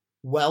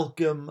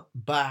Welcome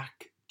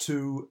back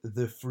to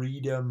the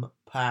Freedom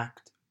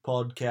Pact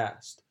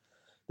podcast.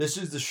 This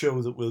is the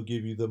show that will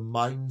give you the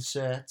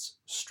mindsets,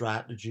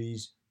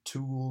 strategies,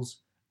 tools,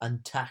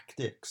 and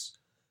tactics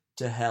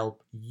to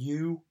help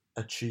you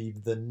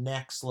achieve the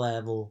next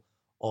level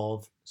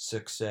of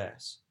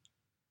success.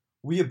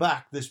 We are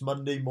back this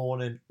Monday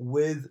morning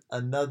with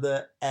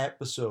another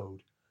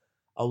episode.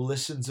 Our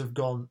listens have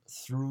gone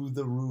through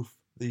the roof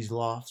these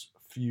last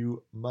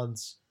few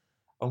months.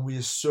 And we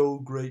are so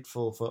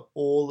grateful for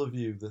all of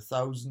you, the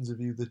thousands of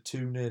you that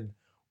tune in,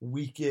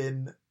 week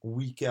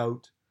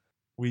out.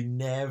 We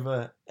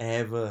never,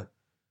 ever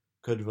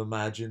could have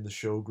imagined the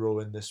show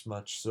growing this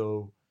much.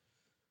 So,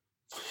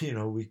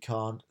 we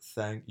can't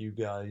thank you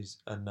guys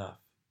enough.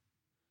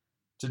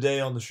 Today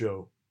on the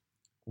show,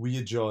 we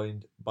are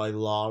joined by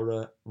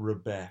Lara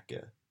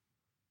Rebecca.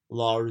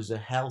 Lara is a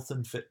health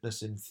and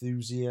fitness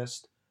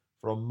enthusiast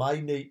from my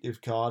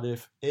native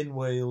Cardiff in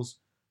Wales,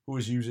 who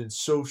is using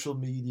social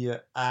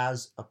media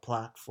as a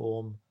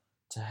platform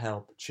to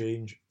help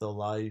change the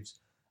lives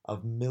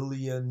of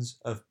millions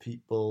of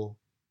people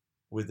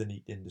with an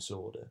eating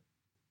disorder.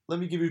 Let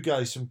me give you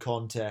guys some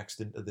context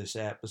into this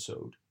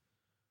episode.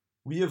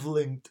 We have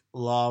linked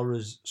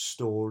Lara's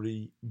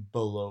story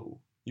below.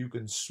 You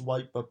can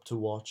swipe up to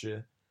watch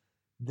it.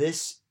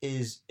 This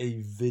is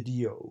a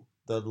video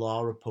that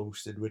Lara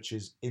posted, which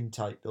is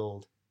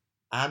entitled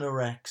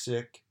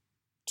Anorexic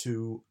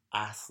to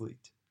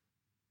Athlete.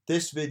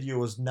 This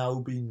video has now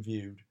been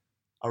viewed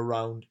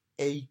around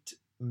 8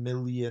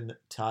 million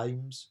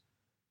times.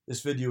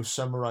 This video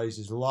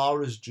summarizes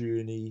Lara's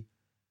journey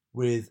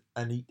with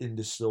an eating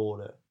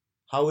disorder,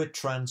 how it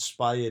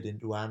transpired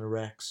into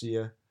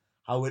anorexia,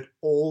 how it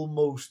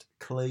almost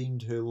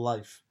claimed her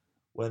life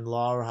when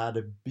Lara had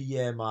a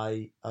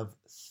BMI of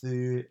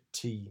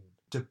 13.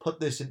 To put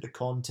this into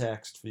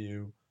context for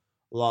you,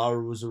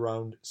 Lara was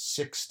around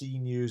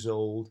 16 years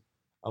old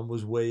and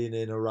was weighing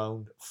in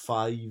around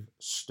 5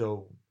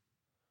 stone.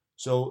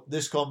 So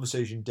this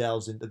conversation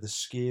delves into the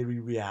scary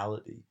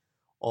reality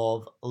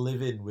of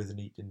living with an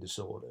eating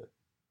disorder.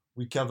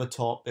 We cover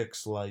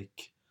topics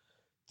like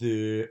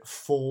the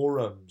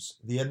forums,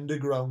 the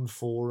underground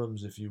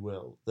forums, if you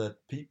will,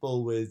 that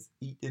people with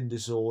eating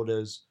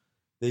disorders,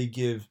 they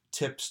give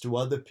tips to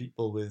other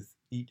people with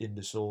eating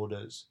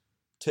disorders,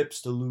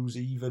 tips to lose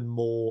even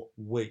more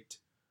weight.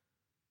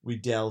 We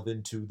delve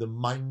into the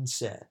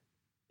mindset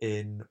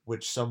in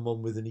which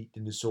someone with an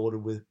eating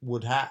disorder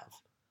would have.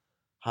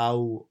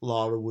 How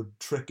Lara would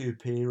trick her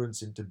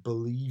parents into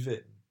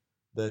believing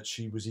that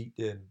she was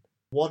eating.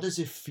 What does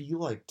it feel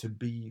like to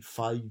be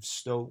 5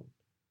 stone?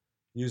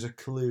 Here's a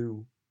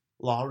clue.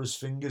 Lara's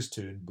fingers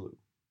turned blue.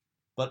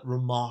 But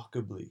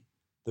remarkably,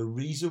 the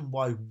reason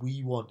why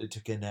we wanted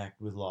to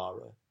connect with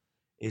Lara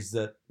is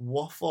that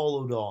what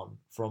followed on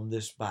from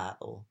this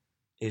battle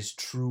is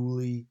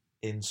truly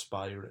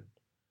inspiring.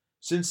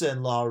 Since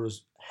then,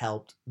 Lara's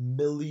helped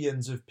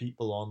millions of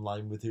people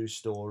online with her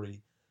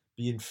story,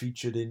 being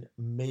featured in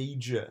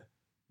major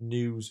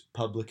news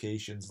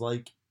publications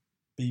like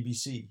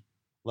BBC,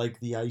 like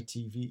the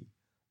ITV.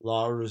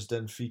 Lara has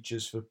done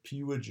features for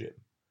Pure Gym.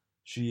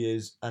 She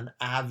is an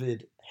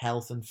avid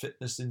health and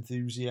fitness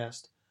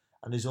enthusiast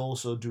and is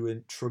also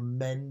doing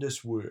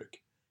tremendous work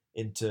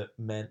into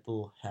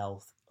mental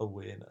health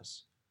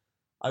awareness.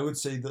 I would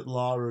say that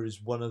Lara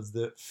is one of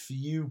the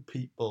few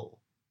people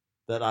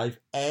that I've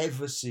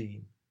ever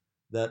seen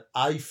that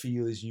I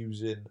feel is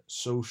using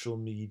social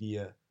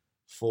media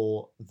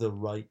for the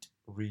right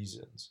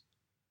reasons.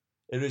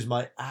 It is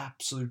my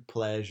absolute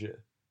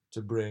pleasure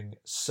to bring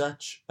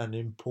such an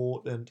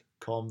important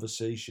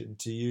conversation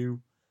to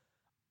you.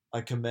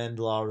 I commend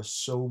Lara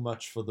so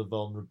much for the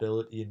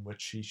vulnerability in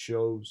which she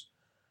shows.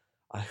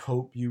 I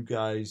hope you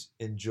guys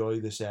enjoy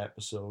this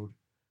episode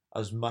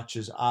as much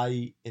as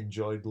I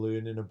enjoyed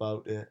learning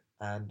about it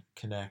and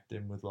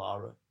connecting with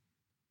Lara.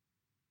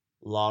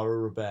 Lara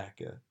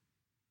Rebecca,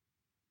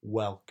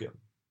 welcome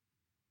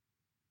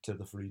to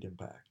the Freedom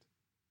Pact.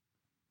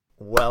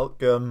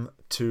 Welcome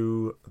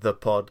to the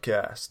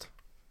podcast.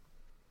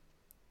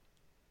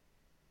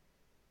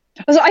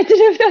 So I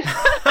didn't know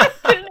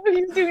if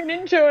he was doing an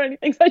intro or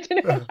anything, so I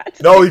didn't know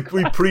if No, we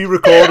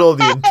pre-record all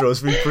the intros.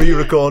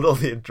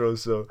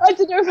 So I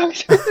didn't know if I was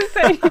supposed to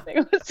say anything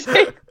or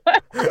say.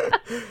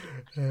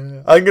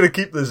 I'm going to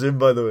keep this in,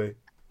 by the way.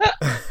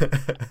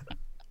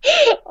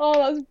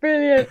 Oh, that's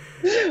brilliant.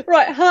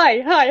 Right,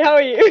 hi, how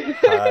are you?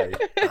 Hi,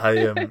 I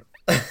am...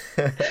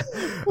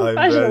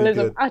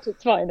 Professionalism at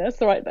its finest,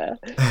 right there.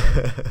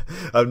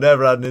 I've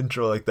never had an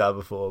intro like that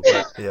before,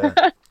 but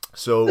yeah.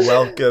 So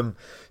welcome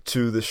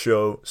to the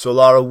show. So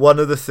Lara, one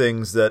of the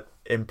things that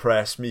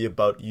impressed me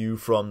about you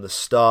from the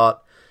start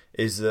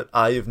is that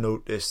I have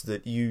noticed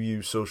that you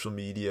use social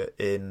media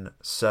in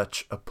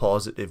such a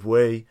positive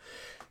way.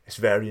 It's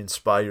very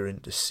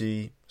inspiring to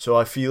see. So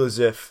I feel as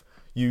if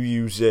you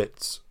use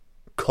it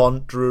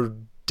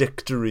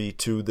contradictory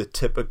to the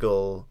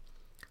typical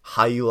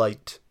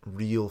highlight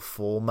reel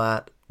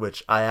format,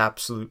 which I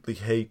absolutely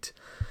hate.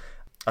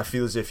 I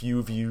feel as if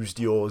you've used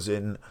yours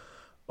in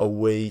a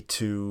way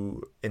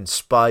to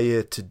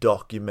inspire, to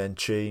document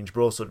change,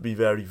 but also to be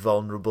very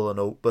vulnerable and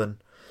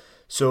open.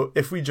 So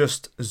if we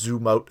just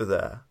zoom out of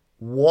there,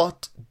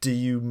 what do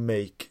you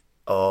make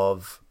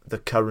of the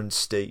current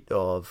state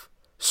of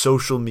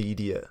social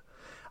media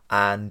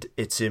and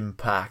its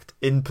impact,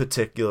 in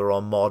particular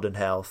on modern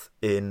health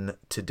in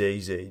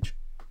today's age?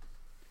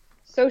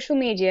 Social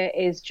media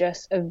is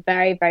just a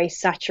very, very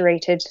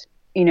saturated,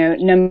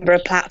 number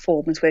of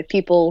platforms where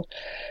people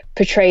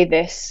portray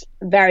this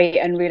very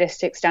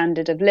unrealistic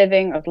standard of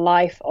living, of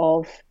life,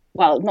 of,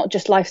 well, not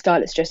just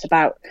lifestyle, it's just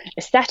about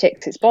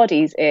aesthetics, it's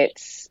bodies,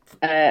 it's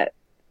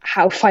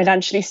how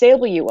financially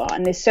stable you are.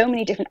 And there's so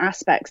many different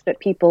aspects that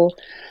people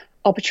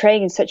are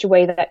portraying in such a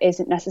way that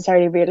isn't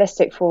necessarily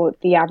realistic for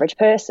the average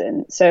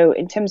person. So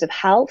in terms of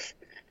health,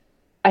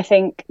 I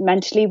think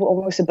mentally we're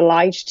almost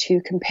obliged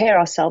to compare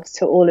ourselves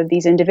to all of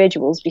these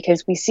individuals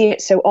because we see it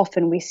so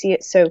often, we see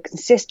it so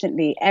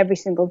consistently every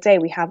single day.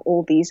 We have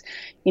all these,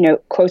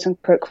 quote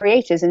unquote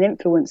creators and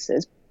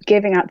influencers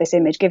giving out this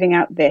image, giving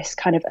out this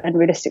kind of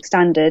unrealistic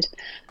standard.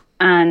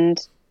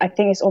 And I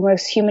think it's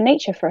almost human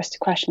nature for us to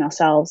question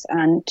ourselves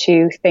and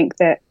to think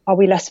that, are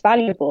we less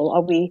valuable?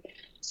 Are we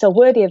still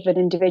worthy of an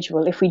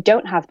individual if we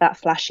don't have that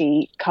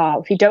flashy car,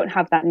 if we don't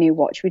have that new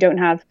watch, we don't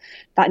have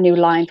that new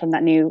line from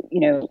that new,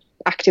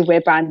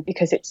 activewear brand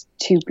because it's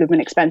too blooming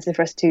expensive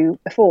for us to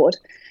afford?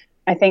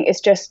 I think it's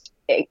just,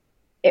 it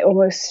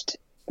almost,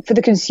 for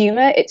the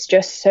consumer, it's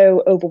just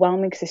so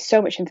overwhelming because there's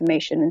so much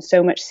information and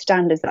so much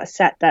standards that are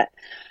set that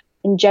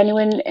in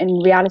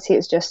reality,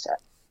 it's just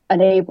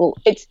unable,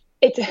 it's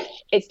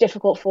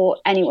difficult for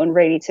anyone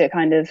really to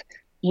kind of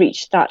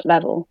reach that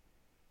level.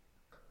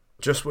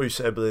 Just what you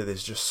said, Billy,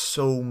 there's just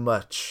so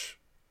much,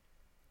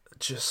 it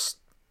just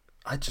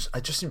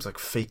seems like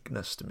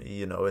fakeness to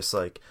me, it's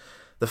like,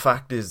 the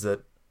fact is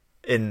that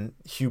in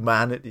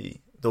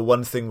humanity, the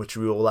one thing which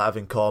we all have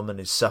in common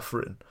is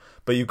suffering,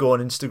 but you go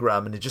on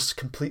Instagram and it just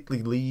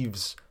completely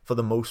leaves, for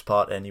the most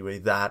part anyway,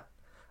 that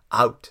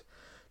out.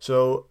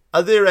 So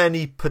is there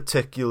any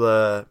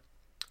particular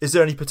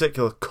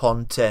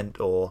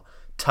content or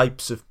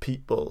types of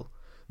people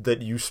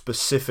that you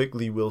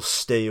specifically will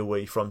stay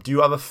away from? Do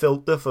you have a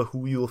filter for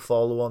who you'll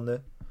follow on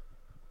there?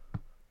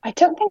 I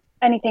don't think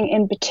anything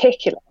in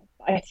particular.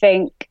 I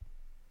think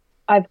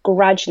I've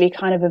gradually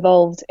kind of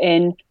evolved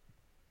in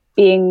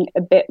being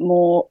a bit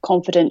more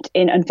confident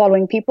in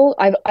unfollowing people.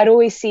 I'd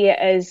always see it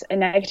as a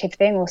negative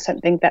thing or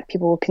something that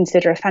people will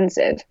consider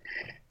offensive.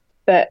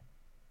 But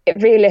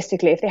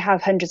realistically, if they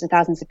have hundreds of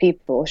thousands of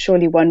people,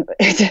 surely one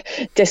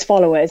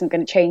disfollower isn't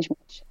going to change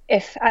much.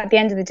 If at the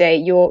end of the day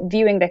you're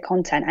viewing their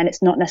content and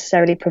it's not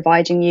necessarily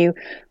providing you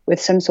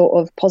with some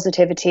sort of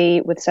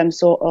positivity, with some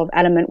sort of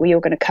element where you're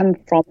going to come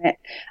from it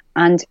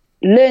and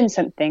learn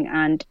something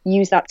and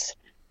use that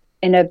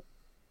in a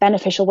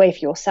beneficial way for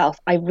yourself,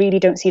 I really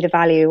don't see the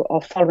value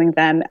of following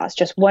them as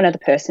just one other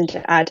person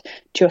to add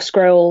to your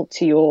scroll,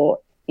 to your,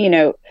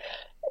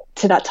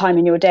 to that time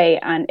in your day.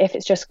 And if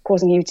it's just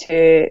causing you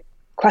to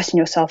question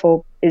yourself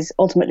or is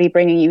ultimately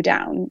bringing you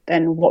down,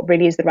 then what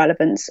really is the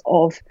relevance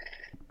of,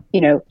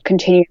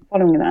 continuing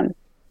following them?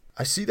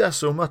 I see that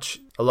so much.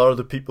 A lot of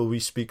the people we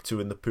speak to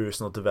in the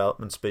personal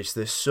development space,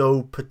 they're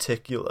so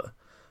particular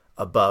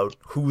about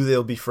who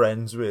they'll be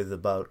friends with,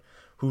 about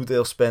who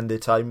they'll spend their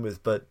time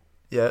with. But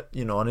yet,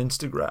 on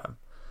Instagram,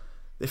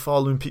 they're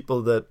following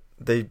people that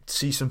they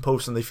see some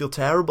posts and they feel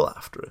terrible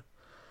after it.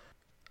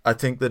 I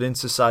think that in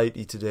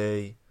society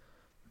today,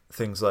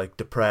 things like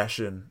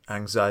depression,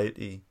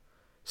 anxiety,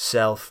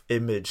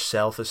 self-image,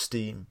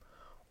 self-esteem,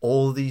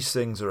 all these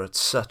things are at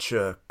such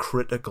a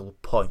critical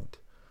point.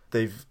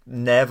 They've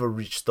never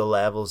reached the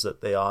levels that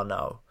they are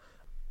now.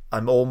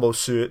 I'm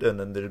almost certain,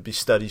 and there'd be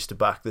studies to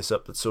back this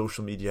up, that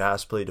social media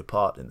has played a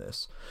part in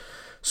this.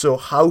 So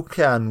how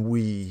can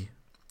we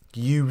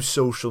use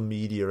social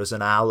media as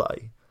an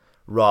ally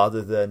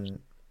rather than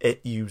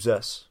it use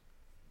us?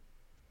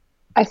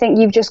 I think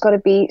you've just got to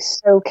be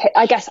so,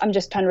 I guess I'm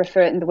just trying to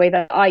refer it in the way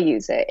that I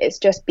use it. It's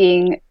just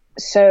being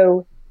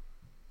so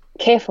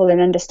careful in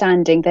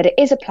understanding that it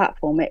is a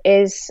platform, it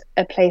is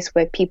a place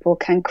where people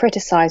can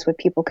criticize, where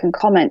people can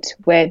comment,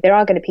 where there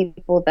are going to be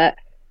people that,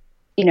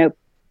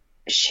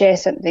 share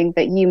something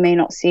that you may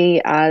not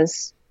see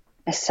as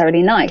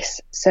necessarily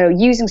nice. So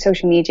using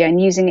social media and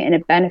using it in a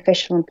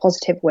beneficial and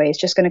positive way is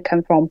just going to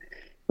come from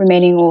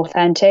remaining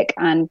authentic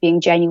and being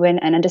genuine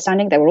and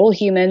understanding that we're all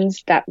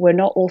humans, that we're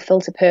not all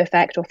filter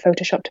perfect or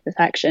photoshopped to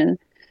perfection,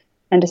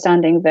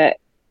 understanding that,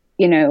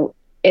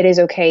 it is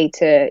okay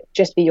to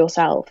just be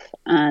yourself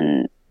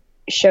and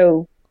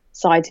show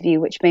sides of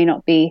you which may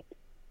not be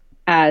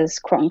as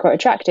quote unquote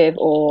attractive,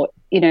 or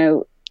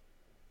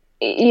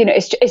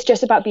it's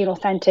just about being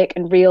authentic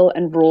and real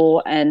and raw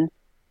and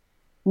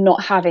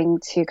not having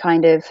to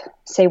kind of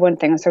say one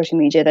thing on social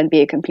media then be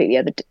a completely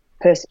other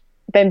person,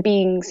 then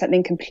being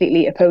something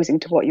completely opposing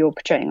to what you're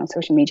portraying on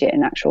social media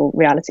in actual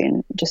reality.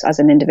 And just as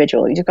an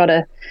individual, you've got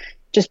to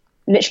just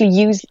literally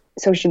use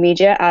social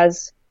media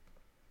as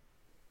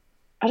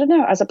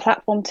a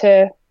platform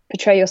to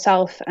portray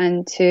yourself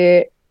and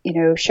to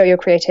show your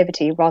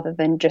creativity rather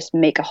than just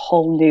make a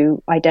whole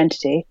new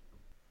identity.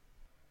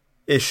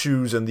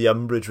 Issues and the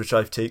umbrage which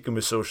I've taken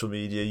with social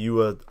media, you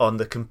were on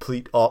the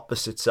complete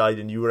opposite side,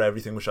 and you were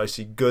everything which I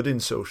see good in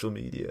social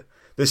media.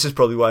 This is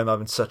probably why I'm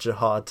having such a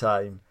hard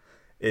time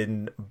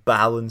in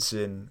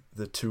balancing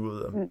the two of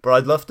them. But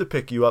I'd love to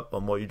pick you up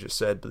on what you just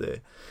said there.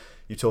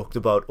 You talked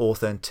about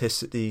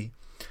authenticity.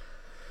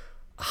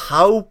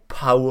 How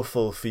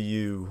powerful for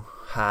you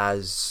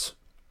has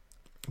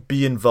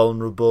being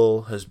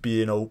vulnerable, has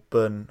being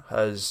open,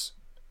 has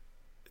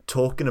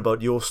talking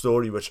about your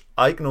story, which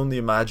I can only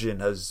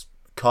imagine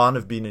can't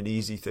have been an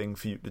easy thing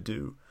for you to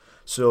do.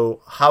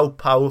 So how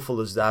powerful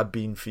has that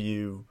been for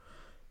you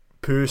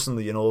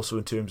personally, and also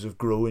in terms of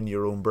growing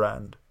your own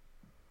brand?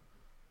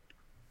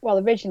 Well,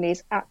 originally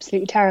it's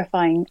absolutely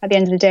terrifying. At the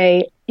end of the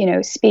day,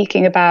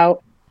 speaking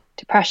about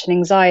depression,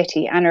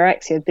 anxiety,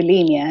 anorexia,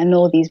 bulimia, and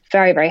all these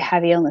very, very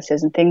heavy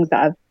illnesses and things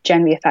that have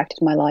generally affected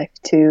my life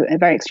to a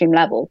very extreme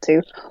level,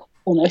 to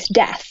almost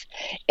death,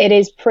 it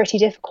is pretty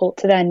difficult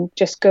to then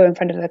just go in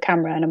front of a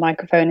camera and a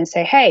microphone and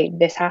say, hey,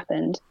 this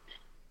happened.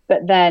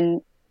 But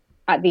then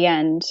at the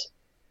end,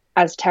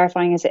 as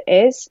terrifying as it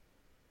is,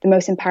 the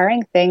most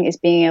empowering thing is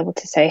being able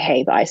to say,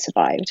 hey, but I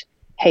survived.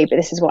 Hey, but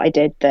this is what I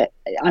did, that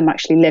I'm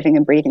actually living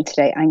and breathing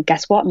today. And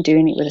guess what? I'm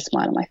doing it with a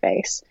smile on my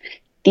face.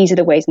 These are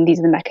the ways and these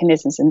are the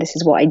mechanisms, and this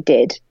is what I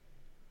did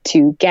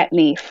to get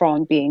me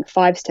from being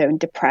 5 stone,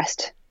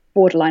 depressed,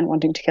 borderline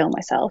wanting to kill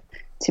myself,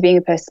 to being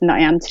a person that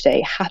I am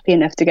today, happy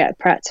enough to get a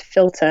Pret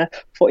filter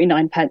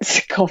 49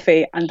 pence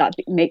coffee, and that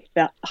make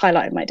that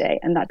highlight of my day,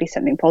 and that be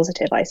something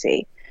positive I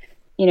see.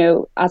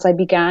 As I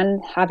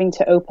began having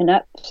to open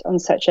up on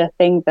such a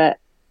thing that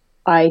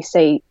I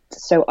say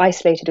so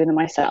isolated within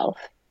myself,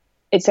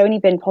 it's only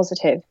been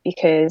positive,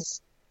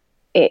 because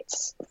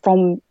it's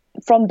from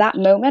that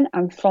moment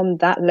and from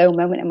that low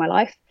moment in my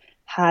life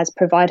has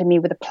provided me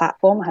with a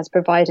platform, has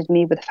provided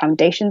me with the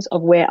foundations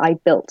of where I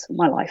built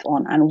my life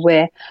on,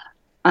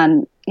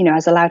 and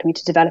has allowed me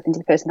to develop into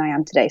the person I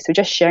am today. So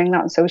just sharing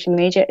that on social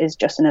media is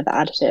just another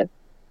additive.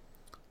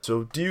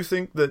 So do you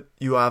think that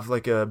you have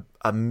like a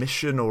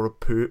mission or a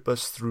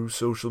purpose through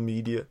social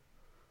media?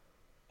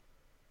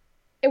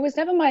 It was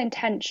never my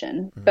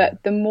intention,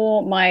 but the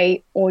more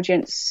my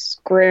audience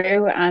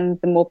grew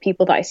and the more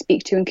people that I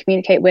speak to and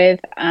communicate with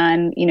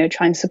and,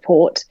 try and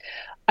support,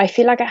 I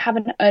feel like I have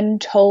an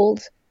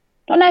untold,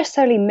 not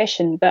necessarily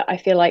mission, but I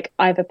feel like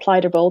I've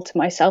applied a role to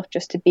myself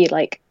just to be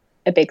like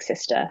a big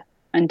sister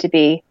and to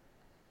be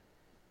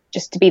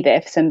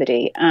there for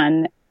somebody.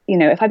 And,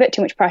 if I put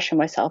too much pressure on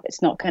myself,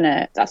 that's not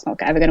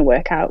ever going to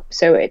work out.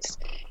 So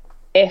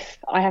if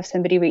I have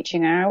somebody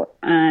reaching out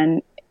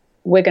and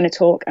we're going to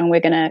talk and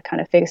we're going to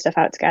kind of figure stuff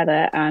out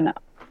together, and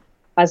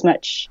as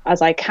much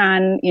as I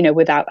can,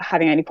 without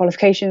having any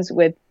qualifications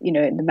with,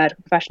 in the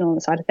medical professional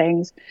side of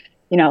things,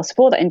 I'll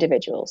support that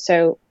individual.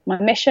 So my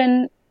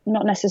mission,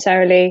 not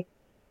necessarily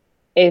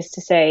is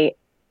to say,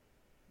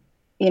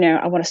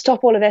 I want to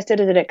stop all of this,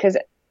 because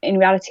in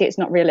reality, it's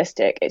not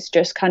realistic. It's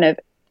just kind of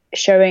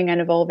showing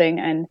and evolving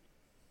and,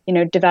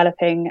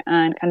 developing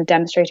and kind of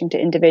demonstrating to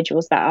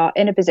individuals that are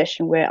in a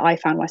position where I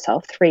found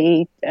myself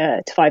 3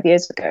 to 5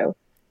 years ago,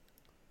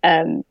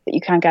 that you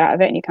can get out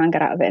of it, and you can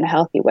get out of it in a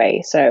healthy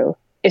way. So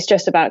it's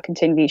just about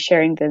continually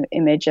sharing the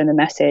image and the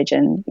message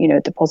and,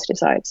 the positive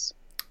sides.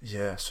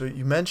 Yeah. So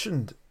you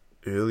mentioned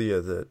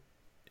earlier that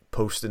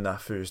posting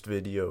that first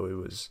video, it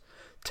was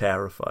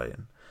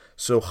terrifying.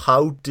 So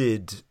how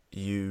did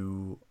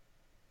you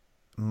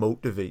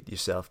motivate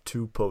yourself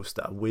to post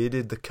that? Where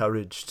did the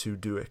courage to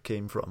do it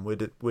came from?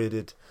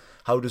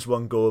 How does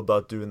one go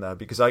about doing that?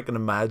 Because I can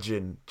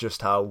imagine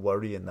just how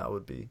worrying that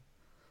would be.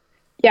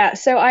 Yeah,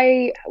 so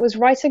I was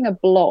writing a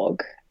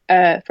blog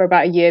for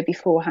about a year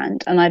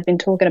beforehand, and I'd been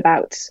talking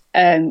about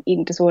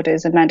eating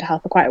disorders and mental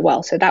health for quite a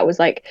while. So that was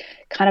like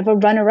kind of a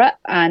runner-up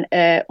and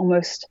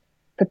almost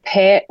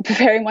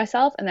preparing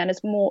myself. And then the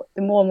more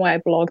and more I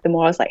blog, the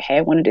more I was like, hey,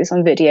 I want to do this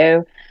on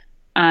video,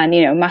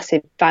 and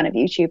massive fan of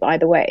YouTube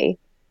either way.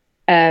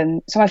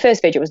 So my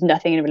first video was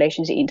nothing in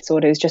relation to eating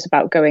disorder. It was just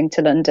about going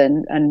to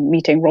London and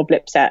meeting Rob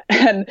Lipset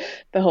and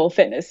the whole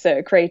fitness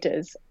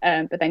creators.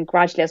 But then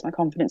gradually, as my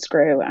confidence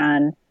grew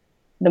and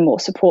the more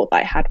support that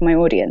I had from my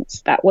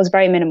audience, that was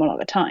very minimal at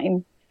the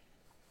time,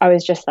 I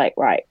was just like,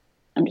 right,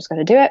 I'm just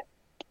going to do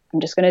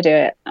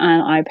it.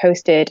 And I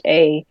posted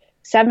a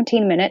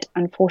 17-minute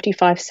and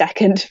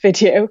 45-second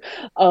video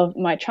of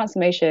my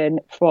transformation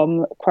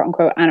from quote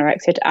unquote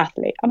anorexia to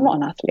athlete. I'm not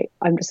an athlete.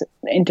 I'm just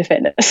into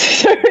fitness.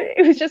 So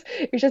it was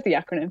just the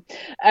acronym.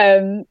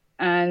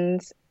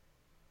 And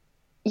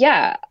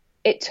yeah,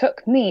 it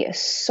took me a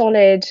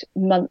solid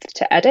month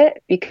to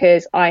edit,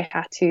 because I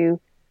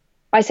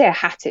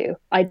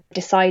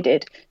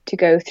decided to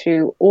go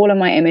through all of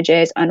my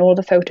images and all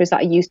the photos that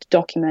I used to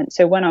document.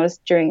 So when I was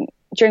during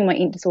my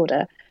eating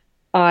disorder,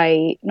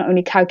 I not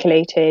only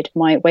calculated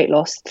my weight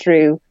loss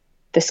through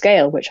the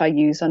scale, which I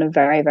use on a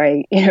very,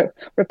 very,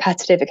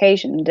 repetitive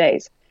occasion in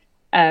days.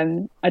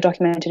 I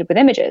documented it with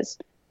images.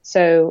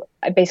 So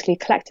I basically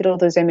collected all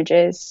those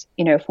images,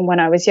 from when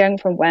I was young,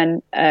 from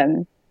when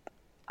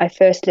I I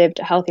first lived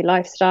a healthy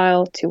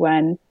lifestyle to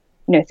when,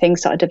 things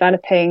started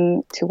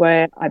developing to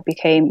where I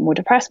became more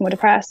depressed,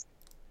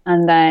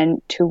 and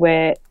then to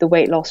where the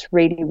weight loss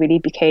really, really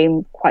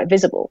became quite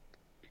visible.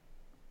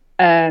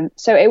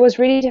 So it was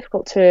really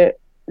difficult to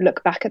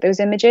look back at those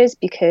images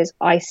because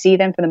I see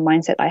them from the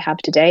mindset I have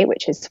today,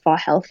 which is far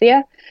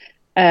healthier.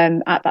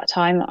 At that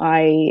time,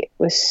 I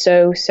was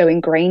so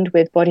ingrained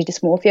with body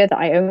dysmorphia that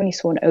I only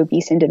saw an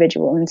obese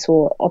individual and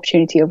saw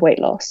opportunity of weight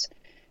loss.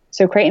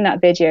 So creating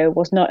that video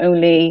was not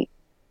only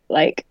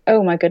like,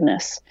 oh my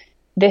goodness,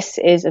 this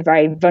is a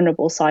very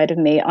vulnerable side of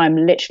me. I'm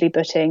literally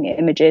putting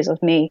images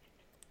of me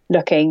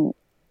looking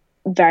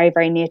very,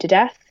 very near to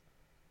death.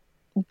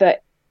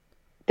 But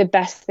the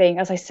best thing,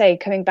 as I say,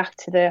 coming back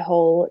to the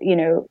whole,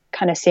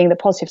 kind of seeing the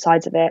positive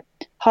sides of it,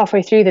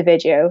 halfway through the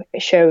video,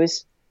 it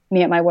shows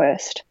me at my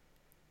worst.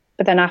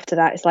 But then after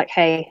that, it's like,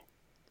 hey,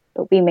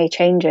 but we made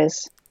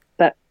changes,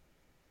 but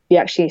we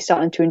actually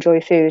started to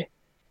enjoy food.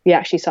 We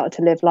actually started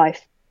to live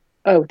life.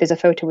 Oh, there's a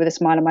photo with a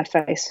smile on my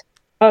face.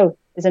 Oh,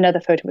 there's another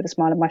photo with a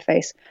smile on my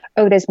face.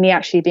 Oh, there's me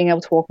actually being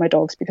able to walk my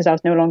dogs because I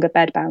was no longer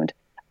bedbound.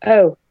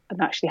 Oh, I'm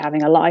actually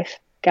having a life.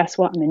 Guess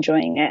what? I'm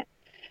enjoying it.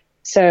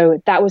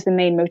 So that was the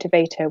main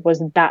motivator,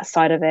 was that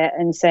side of it,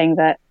 and saying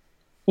that,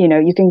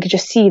 you can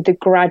just see the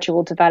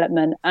gradual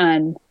development.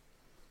 And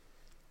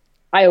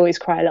I always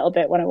cry a little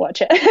bit when I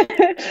watch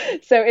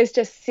it. So it's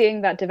just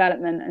seeing that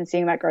development and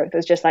seeing that growth. It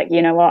was just like,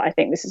 you know what, I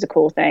think this is a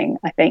cool thing.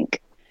 I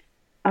think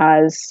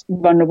as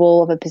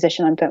vulnerable of a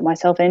position I'm putting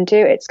myself into,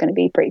 it's going to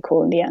be pretty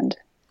cool in the end.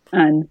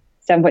 And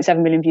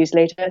 7.7 million views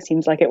later, it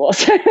seems like it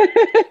was.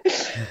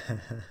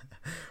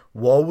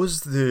 What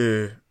was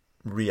the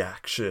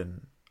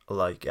reaction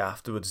like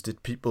afterwards?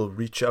 Did people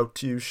reach out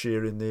to you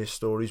sharing their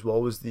stories?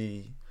 What was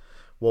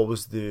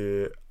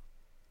the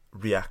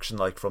reaction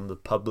like from the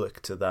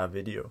public to that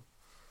video?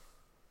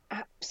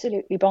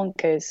 Absolutely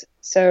bonkers.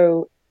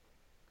 So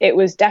it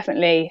was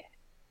definitely,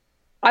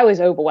 I was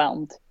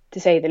overwhelmed, to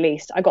say the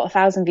least. I got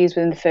 1,000 views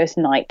within the first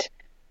night,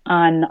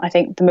 and I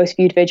think the most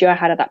viewed video I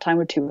had at that time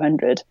were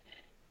 200.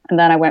 And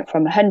then I went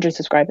from 100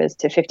 subscribers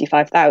to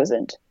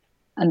 55,000.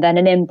 And then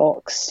an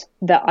inbox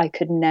that I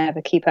could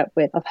never keep up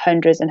with, of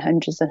hundreds and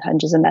hundreds and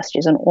hundreds of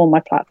messages on all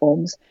my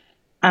platforms.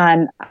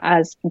 And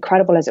as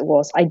incredible as it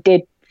was, I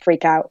did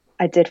freak out.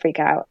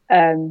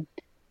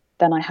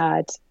 Then I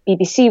had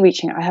BBC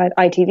reaching out, I had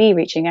ITV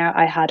reaching out,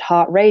 I had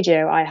Heart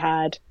Radio, I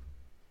had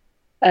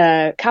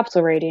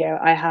Capital Radio,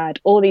 I had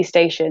all these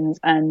stations,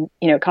 and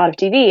Cardiff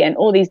TV, and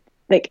all these,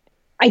 like,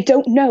 I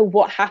don't know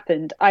what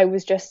happened. I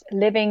was just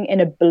living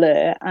in a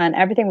blur, and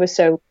everything was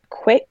so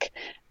quick,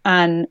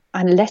 and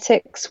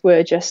analytics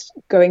were just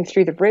going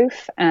through the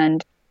roof,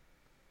 and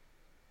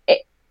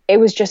it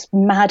was just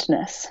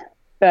madness.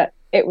 But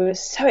it was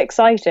so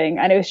exciting,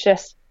 and it was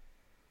just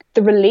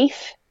the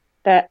relief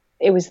that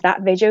it was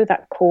that video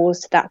that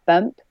caused that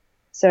bump.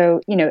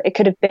 So, it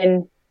could have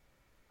been,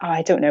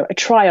 I don't know, a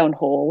try-on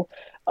haul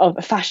of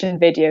a fashion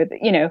video,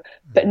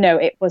 but no,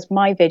 it was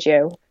my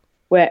video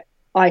where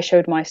I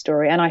showed my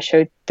story and I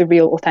showed the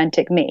real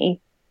authentic me.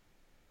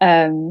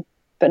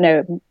 But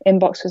no,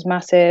 inbox was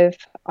massive.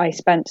 I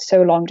spent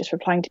so long just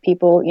replying to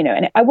people,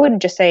 and I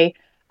wouldn't just say,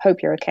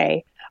 hope you're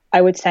okay.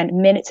 I would send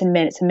minutes and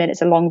minutes and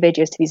minutes of long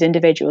videos to these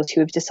individuals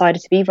who have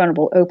decided to be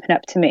vulnerable, open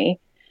up to me,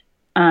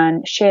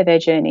 and share their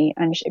journey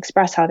and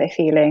express how they're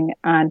feeling,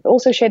 and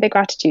also share their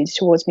gratitudes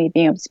towards me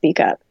being able to speak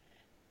up.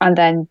 And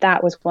then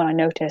that was when I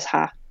noticed,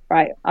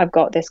 right, I've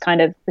got this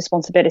kind of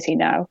responsibility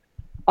now.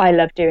 I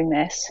love doing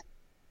this.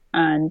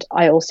 And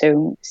I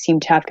also seem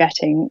to have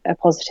getting a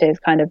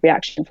positive kind of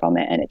reaction from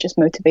it. And it just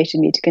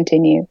motivated me to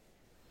continue.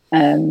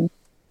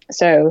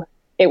 So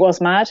it was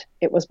mad.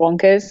 It was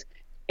bonkers.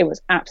 It was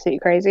absolutely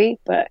crazy.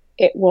 But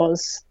it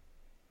was,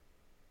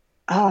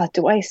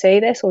 do I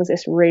say this, or is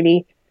this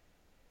really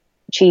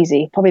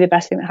cheesy? Probably the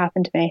best thing that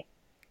happened to me,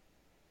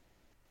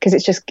 because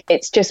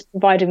it's just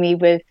provided me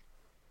with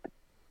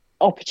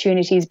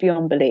opportunities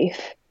beyond belief,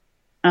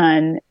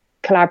 and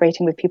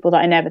collaborating with people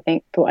that I never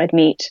thought I'd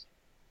meet,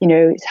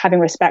 having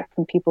respect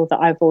from people that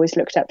I've always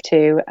looked up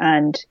to,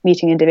 and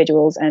meeting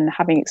individuals and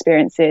having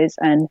experiences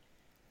and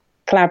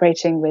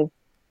collaborating with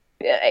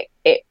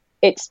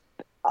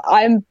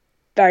I'm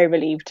very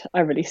relieved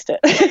I released it,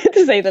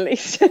 to say the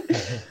least.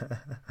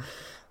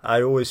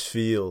 I always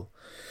feel,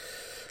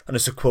 and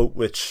it's a quote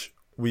which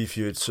we've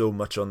heard so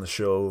much on the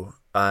show,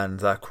 and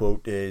that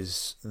quote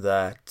is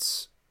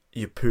that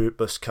your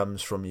purpose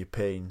comes from your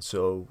pain.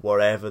 So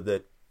whatever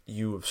that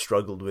you have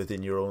struggled with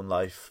in your own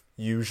life,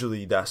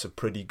 usually that's a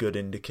pretty good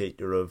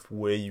indicator of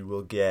where you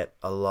will get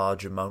a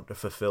large amount of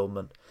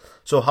fulfillment.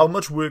 So how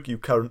much work are you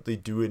currently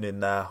doing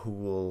in that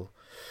whole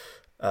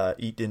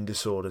eating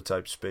disorder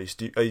type space?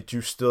 Do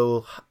you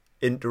still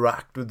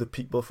interact with the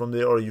people from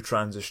there, or are you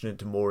transitioning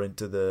to more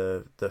into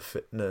the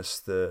fitness,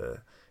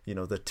 the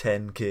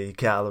 10k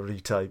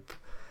calorie type?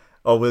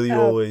 Or will you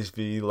always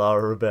be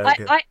Lara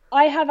Rebecca?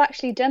 I have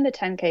actually done the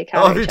 10k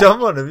calorie. Oh, have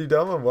you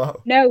done one?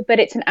 Wow. No, but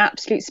it's an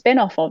absolute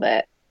spin-off of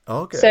it.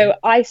 Okay. So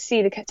I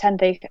see the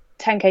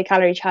 10k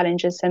calorie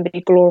challenge as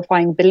somebody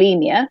glorifying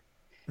bulimia.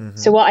 Mm-hmm.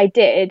 So what I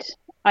did,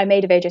 I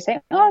made a video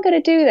saying, oh, I'm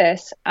going to do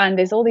this. And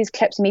there's all these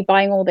clips of me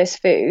buying all this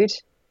food.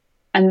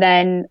 And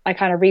then I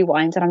kind of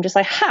rewind and I'm just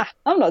like,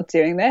 I'm not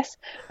doing this.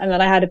 And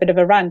then I had a bit of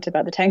a rant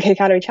about the 10K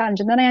calorie challenge.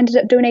 And then I ended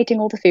up donating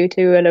all the food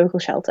to a local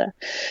shelter.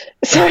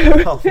 So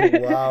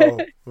Oh,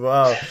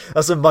 wow.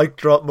 That's a mic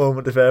drop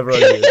moment if ever I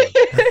hear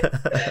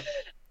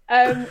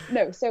it.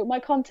 No, so my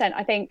content,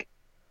 I think,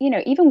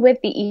 even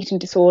with the eating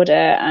disorder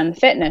and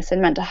fitness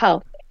and mental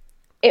health,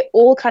 it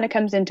all kind of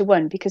comes into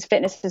one, because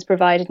fitness has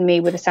provided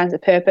me with a sense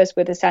of purpose,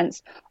 with a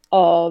sense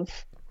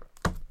of,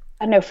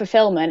 I know,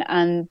 fulfillment,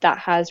 and that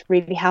has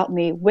really helped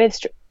me with,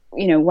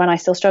 when I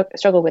still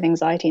struggle with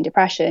anxiety and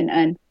depression.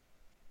 And,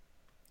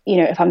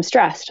 if I'm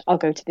stressed, I'll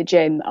go to the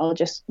gym. I'll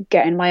just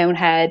get in my own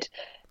head,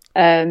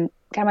 I'll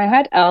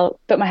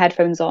put my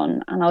headphones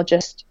on and I'll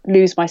just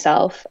lose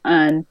myself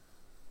and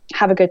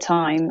have a good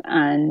time.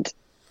 And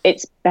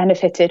it's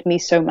benefited me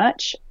so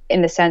much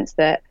in the sense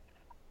that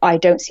I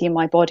don't see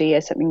my body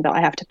as something that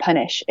I have to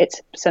punish.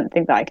 It's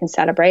something that I can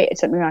celebrate.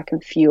 It's something that I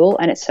can fuel,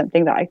 and it's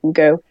something that I can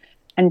go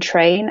and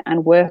train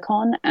and work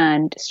on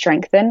and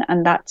strengthen.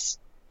 And that's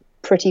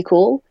pretty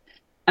cool.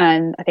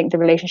 And I think the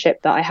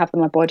relationship that I have with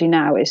my body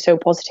now is so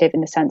positive,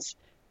 in the sense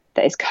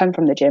that it's come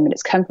from the gym, and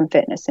it's come from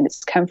fitness, and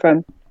it's come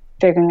from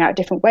figuring out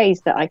different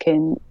ways that I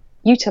can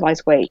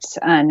utilize weights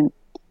and,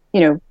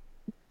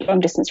 long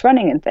distance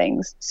running and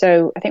things.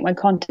 So I think my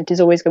content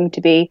is always going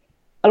to be,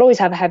 I'll always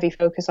have a heavy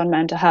focus on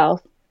mental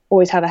health,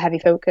 always have a heavy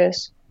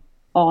focus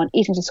on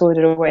eating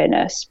disorder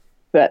awareness.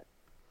 But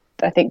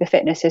I think the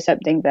fitness is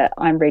something that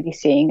I'm really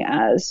seeing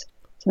as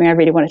something I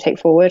really want to take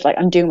forward. Like,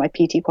 I'm doing my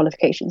PT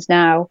qualifications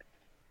now.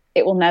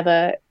 It will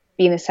never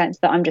be in the sense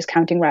that I'm just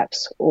counting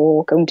reps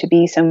or going to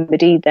be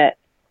somebody that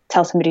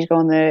tells somebody to go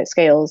on the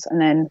scales and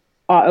then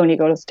our only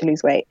goal is to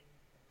lose weight.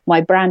 My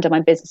brand and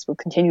my business will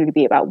continue to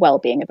be about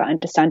well-being, about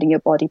understanding your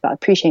body, about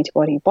appreciating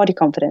your body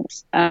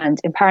confidence, and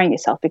empowering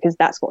yourself, because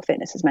that's what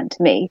fitness has meant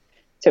to me.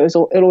 So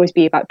it'll always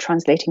be about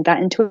translating that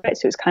into it.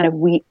 So it's kind of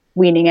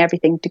weaning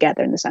everything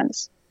together in the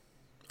sense.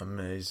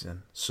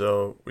 Amazing.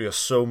 So we have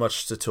so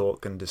much to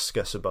talk and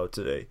discuss about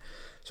today.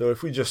 So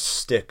if we just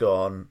stick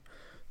on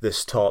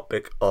this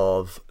topic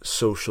of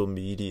social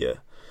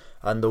media,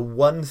 and the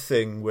one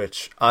thing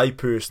which I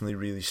personally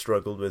really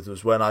struggled with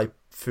was when I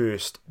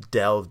first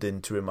delved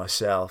into it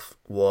myself,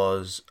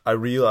 was I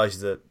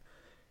realized that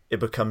it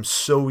becomes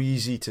so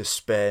easy to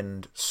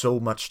spend so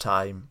much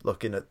time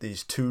looking at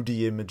these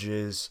 2D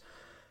images,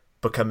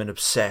 becoming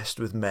obsessed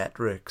with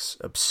metrics,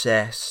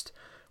 obsessed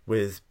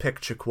with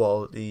picture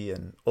quality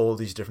and all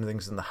these different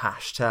things, and the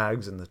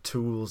hashtags and the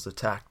tools, the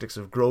tactics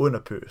of growing a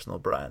personal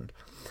brand.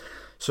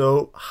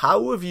 So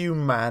how have you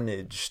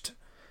managed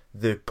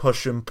the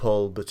push and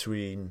pull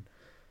between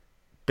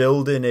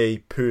building a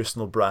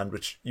personal brand,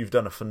 which you've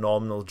done a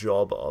phenomenal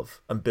job of,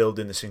 and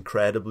building this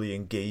incredibly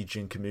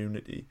engaging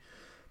community,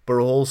 but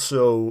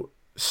also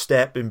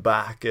stepping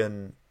back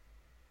and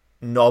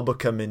not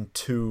becoming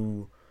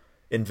too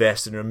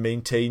invested in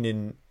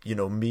maintaining,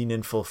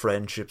 meaningful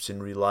friendships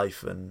in real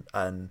life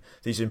and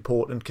these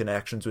important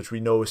connections, which we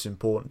know is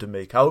important to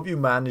make? How have you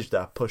managed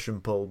that push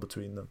and pull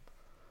between them?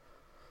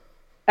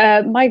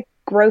 My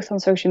growth on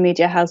social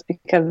media has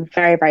become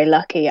very, very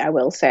lucky, I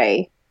will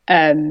say.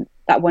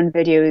 That one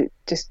video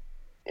just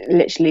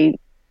literally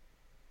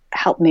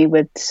helped me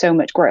with so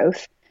much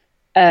growth.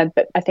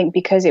 But I think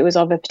because it was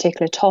of a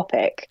particular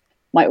topic,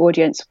 my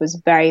audience was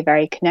very,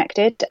 very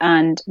connected,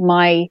 and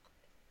my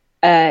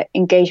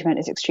engagement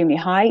is extremely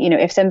high.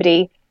 If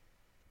somebody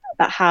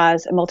that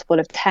has a multiple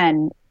of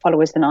 10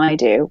 followers than I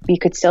do, we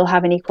could still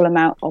have an equal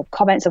amount of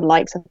comments, of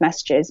likes, of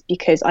messages,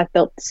 because I've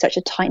built such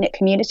a tight-knit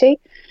community.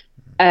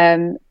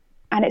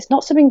 And it's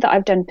not something that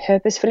I've done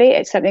purposefully.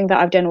 It's something that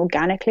I've done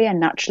organically and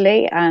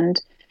naturally.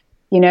 And,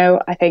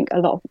 I think a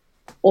lot of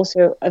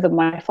also other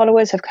my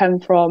followers have come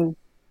from,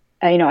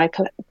 I've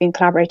been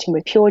collaborating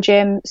with Pure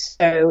Gym.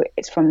 So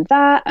it's from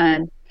that.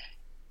 And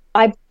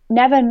I've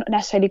never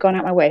necessarily gone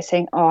out my way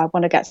saying, oh, I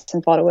want to get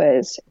some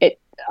followers.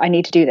 I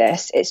need to do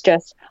this. It's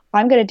just,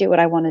 I'm going to do what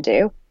I want to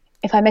do.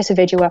 If I miss a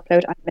video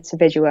upload, I miss a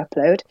video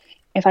upload.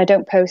 If I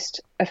don't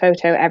post a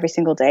photo every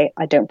single day,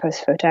 I don't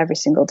post a photo every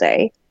single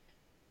day.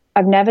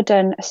 I've never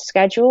done a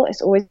schedule.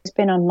 It's always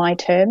been on my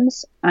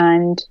terms.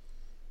 And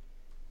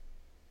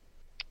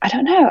I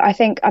don't know. I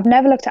think I've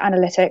never looked at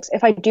analytics.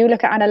 If I do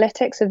look at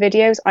analytics of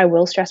videos, I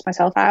will stress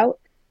myself out,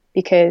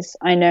 because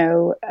I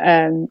know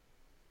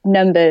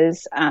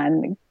numbers,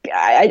 and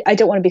I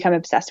don't want to become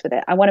obsessed with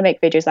it. I want to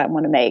make videos that I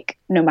want to make,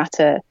 no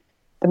matter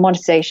the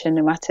monetization,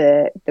 no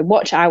matter the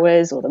watch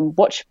hours or the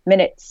watch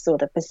minutes or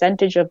the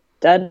percentage of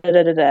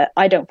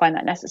I don't find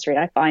that necessary.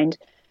 I find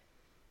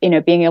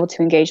being able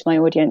to engage my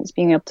audience,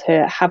 being able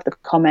to have the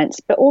comments,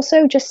 but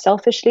also just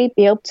selfishly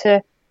be able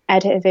to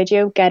edit a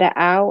video, get it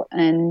out,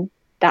 and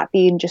that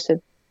being just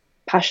a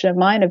passion of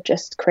mine of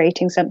just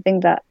creating something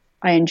that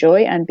I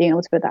enjoy, and being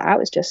able to put that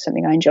out is just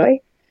something I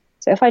enjoy.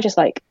 So if I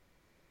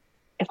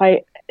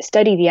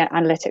study the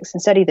analytics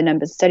and study the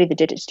numbers, study the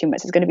digits too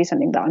much, it's going to be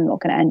something that I'm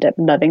not going to end up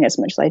loving as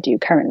much as I do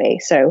currently.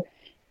 So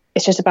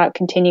it's just about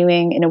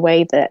continuing in a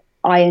way that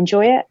I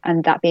enjoy it,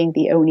 and that being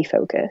the only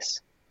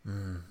focus.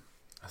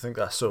 I think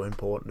that's so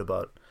important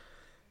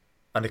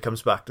and it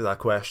comes back to that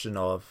question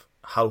of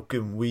how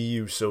can we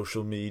use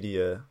social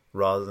media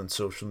rather than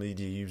social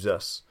media use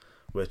us,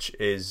 which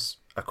is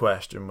a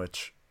question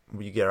which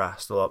we get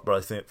asked a lot, but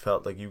I think it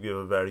felt like you gave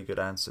a very good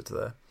answer to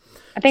that.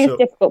 I think it's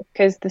difficult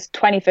because this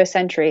 21st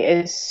century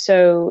is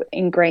so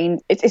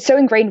ingrained. It's so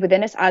ingrained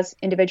within us as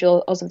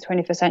individuals of the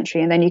 21st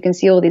century. And then you can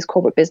see all these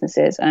corporate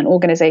businesses and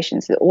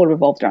organizations that all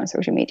revolved around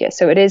social media.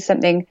 So it is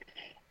something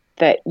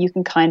that you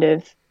can kind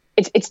of,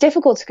 it's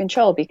difficult to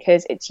control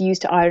because it's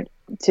used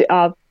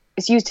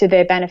it's used to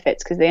their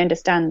benefits because they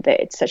understand that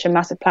it's such a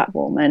massive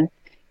platform. And,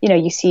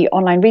 you see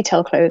online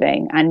retail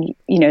clothing and,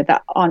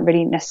 that aren't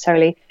really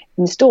necessarily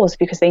in stores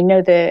because they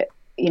know the,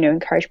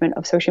 encouragement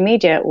of social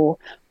media or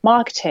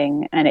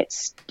marketing, and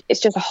it's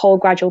just a whole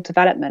gradual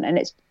development, and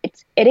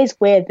it is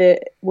where the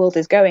world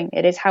is going.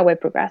 It is how we're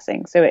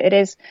progressing. So it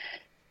is,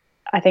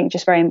 I think,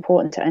 just very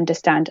important to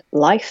understand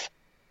life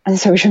and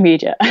social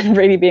media and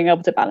really being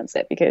able to balance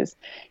it because,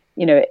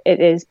 it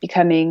is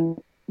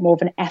becoming more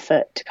of an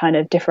effort to kind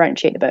of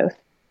differentiate the both.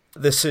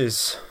 This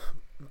is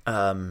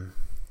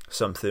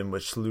something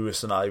which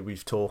Lewis and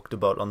we've talked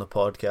about on the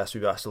podcast.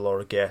 We've asked a lot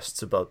of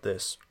guests about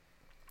this.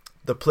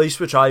 The place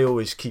which I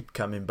always keep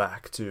coming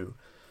back to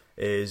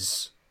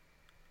is,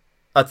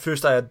 at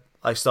first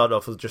I started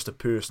off with just a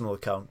personal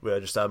account where I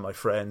just had my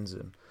friends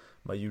and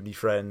my uni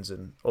friends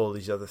and all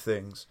these other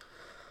things.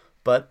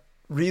 But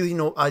really,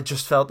 I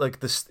just felt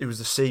like it was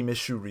the same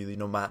issue really,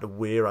 no matter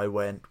where I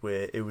went,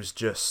 where it was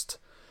just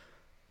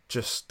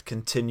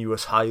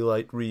continuous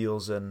highlight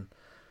reels and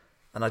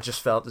I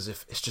just felt as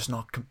if it's just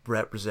not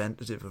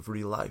representative of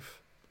real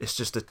life. It's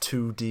just a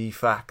 2D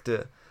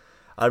factor.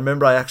 I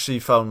remember I actually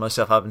found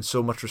myself having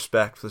so much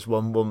respect for this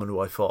one woman who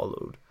I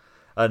followed,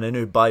 and in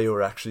her bio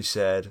actually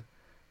said,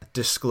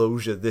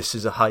 "Disclosure: this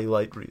is a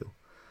highlight reel."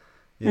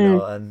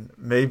 And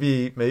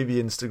maybe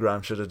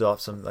Instagram should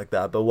adopt something like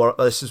that. But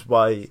this is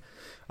why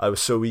I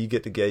was so eager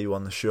to get you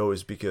on the show,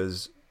 is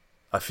because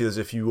I feel as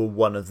if you were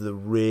one of the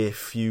rare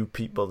few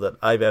people that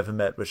I've ever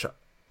met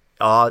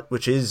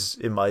which is,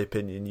 in my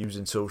opinion,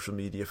 using social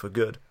media for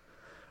good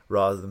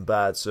rather than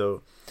bad.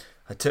 So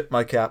I tip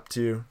my cap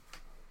to you.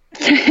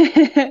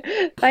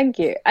 Thank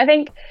you. I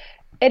think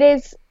it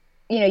is,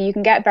 you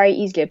can get very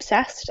easily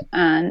obsessed,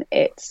 and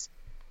it's,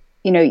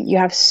 you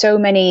have so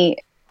many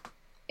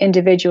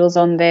individuals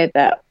on there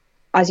that,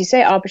 as you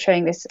say, are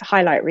portraying this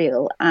highlight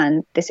reel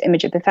and this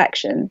image of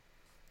perfection.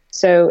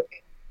 So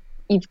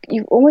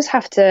you almost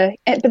have to,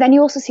 but then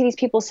you also see these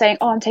people saying,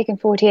 "Oh, I'm taking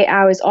 48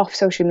 hours off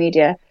social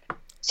media."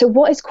 So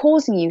what is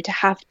causing you to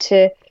have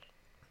to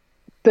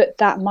put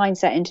that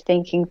mindset into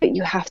thinking that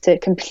you have to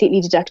completely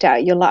deduct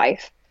out your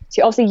life? So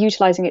you're obviously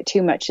utilizing it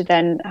too much to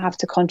then have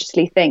to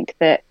consciously think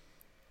that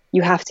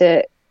you have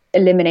to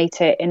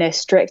eliminate it in a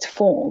strict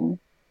form.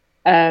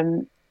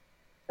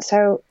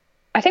 So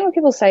I think when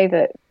people say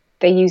that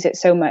they use it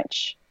so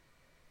much,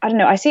 I don't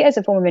know, I see it as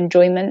a form of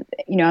enjoyment.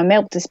 I'm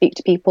able to speak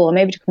to people, I'm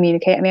able to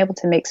communicate, I'm able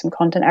to make some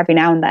content every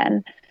now and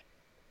then.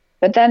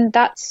 But then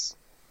that's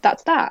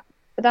that.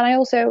 But then I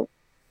also,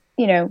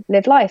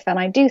 live life and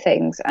I do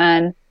things,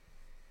 and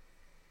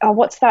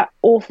what's that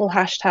awful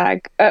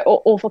hashtag,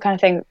 awful kind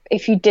of thing?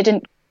 If you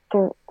didn't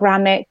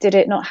gram it, did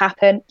it not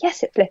happen?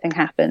 Yes, it flipping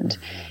happened.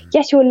 Mm-hmm.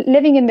 Yes, you're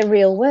living in the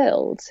real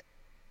world.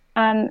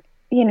 And,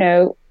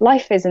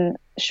 life isn't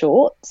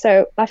short.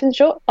 So life isn't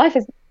short. Life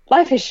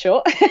is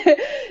short.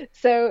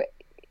 So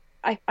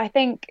I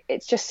think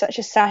it's just such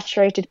a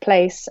saturated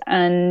place.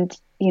 And,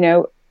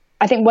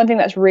 I think one thing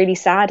that's really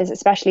sad is,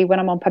 especially when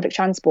I'm on public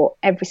transport,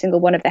 every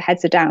single one of their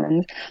heads are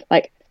down.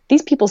 Like,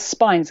 these people's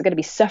spines are going to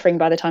be suffering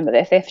by the time that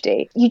they're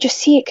 50. You just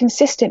see it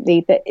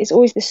consistently, that it's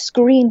always the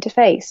screen to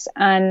face.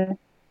 And,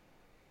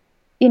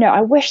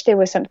 I wish there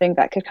was something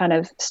that could kind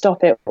of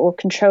stop it or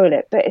control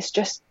it, but it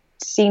just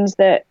seems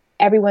that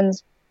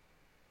everyone's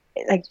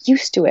like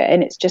used to it,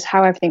 and it's just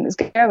how everything is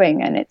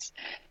going. And it's,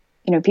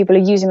 people are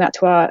using that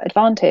to our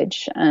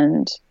advantage.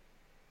 And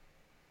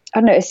I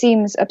don't know, it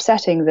seems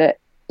upsetting that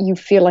you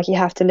feel like you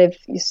have to live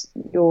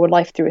your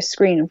life through a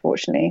screen,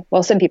 unfortunately.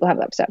 Well, some people have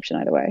that perception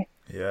either way.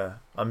 Yeah.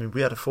 I mean,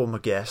 we had a former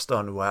guest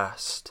on who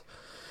asked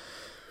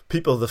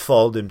people that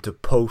followed him to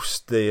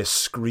post their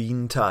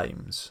screen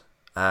times.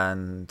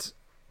 And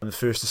I'm the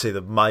first to say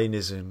that mine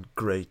isn't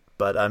great.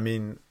 But I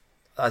mean,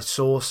 I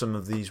saw some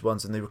of these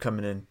ones and they were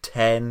coming in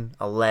 10,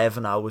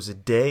 11 hours a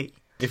day.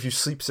 If you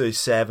sleep, say,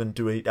 7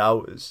 to 8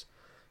 hours,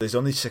 there's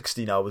only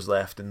 16 hours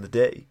left in the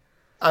day.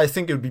 I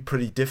think it would be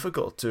pretty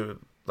difficult to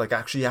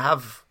actually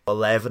have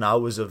 11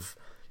 hours of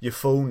your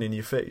phone in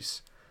your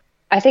face.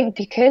 I think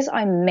because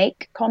I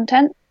make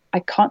content,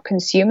 I can't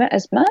consume it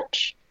as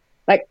much.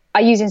 Like, I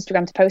use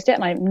Instagram to post it,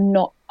 and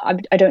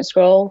I don't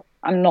scroll.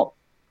 I'm not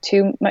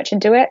too much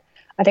into it.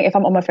 I think if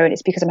I'm on my phone,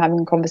 it's because I'm having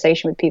a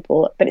conversation with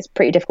people, but it's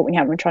pretty difficult when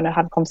you're trying to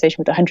have a conversation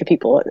with 100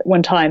 people at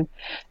one time.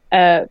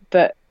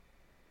 But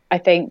I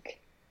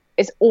think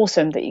it's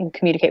awesome that you can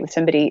communicate with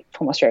somebody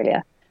from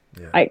Australia.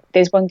 Yeah. Like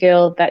there's one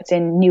girl that's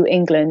in New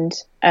England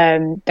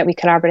that we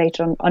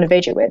collaborated on a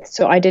video with.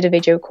 So I did a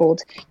video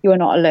called "You Are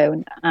Not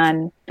Alone"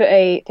 and put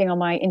a thing on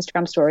my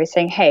Instagram story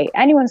saying, "Hey,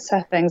 anyone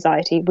suffering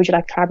anxiety, would you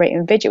like to collaborate in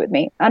a video with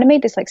me?" And I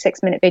made this like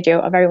 6-minute video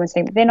of everyone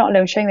saying that they're not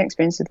alone, sharing their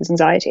experience with this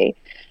anxiety.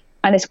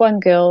 And this one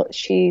girl,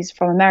 she's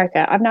from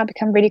America. I've now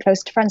become really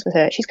close to friends with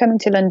her. She's coming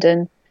to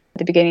London at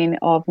the beginning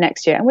of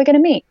next year, and we're going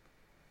to meet.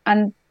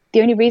 And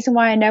the only reason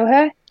why I know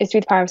her is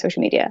through the power of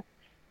social media.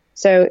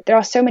 So there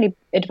are so many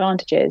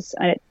advantages,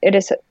 and it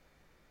is,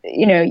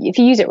 you know, if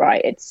you use it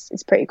right,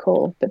 it's pretty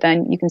cool. But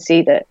then you can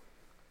see that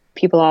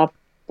people are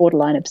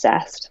borderline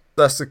obsessed.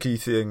 That's the key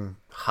thing,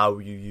 how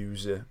you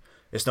use it.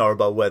 It's not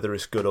about whether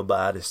it's good or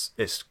bad.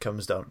 It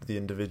comes down to the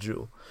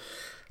individual.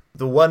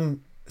 The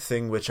one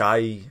thing which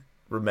I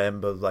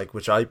remember, like,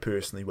 which I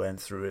personally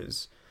went through,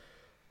 is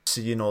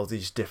seeing all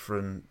these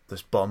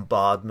this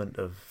bombardment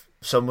of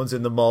someone's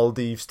in the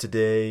Maldives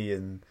today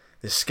and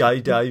they're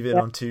skydiving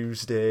on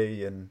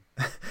Tuesday and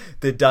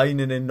they're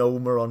dining in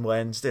Noma on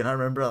Wednesday. And I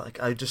remember,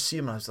 like, I just see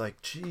them and I was like,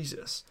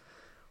 Jesus,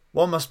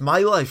 what must my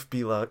life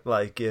be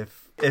like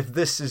if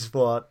this is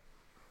what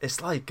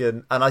it's like?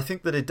 And I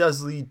think that it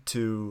does lead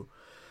to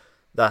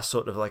that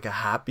sort of like a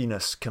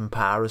happiness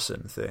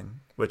comparison thing,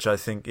 which I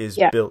think is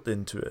built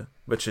into it,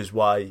 which is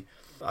why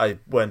I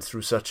went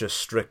through such a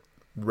strict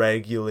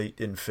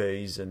regulating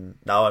phase, and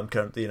now I'm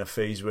currently in a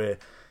phase where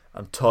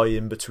I'm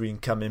toying between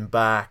coming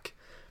back,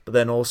 but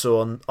then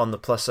also on the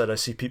plus side, I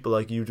see people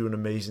like you doing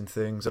amazing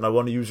things, and I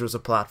want to use her as a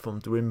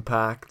platform to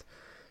impact.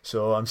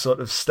 So I'm sort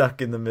of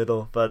stuck in the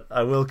middle, but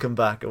I will come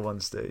back at one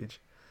stage.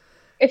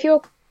 If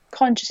you're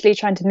consciously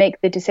trying to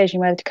make the decision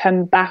whether to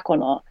come back or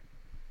not,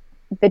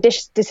 the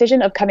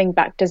decision of coming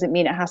back doesn't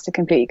mean it has to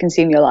completely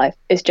consume your life.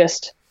 It's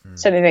just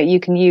something that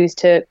you can use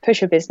to push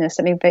your business,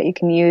 something that you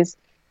can use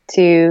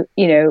to,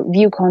 you know,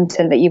 view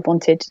content that you've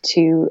wanted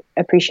to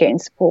appreciate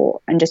and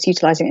support, and just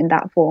utilizing it in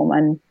that form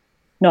and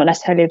not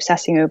necessarily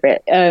obsessing over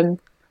it.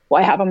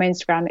 What I have on my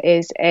Instagram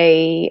is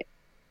a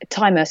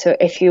timer. So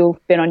if you've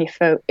been on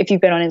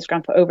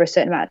Instagram for over a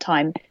certain amount of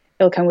time,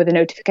 it'll come with a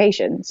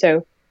notification.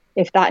 So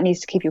if that needs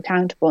to keep you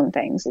accountable and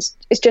things,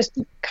 it's just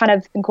kind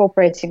of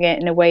incorporating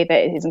it in a way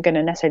that it isn't going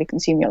to necessarily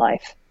consume your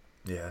life.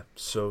 Yeah,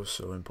 so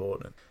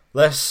important.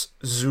 Let's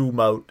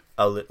zoom out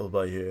a little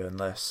bit here and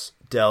let's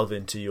delve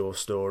into your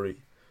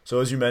story.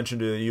 So as you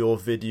mentioned earlier, your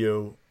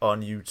video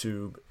on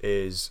YouTube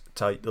is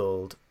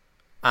titled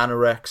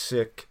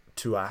Anorexic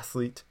to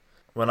Athlete.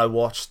 When I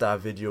watched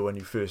that video when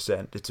you first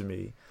sent it to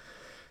me,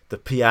 the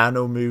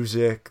piano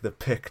music, the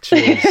pictures,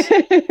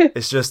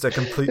 it's just a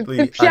completely...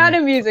 The piano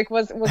music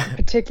was a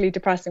particularly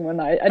depressing one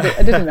night. I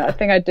didn't know. I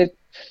think I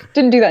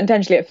didn't do that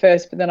intentionally at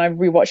first, but then I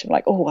rewatched it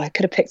like, oh, I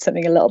could have picked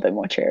something a little bit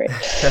more cheery.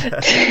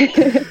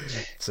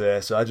 So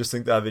I just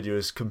think that video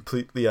is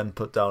completely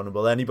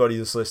unputdownable. Anybody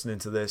that's listening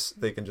to this,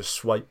 they can just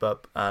swipe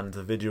up and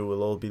the video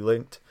will all be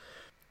linked.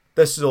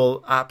 This is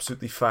all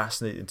absolutely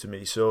fascinating to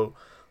me. So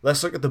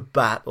let's look at the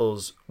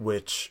battles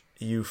which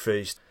you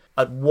faced.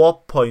 At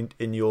what point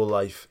in your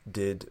life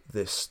did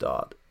this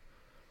start?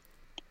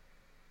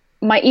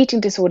 My eating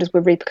disorders were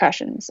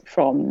repercussions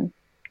from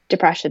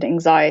depression,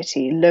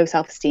 anxiety, low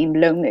self-esteem,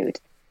 low mood.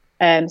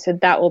 So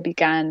that all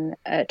began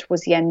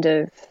towards the end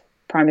of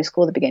primary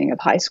school, the beginning of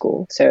high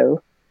school.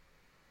 So,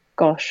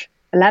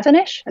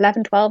 11-ish,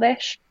 11,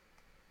 12-ish.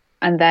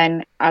 And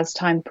then as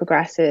time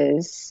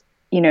progresses,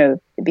 you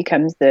know, it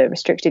becomes the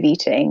restrictive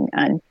eating,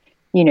 and,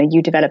 you know,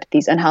 you develop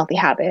these unhealthy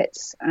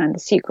habits and the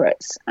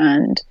secrets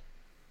and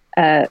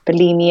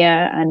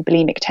bulimia and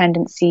bulimic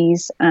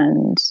tendencies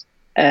and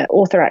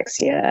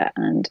orthorexia,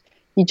 and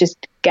you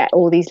just get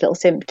all these little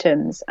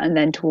symptoms, and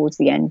then towards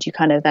the end you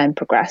kind of then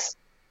progress.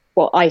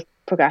 Well, I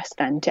progressed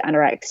then to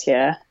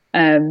anorexia.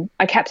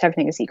 I kept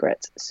everything a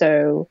secret,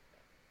 so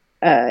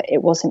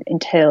it wasn't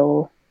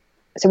until...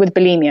 So with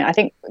bulimia, I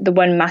think the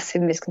one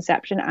massive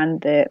misconception and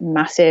the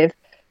massive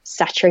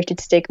saturated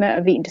stigma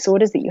of eating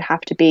disorders, that you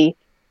have to be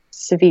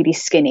severely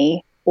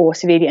skinny or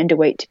severely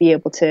underweight to be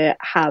able to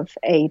have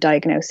a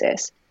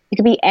diagnosis. You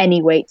can be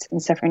any weight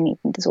and suffer an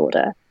eating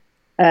disorder.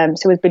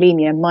 So with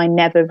bulimia, mine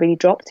never really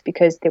dropped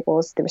because there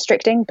was the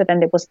restricting, but then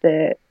there was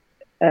the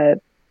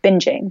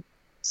binging.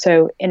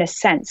 So in a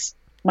sense,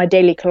 my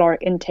daily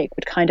caloric intake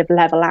would kind of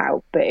level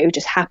out, but it would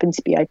just happen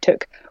to be I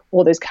took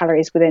all those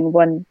calories within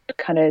one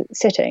kind of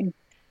sitting.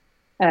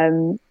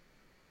 And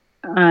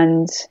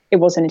it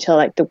wasn't until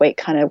like the weight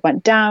kind of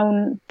went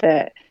down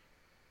that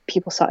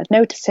people started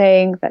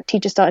noticing, that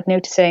teachers started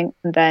noticing.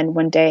 And then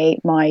one day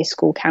my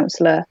school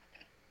counsellor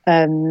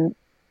that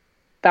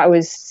I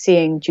was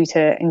seeing due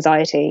to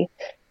anxiety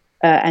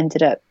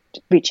ended up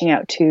reaching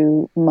out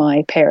to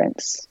my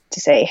parents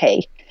to say,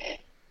 hey,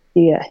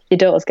 yeah, your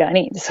daughter's got an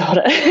eating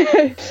disorder.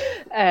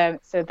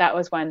 So that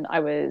was when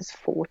I was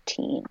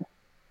 14.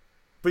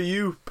 For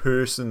you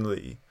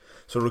personally,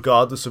 so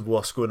regardless of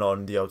what's going on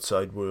in the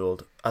outside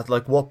world, at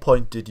like what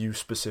point did you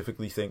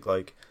specifically think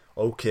like,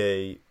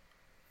 okay,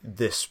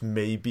 this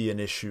may be an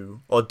issue?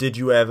 Or did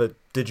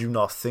you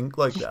not think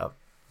like that?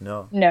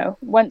 No. No.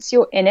 Once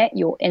you're in it,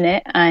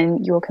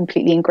 and you're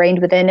completely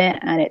ingrained within it,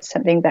 and it's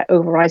something that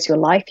overrides your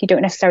life. You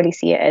don't necessarily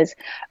see it as,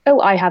 oh,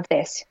 I have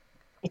this.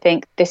 You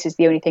think, this is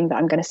the only thing that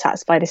I'm going to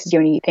satisfy. This is the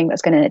only thing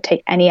that's going to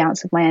take any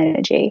ounce of my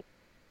energy.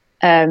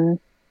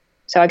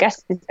 So I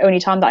guess the only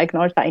time that I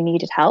acknowledged that I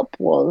needed help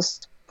was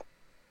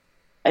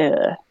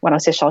when I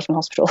was discharged from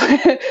hospital.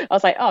 I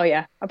was like, oh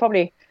yeah, I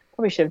probably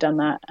should have done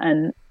that.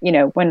 And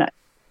when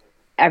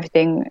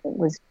everything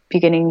was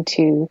beginning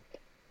to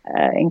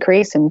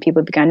increase and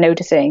people began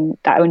noticing,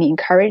 that only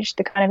encouraged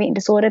the kind of eating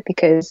disorder,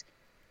 because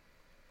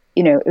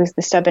it was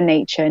the stubborn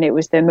nature, and it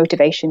was the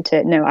motivation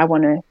to, no, I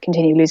want to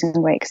continue losing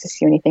weight because this is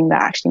the only thing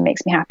that actually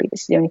makes me happy.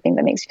 This is the only thing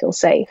that makes me feel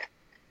safe.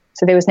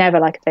 So there was never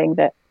like a thing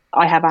that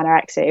I have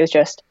anorexia. It was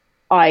just,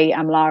 I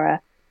am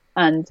Lara,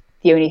 and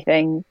the only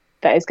thing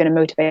that is going to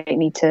motivate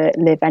me to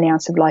live any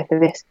ounce of life of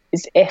this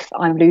is if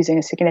I'm losing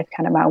a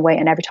significant amount of weight,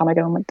 and every time I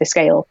go on the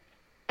scale,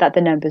 that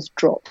the numbers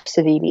drop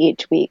severely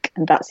each week,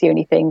 and that's the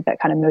only thing that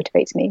kind of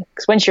motivates me.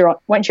 Because once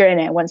you're in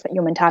it, once that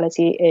your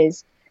mentality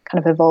is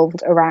kind of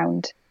evolved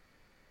around,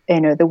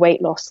 the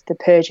weight loss, the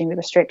purging, the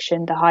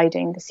restriction, the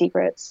hiding, the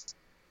secrets,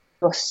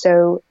 you're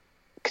so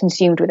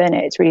consumed within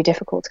it. It's really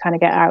difficult to kind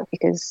of get out,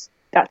 because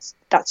that's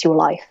your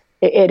life.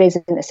 It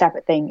isn't a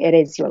separate thing. It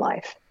is your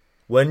life.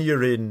 When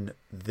you're in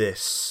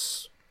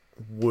this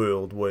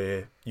world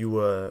where you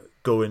were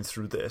going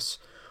through this,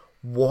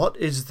 what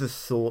is the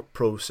thought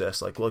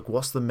process like? Like,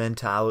 what's the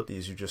mentality,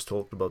 as you just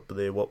talked about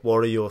there? What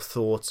are your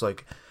thoughts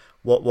like?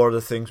 What are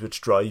the things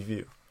which drive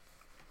you?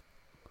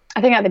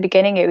 I think at the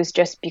beginning it was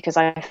just because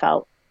I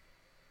felt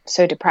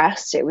so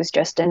depressed. It was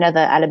just another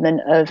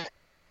element of,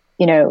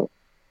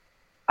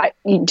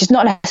 just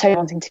not necessarily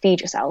wanting to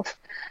feed yourself.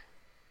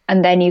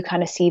 And then you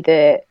kind of see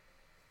the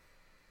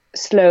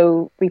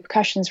slow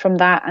repercussions from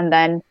that. And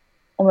then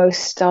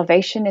almost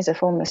starvation is a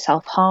form of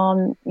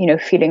self-harm,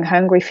 feeling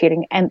hungry,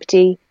 feeling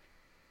empty.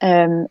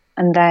 And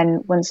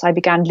then once I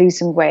began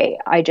losing weight,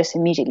 I just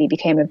immediately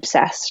became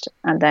obsessed.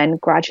 And then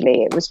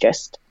gradually it was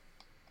just,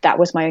 that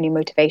was my only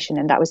motivation.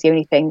 And that was the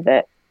only thing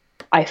that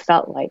I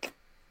felt like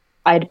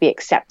I'd be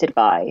accepted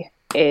by,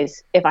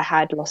 is if I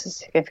had lost a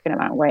significant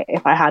amount of weight,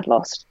 if I had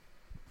lost,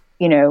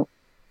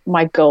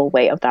 my goal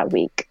weight of that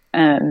week.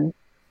 And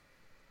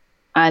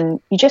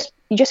you just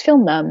feel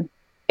numb.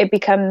 It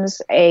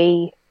becomes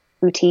a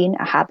routine,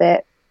 a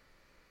habit,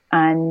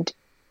 and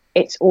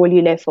it's all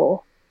you live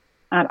for.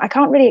 I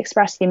can't really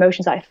express the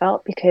emotions that I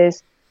felt,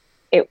 because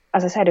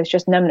as I said, it was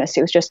just numbness.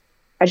 I just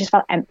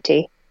felt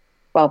empty.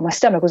 Well, my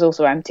stomach was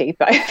also empty,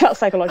 but I felt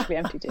psychologically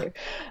empty too.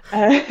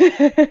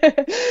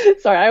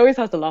 Sorry, I always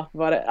have to laugh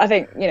about it. I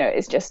think,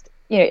 it's just,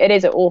 it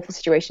is an awful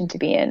situation to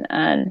be in.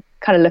 And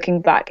kind of looking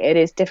back, it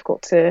is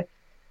difficult to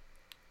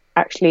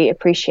actually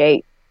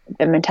appreciate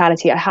the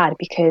mentality I had,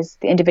 because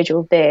the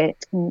individual there,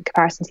 in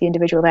comparison to the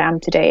individual that I am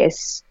today,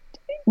 is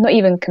not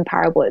even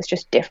comparable. It's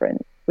just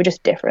different. We're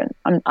just different.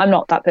 I'm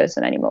not that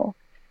person anymore,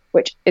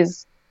 which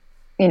is,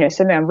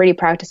 something I'm really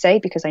proud to say,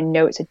 because I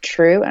know it's a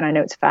true and I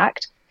know it's a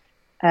fact.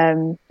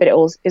 But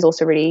it is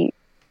also really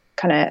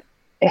it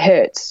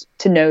hurts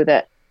to know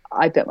that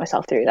I put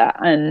myself through that,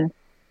 and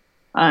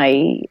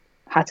I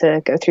had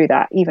to go through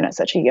that even at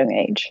such a young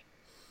age.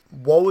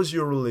 What was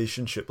your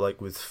relationship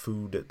like with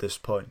food at this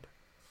point?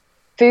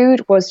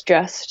 Food was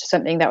just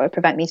something that would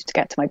prevent me to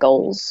get to my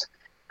goals.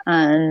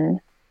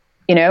 And,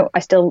 I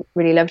still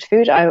really loved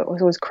food. I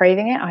was always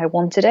craving it. I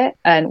wanted it.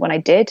 And when I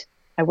did,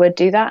 I would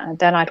do that. And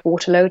then I'd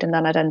waterload, and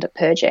then I'd end up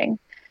purging.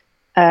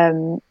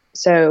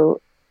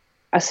 So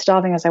as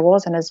starving as I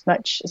was, and as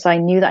much as I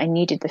knew that I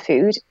needed the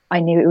food,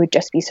 I knew it would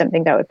just be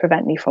something that would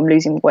prevent me from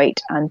losing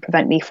weight and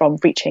prevent me from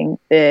reaching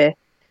the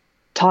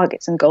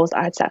targets and goals that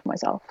I had set for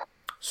myself.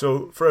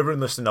 So for everyone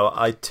listening now,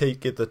 I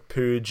take it that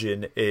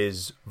purging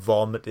is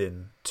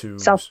vomiting to...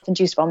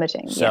 Self-induced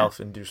vomiting.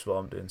 Self-induced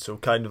vomiting. So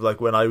kind of like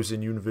when I was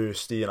in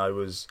university and I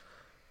was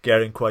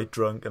getting quite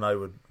drunk, and I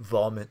would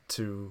vomit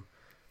to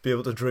be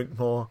able to drink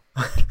more.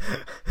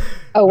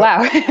 Oh,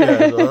 wow.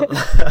 Yeah,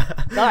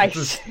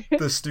 nice.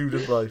 The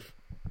student life.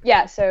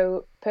 Yeah,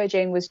 so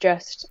purging was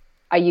just,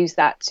 I used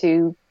that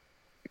to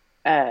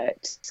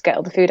get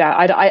all the food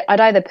out. I'd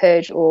either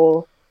purge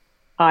or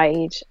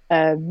I'd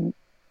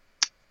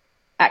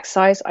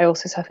exercise. I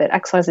also suffered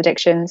exercise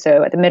addiction.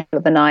 So at the middle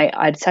of the night,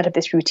 I'd set up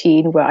this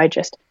routine where I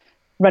just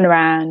run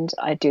around.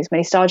 I'd do as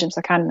many star jumps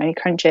as I can, many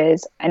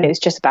crunches. And it was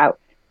just about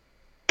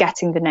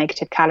getting the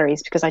negative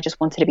calories, because I just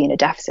wanted to be in a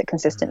deficit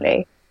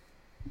consistently.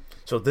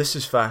 So this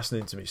is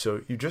fascinating to me.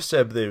 So you just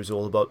said there it was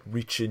all about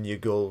reaching your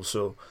goals.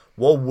 So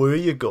what were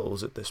your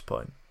goals at this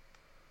point?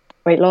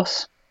 Weight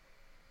loss,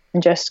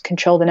 and just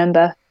control the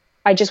number.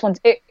 I just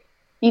wanted it.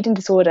 My eating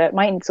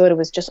disorder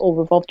was just all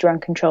revolved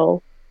around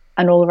control,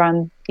 and all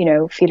around,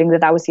 feeling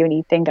that was the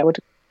only thing that would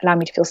allow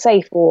me to feel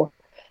safe, or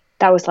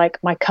that was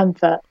like my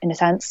comfort in a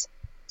sense.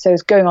 So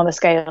going on the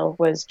scale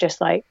was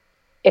just like,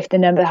 if the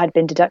number had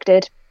been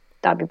deducted,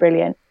 that'd be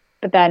brilliant.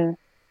 But then,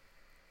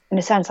 in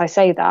a sense, I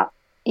say that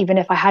even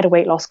if I had a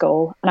weight loss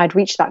goal and I'd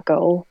reached that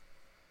goal,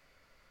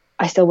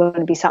 I still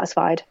wouldn't be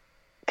satisfied,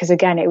 because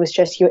again, it was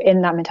just, you're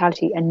in that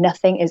mentality and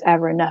nothing is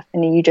ever enough.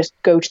 And then you just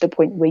go to the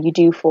point where you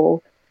do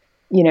fall,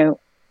 you know,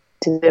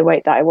 to the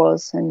weight that I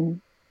was, and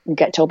you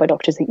get told by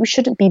doctors that you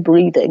shouldn't be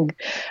breathing.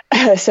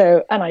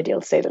 So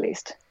unideal to say the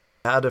least.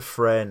 I had a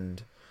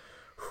friend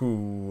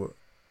who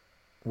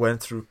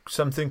went through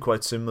something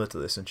quite similar to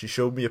this, and she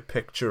showed me a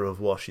picture of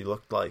what she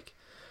looked like,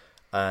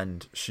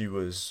 and she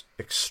was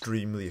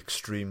extremely,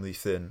 extremely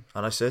thin.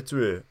 And I said to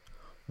her,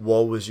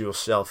 what was your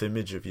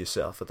self-image of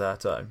yourself at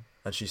that time?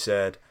 And she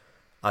said,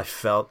 I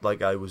felt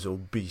like I was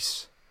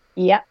obese.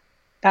 Yeah,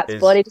 that's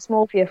body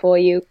dysmorphia for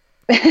you.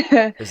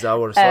 Is that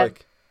what it's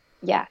like?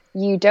 Yeah,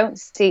 you don't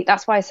see.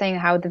 That's why I'm saying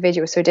how the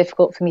video was so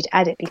difficult for me to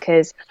edit,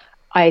 because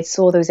I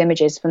saw those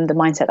images from the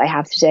mindset I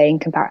have today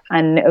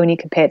and only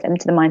compared them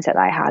to the mindset that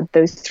I had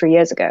those 3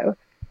 years ago.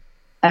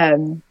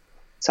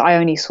 So I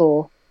only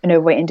saw an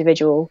overweight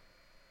individual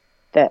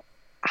that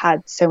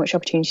had so much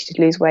opportunity to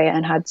lose weight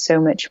and had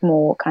so much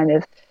more kind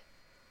of,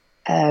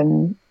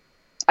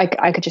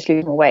 I could just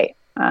lose more weight.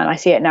 And I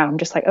see it now. I'm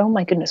just like, oh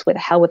my goodness, where the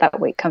hell would that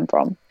weight come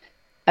from?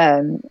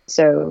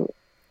 So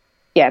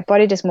yeah,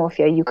 body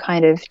dysmorphia, you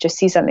kind of just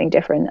see something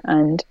different,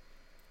 and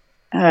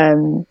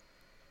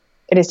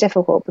it is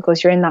difficult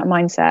because you're in that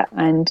mindset,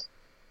 and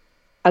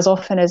as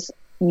often as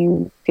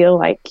you feel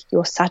like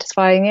you're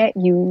satisfying it,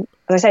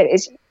 as I said,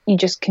 you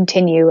just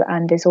continue,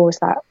 and there's always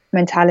that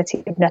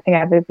mentality of nothing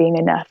ever being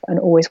enough and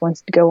always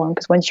wanting to go on,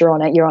 because once you're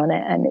on it,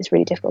 and it's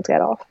really difficult to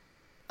get off.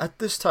 At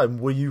this time,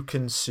 were you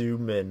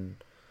consuming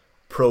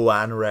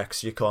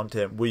pro-anorexia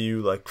content? Were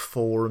you like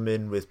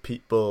foruming with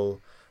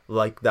people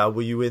like that?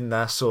 Were you in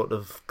that sort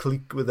of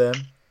clique with them?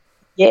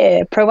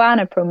 Yeah,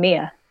 pro-ana,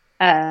 pro-mia.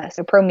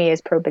 So pro-mia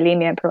is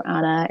pro-bulimia,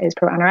 pro-ana is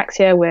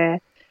pro-anorexia, where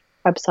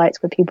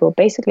websites where people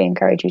basically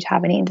encourage you to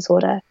have an eating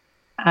disorder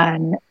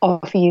and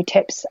offer you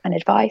tips and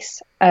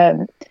advice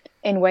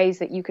in ways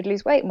that you could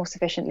lose weight more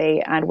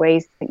sufficiently, and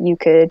ways that you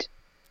could,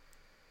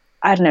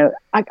 I don't know,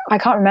 I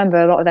can't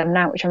remember a lot of them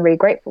now, which I'm really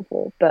grateful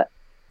for, but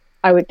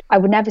I would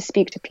never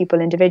speak to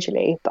people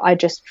individually, but I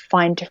just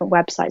find different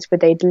websites where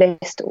they'd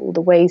list all the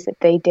ways that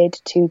they did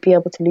to be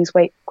able to lose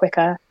weight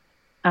quicker,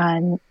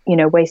 and, you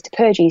know, ways to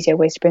purge easier,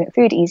 ways to bring up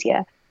food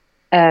easier,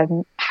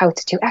 how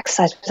to do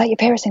exercise without your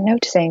parents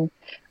noticing,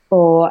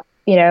 or,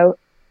 you know,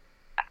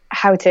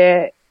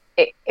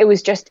 it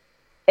was just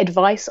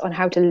advice on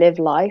how to live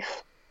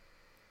life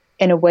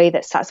in a way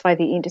that satisfied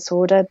the eating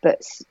disorder,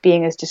 but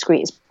being as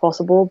discreet as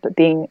possible, but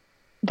being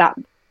that,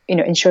 you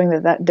know, ensuring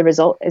that the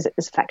result is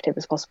as effective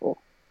as possible.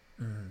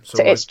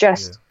 So it's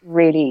just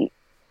really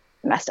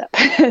messed up,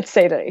 to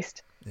say the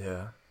least.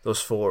 Yeah,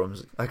 those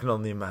forums, I can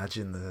only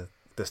imagine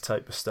this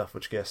type of stuff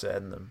which gets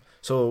said in them.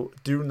 So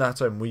during that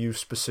time, were you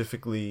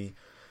specifically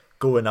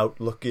going out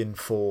looking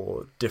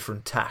for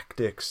different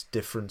tactics,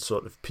 different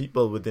sort of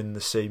people within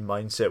the same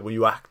mindset? Were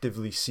you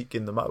actively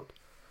seeking them out?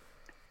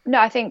 No,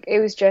 I think it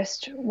was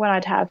just when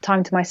I'd have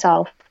time to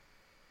myself,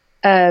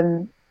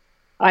 I'd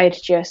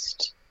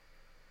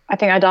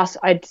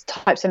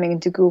type something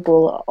into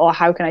Google, or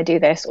how can I do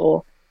this?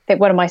 Or I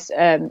think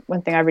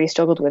one thing I really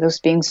struggled with was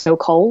being so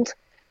cold.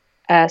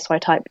 So I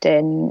typed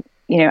in,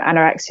 you know,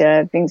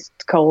 anorexia, being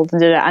cold,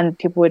 and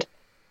people would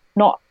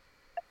not,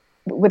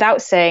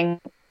 without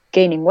saying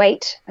gaining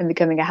weight and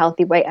becoming a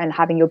healthy weight and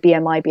having your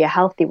BMI be a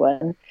healthy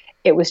one,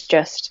 it was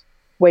just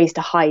ways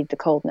to hide the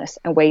coldness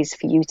and ways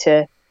for you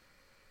to,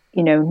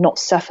 you know, not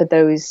suffer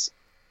those,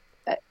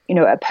 you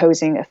know,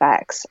 opposing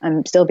effects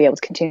and still be able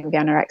to continue with the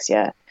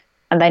anorexia.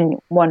 And then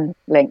one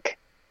link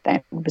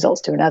then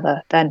results to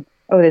another. Then,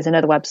 there's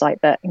another website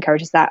that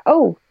encourages that.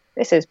 Oh,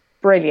 this is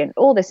brilliant.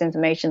 All this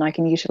information I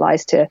can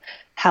utilize to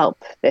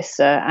help this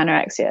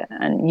anorexia.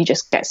 And you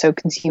just get so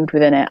consumed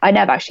within it. I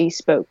never actually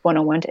spoke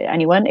one-on-one to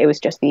anyone. It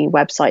was just the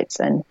websites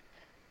and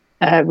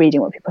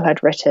reading what people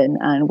had written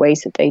and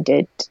ways that they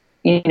did,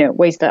 you know,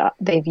 ways that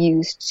they've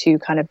used to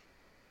kind of,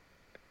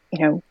 you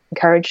know,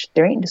 encourage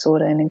their eating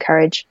disorder and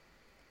encourage,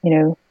 you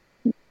know,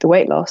 the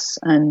weight loss,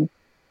 and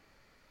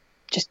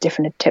just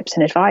different tips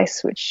and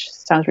advice, which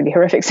sounds really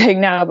horrific saying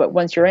now, but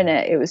once you're in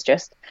it, it was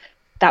just,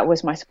 that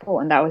was my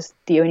support, and that was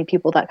the only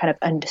people that kind of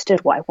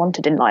understood what I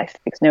wanted in life,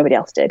 because nobody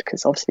else did,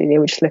 because obviously they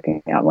were just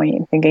looking at me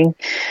and thinking,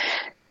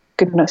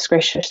 goodness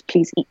gracious,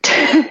 please eat.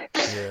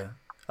 Yeah,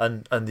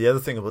 and the other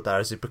thing about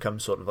that is it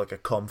becomes sort of like a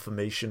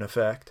confirmation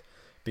effect,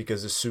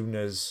 because as soon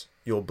as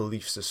your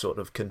beliefs are sort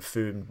of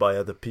confirmed by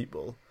other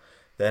people,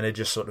 then it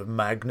just sort of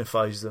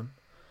magnifies them.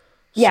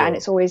 Yeah, and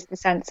it's always the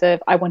sense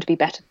of, I want to be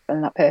better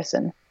than that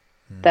person.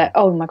 That,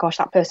 oh my gosh,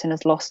 that person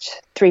has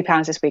lost 3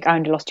 pounds this week, I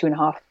only lost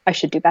 2.5, I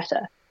should do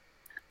better.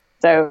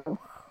 So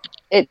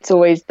it's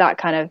always that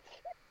kind of,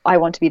 I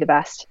want to be the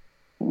best,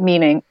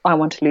 meaning I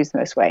want to lose the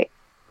most weight.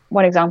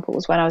 One example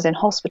was when I was in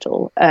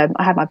hospital, I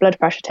had my blood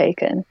pressure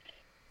taken.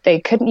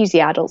 They couldn't use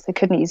the adults, they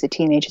couldn't use the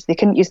teenagers, they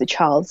couldn't use the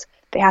child's.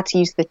 They had to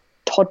use the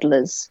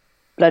toddler's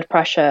blood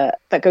pressure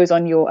that goes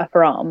on your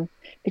upper arm,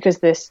 because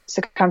the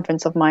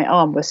circumference of my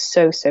arm was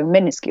so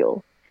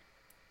minuscule.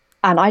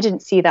 And I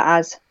didn't see that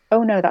as,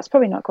 oh no, that's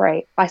probably not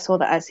great. I saw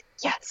that as,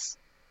 yes,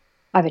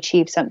 I've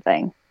achieved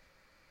something.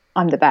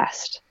 I'm the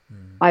best.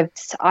 I've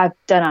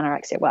done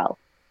anorexia well.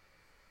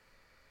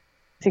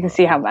 So you can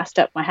see how messed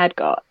up my head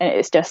got. And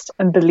it's just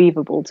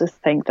unbelievable to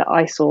think that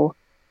I saw.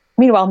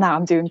 Meanwhile, now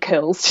I'm doing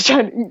curls to try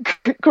and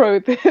grow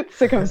the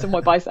circumference of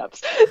my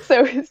biceps.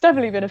 So it's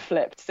definitely been a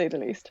flip, to say the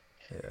least.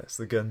 Yeah, it's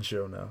the gun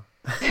show now.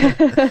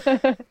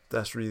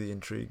 That's really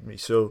intrigued me.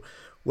 So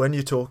when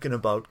you're talking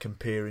about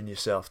comparing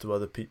yourself to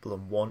other people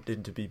and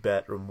wanting to be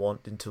better and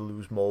wanting to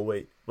lose more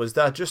weight, was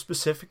that just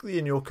specifically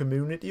in your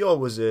community, or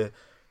was it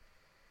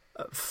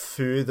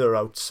further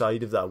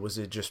outside of that? Was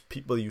it just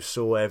people you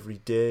saw every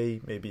day,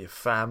 maybe a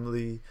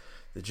family,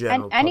 the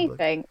general public?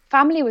 Anything.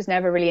 Family was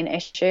never really an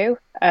issue.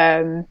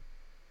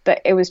 But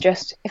it was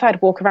just, if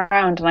I'd walk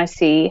around and I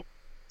see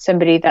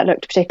somebody that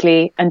looked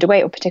particularly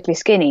underweight or particularly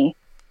skinny,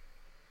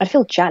 I'd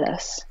feel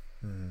jealous.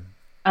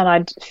 And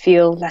I'd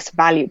feel less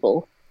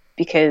valuable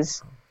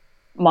because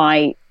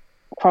my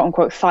quote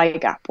unquote thigh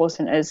gap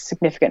wasn't as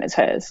significant as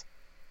hers.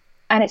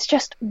 And it's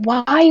just,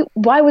 why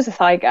was the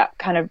thigh gap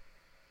kind of,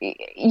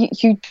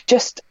 you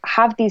just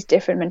have these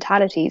different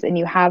mentalities, and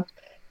you have,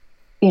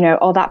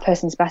 oh, that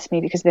person's better than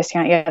me because of this,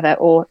 that, the other,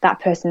 or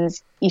that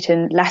person's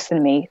eaten less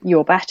than me,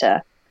 you're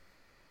better.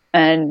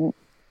 And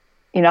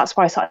that's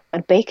why I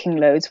started baking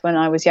loads when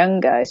I was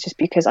younger. It's just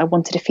because I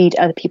wanted to feed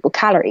other people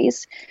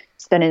calories.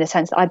 So then in a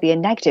sense, I'd be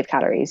in negative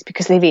calories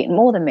because they've eaten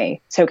more than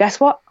me. So guess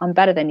what? I'm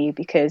better than you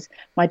because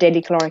my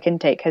daily caloric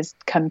intake has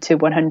come to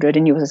 100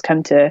 and yours has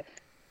come to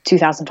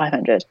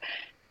 2,500.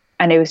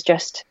 And it was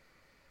just,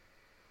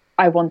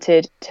 I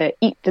wanted to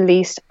eat the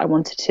least. I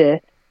wanted to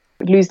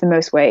lose the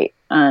most weight.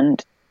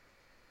 And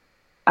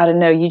I don't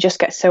know, you just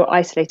get so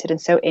isolated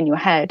and so in your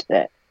head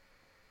that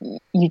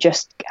you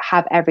just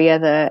have every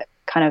other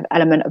kind of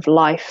element of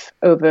life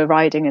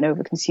overriding and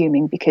over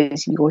consuming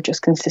because you're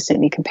just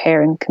consistently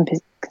comparing,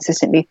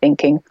 consistently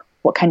thinking,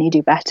 what can you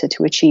do better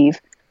to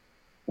achieve,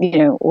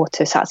 or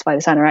to satisfy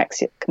this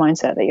anorexic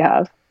mindset that you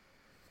have.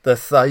 The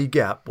thigh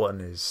gap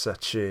one is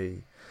such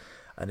an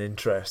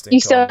interesting. You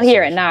still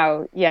hear it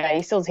now. Yeah,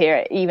 you still hear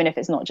it, even if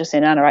it's not just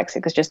in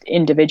anorexic, it's just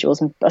individuals,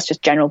 and that's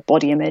just general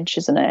body image,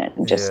 isn't it?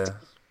 And just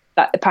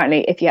that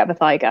apparently if you have a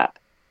thigh gap,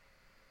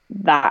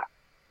 that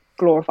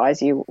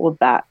glorifies you, or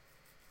that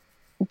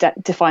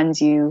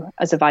defines you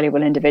as a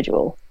valuable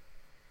individual.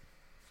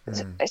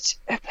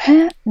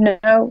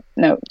 No,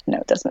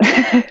 it doesn't.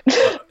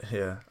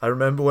 Yeah, I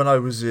remember when I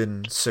was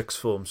in sixth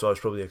form, so I was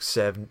probably like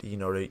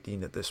 17 or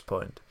 18 at this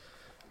point,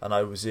 and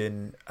I was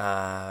in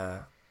I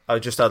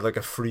just had like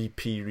a free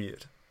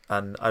period,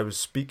 and I was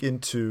speaking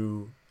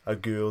to a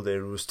girl there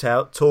who was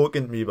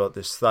talking to me about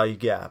this thigh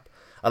gap,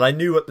 and I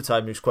knew at the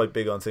time he was quite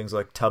big on things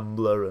like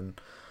Tumblr and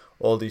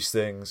all these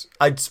things.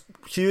 I'd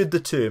heard the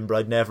term, but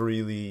I'd never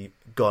really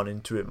gone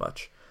into it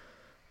much.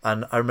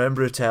 And I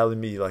remember her telling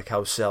me like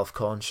how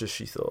self-conscious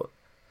she thought.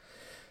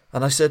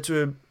 And I said to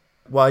her,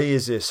 why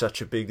is this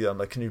such a big deal? I'm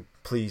like, can you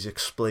please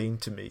explain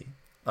to me?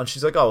 And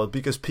she's like, oh, well,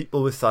 because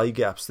people with thigh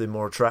gaps, they're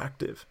more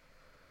attractive.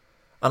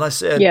 And I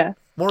said, yeah.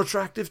 More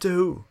attractive to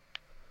who?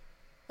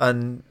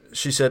 And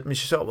she said to me,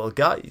 well,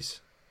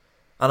 guys.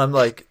 And I'm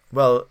like,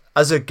 well,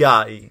 as a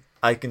guy,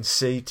 I can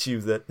say to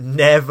you that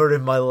never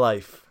in my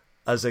life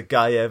has a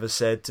guy ever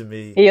said to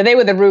me, yeah, they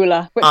were the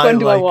ruler. Which one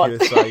do I want? Your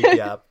thigh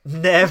gap.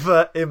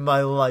 Never in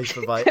my life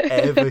have I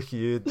ever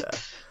heard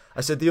that.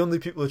 I said the only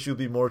people that you'll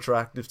be more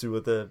attractive to are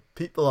the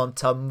people on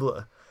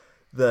Tumblr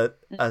that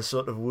are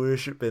sort of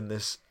worshipping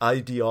this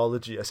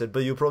ideology. I said,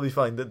 but you'll probably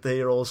find that they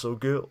are also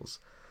girls.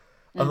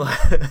 I'm like,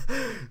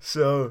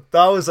 so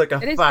that was like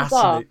a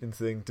fascinating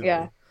thing to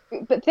me.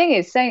 But the thing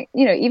is,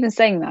 even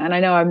saying that, and I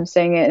know I'm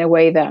saying it in a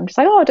way that I'm just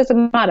like, oh, it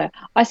doesn't matter.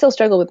 I still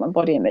struggle with my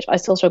body image. I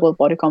still struggle with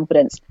body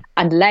confidence,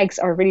 and legs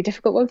are a really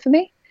difficult one for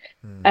me.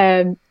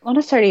 Not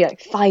necessarily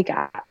like thigh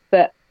gap,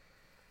 but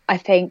I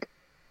think,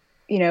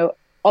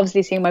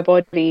 obviously seeing my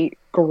body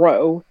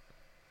grow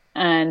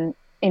and,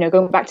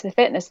 going back to the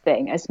fitness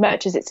thing, as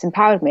much as it's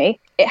empowered me,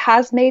 it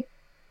has made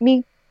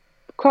me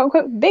quote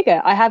unquote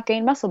bigger. I have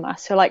gained muscle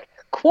mass. So like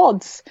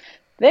quads,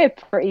 they're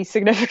pretty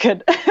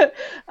significant.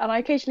 And I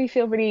occasionally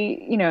feel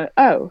really,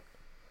 oh,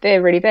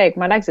 they're really big.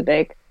 My legs are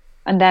big.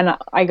 And then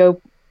I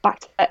go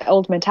back to that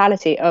old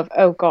mentality of,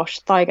 oh gosh,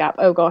 thigh gap.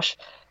 Oh gosh,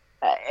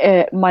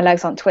 my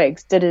legs aren't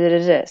twigs.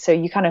 So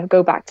you kind of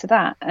go back to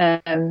that.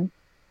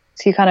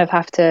 So you kind of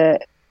have to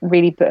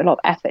really put a lot of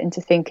effort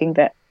into thinking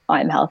that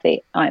I'm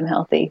healthy.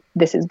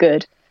 This is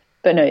good.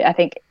 But no, I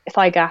think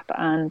thigh gap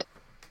and,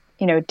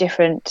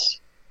 different,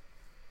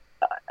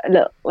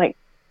 I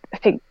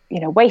think,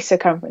 waist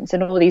circumference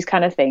and all these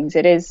kind of things,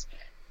 it is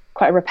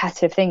quite a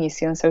repetitive thing you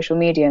see on social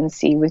media and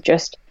see with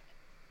just,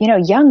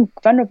 young,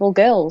 vulnerable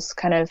girls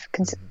kind of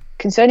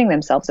concerning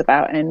themselves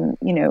about and,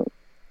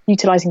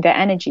 utilizing their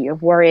energy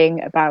of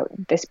worrying about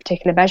this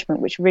particular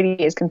measurement, which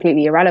really is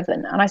completely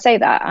irrelevant. And I say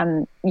that,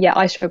 and yeah,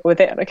 I struggle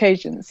with it on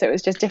occasion. So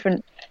it's just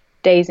different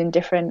days and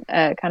different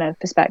kind of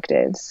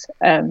perspectives.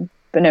 But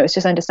no, it's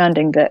just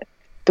understanding that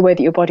the way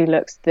that your body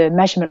looks, the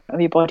measurement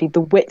of your body,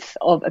 the width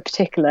of a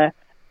particular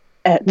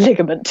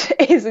ligament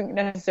isn't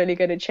necessarily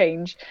going to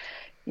change,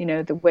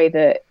 the way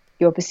that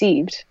you're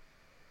perceived.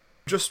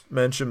 Just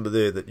mentioned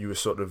there that you were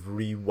sort of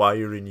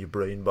rewiring your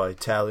brain by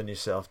telling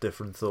yourself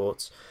different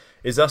thoughts.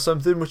 Is that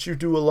something which you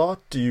do a lot?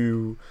 Do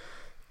you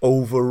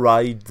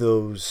override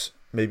those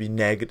maybe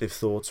negative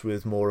thoughts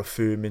with more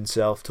affirming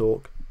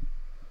self-talk?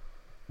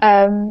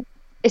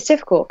 It's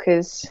difficult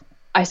because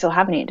I still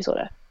have an eating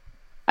disorder.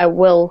 I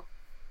will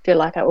feel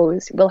like I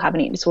always will have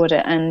an eating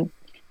disorder and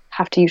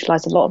have to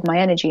utilize a lot of my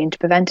energy into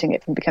preventing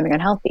it from becoming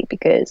unhealthy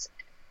because,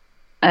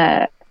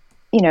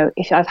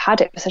 if I've had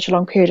it for such a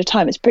long period of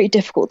time, it's pretty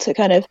difficult to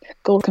kind of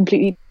go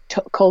completely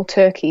cold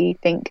turkey,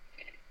 think,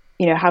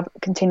 have a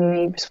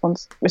continually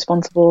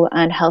responsible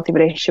and healthy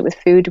relationship with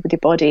food, with your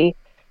body,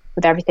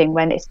 with everything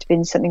when it's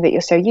been something that you're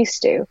so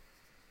used to.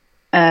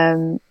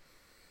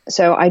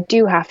 So I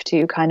do have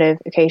to kind of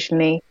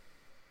occasionally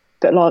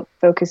put a lot of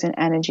focus and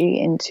energy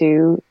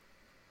into,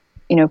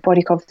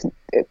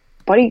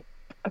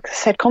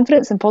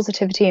 confidence and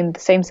positivity in the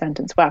same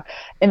sentence. Wow.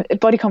 In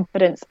body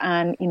confidence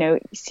and,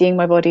 seeing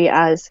my body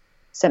as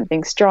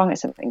something strong, as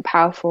something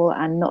powerful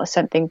and not as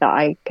something that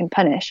I can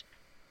punish.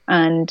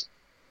 And,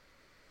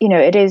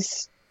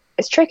 it's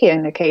tricky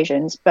on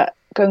occasions, but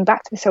going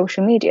back to the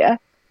social media,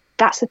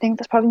 that's the thing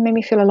that's probably made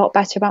me feel a lot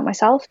better about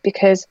myself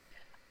because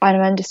I'm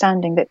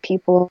understanding that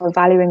people are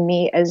valuing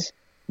me as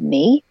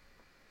me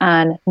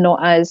and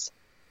not as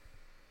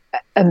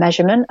a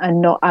measurement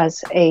and not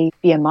as a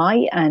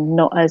BMI and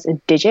not as a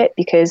digit,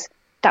 because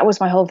that was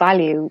my whole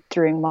value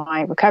during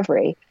my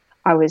recovery.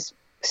 I was,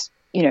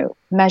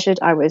 measured,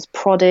 I was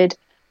prodded,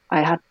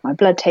 I had my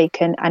blood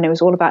taken, and it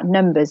was all about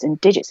numbers and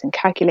digits and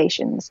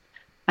calculations.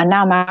 And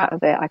now I'm out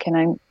of it, I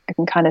can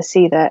kind of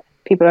see that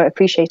people are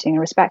appreciating and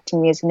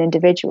respecting me as an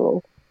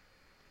individual.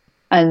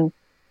 And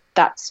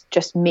that's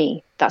just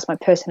me. That's my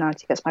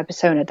personality. That's my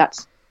persona.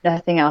 That's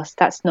nothing else.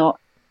 That's not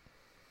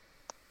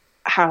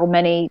how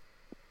many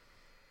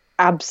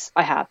abs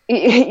I have.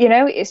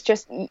 It's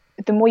just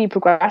the more you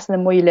progress and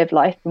the more you live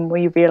life, the more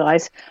you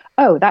realize,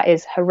 oh, that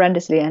is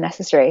horrendously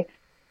unnecessary.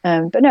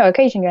 But no,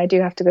 occasionally I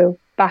do have to go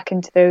back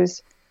into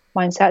those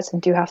mindsets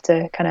and do have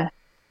to kind of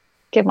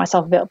give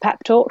myself a bit of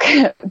pep talk.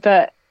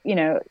 But,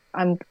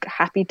 I'm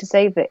happy to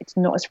say that it's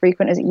not as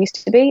frequent as it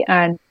used to be.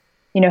 And,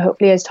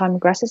 hopefully as time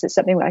progresses, it's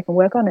something that I can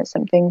work on. It's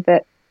something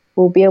that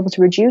we'll be able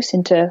to reduce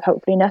into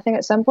hopefully nothing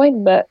at some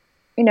point. But,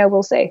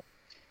 we'll see.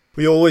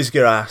 We always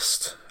get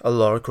asked a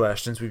lot of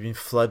questions. We've been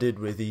flooded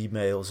with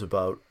emails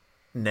about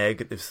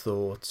negative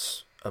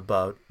thoughts,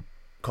 about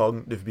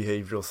cognitive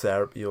behavioural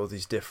therapy, all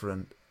these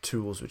different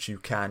tools which you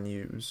can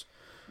use.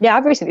 Yeah,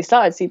 I've recently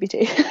started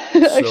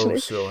CBT. Actually.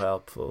 So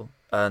helpful.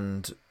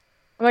 And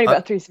I've only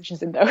got 3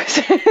 sessions in those.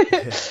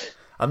 Yeah.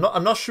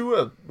 I'm not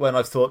sure when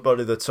I've thought about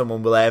it that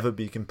someone will ever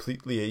be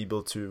completely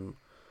able to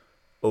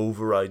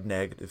override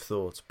negative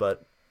thoughts,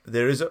 but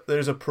there is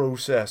a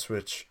process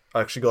which I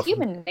actually got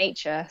human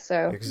nature.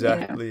 So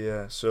exactly,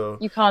 yeah. So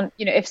you can't,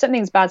 if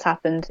something's bad's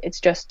happened,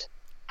 it's just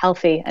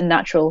healthy and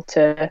natural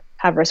to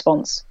have a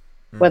response,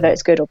 whether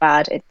it's good or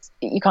bad.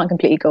 You can't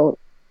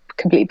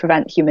completely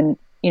prevent human,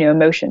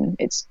 emotion.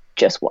 It's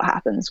just what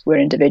happens. We're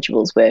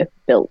individuals. We're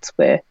built.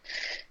 We're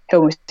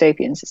Homo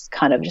sapiens. It's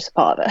kind of just a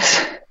part of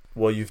us.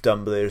 What you've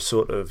done there is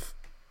sort of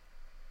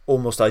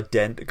almost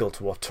identical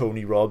to what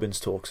Tony Robbins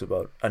talks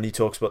about, and he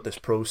talks about this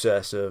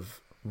process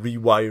of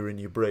rewiring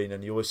your brain,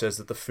 and he always says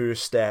that the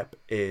first step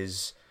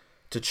is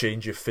to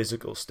change your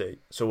physical state.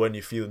 So when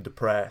you're feeling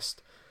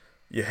depressed,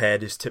 your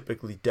head is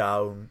typically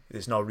down,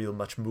 there's not real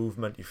much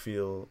movement, you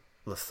feel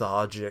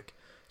lethargic.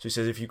 So he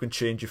says if you can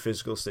change your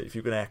physical state, if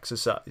you can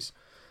exercise,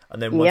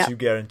 and then once you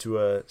get into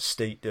a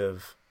state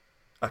of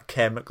a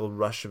chemical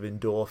rush of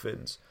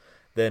endorphins,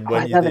 then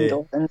when you're there,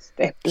 endorphins.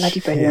 They're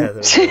bloody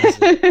brilliant.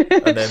 Yeah,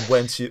 and then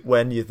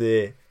when you're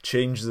there,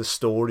 change the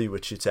story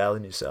which you're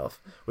telling yourself,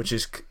 which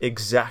is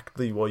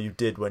exactly what you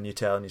did when you're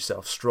telling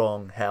yourself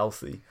strong,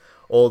 healthy,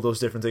 all those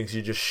different things.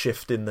 You're just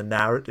shifting the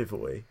narrative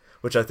away,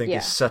 which I think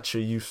is such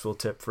a useful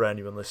tip for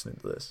anyone listening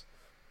to this.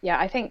 Yeah,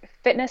 I think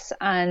fitness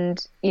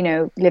and,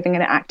 living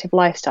an active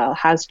lifestyle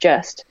has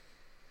just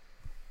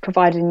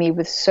provided me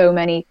with so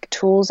many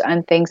tools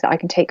and things that I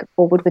can take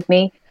forward with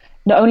me.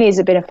 Not only has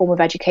it been a form of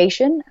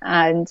education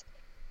and,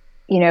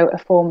 a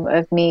form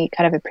of me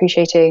kind of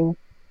appreciating,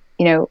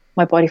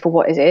 my body for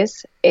what it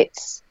is,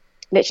 it's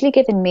literally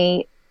given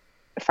me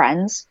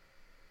friends.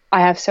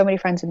 I have so many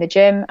friends in the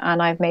gym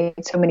and I've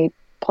made so many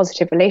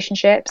positive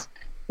relationships.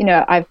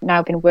 I've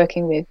now been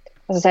working with,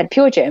 as I said,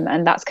 Pure Gym,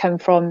 and that's come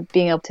from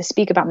being able to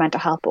speak about mental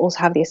health, but also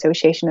have the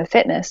association of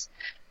fitness.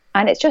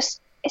 And it's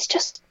just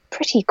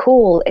pretty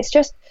cool. It's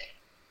just,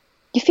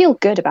 you feel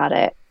good about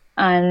it.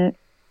 And,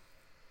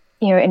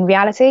 in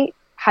reality,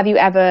 have you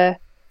ever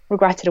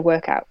regretted a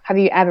workout? Have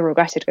you ever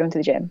regretted going to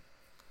the gym?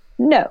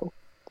 No.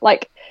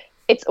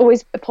 It's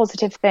always a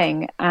positive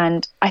thing.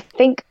 And I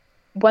think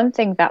one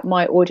thing that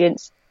my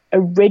audience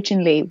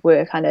originally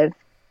were kind of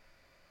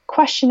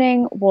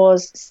questioning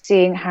was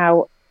seeing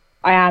how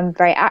I am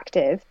very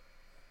active.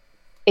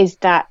 Is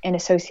that in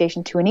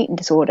association to an eating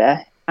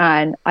disorder?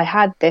 And I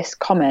had this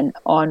comment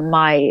on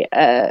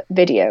my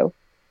video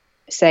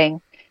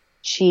saying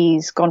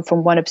she's gone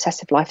from one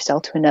obsessive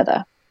lifestyle to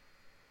another.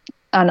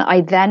 And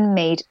I then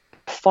made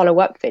a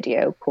follow-up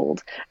video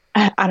called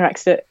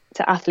Anorexia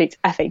to Athletes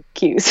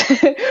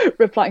FAQs,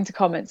 replying to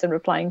comments and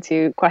replying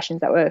to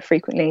questions that were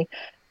frequently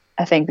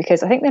a thing,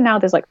 because I think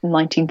there's like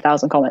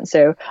 19,000 comments.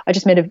 So I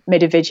just made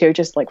a video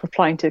just like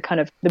replying to kind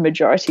of the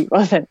majority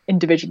rather than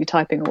individually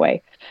typing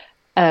away.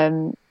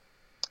 And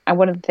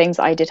one of the things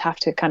I did have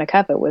to kind of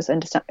cover was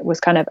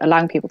kind of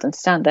allowing people to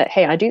understand that,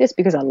 hey, I do this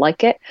because I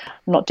like it.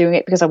 I'm not doing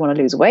it because I want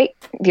to lose weight.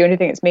 The only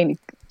thing it's made me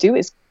do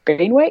is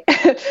gain weight.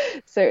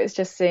 So it's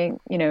just saying,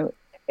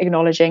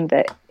 acknowledging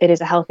that it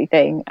is a healthy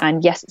thing.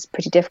 And yes, it's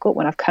pretty difficult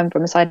when I've come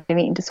from a side of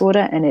eating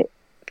disorder, and it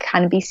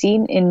can be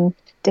seen in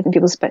different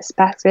people's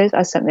perspectives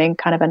as something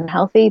kind of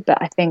unhealthy.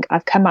 But I think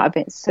I've come out of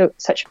it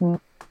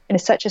in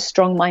such a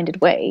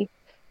strong-minded way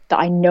that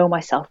I know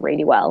myself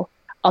really well.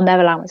 I'll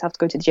never allow myself to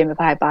go to the gym if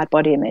I have bad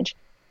body image,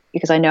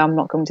 because I know I'm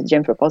not going to the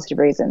gym for a positive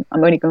reason.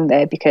 I'm only going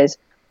there because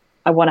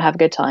I want to have a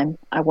good time.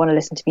 I want to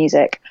listen to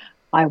music.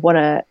 I want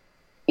to,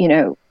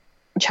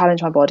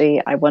 challenge my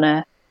body. I want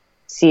to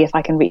see if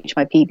I can reach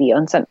my PB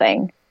on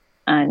something.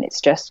 And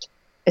it's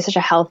such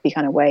a healthy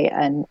kind of way,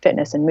 and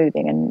fitness and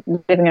moving and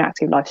living an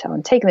active lifestyle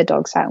and taking the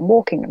dogs out and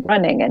walking and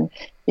running and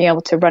being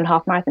able to run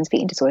half marathons for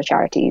eating disorder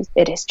charities.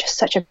 It is just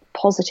such a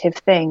positive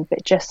thing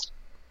that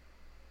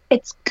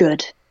it's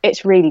good.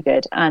 It's really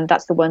good. And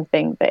that's the one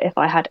thing that if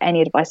I had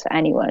any advice for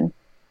anyone,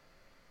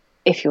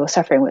 if you're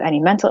suffering with any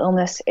mental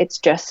illness, it's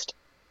just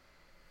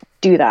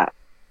do that.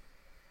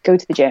 Go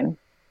to the gym,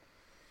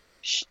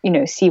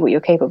 see what you're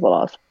capable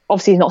of.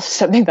 Obviously not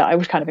something that I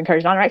would kind of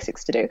encourage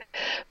anorexics to do,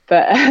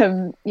 but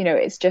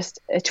it's just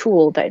a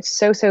tool that is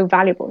so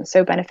valuable and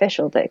so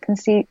beneficial that it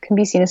can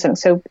be seen as something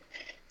so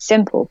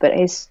simple, but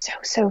is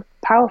so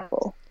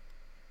powerful.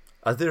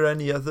 Are there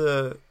any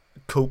other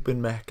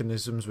coping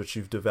mechanisms which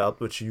you've developed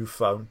which you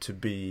found to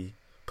be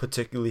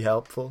particularly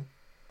helpful?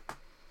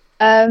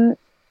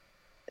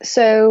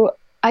 So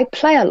I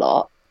play a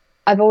lot.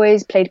 I've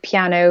always played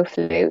piano,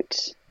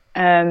 flute,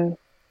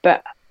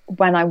 but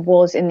when I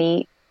was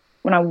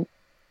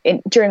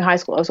during high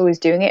school, I was always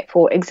doing it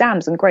for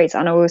exams and grades,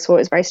 and I always thought it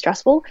was very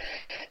stressful.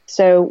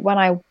 So when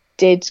I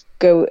did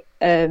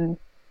when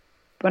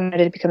I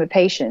did become a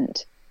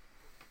patient,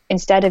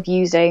 instead of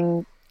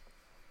using,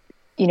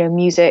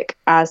 music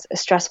as a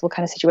stressful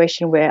kind of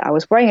situation where I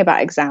was worrying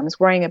about exams,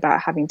 worrying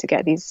about having to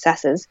get these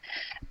assessors,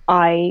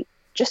 I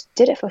just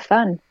did it for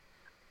fun.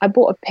 I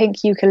bought a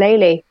pink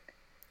ukulele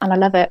and I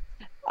love it.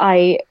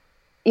 I,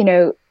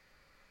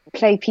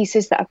 play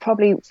pieces that are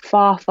probably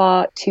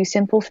far too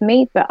simple for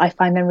me, but I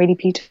find them really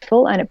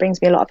beautiful and it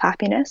brings me a lot of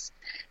happiness.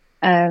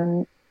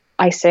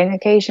 I sing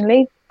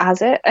occasionally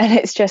as it, and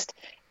that's just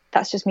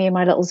me in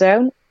my little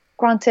zone.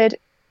 Granted,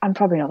 I'm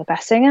probably not the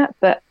best singer,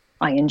 but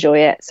I enjoy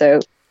it. So,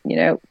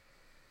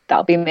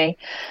 that'll be me.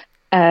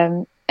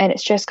 And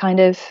it's just kind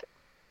of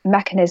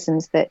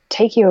mechanisms that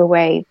take you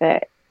away,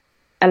 that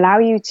allow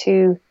you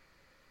to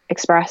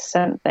express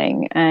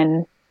something.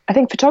 And I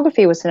think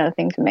photography was another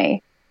thing for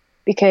me,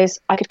 because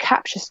I could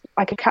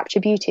capture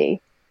beauty.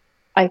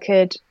 I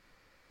could,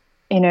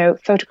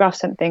 photograph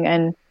something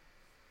and,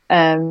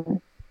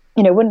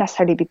 it wouldn't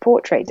necessarily be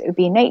portraits. It would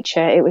be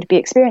nature. It would be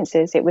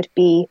experiences. It would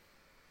be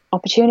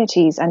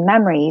opportunities and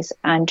memories,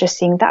 and just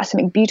seeing that as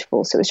something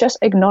beautiful. So it was just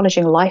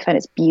acknowledging life and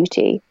its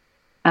beauty,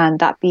 and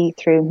that be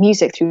through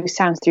music, through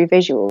sounds, through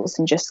visuals,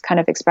 and just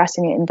kind of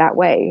expressing it in that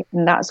way.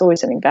 And that's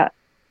always something that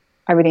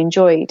I really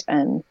enjoyed.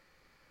 And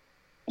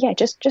yeah,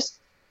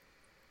 just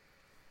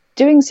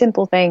doing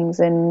simple things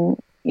and,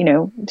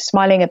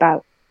 smiling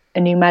about a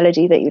new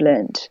melody that you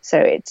learned. So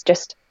it's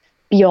just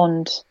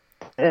beyond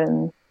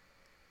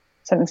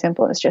something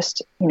simple. It's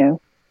just,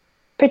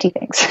 pretty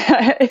things.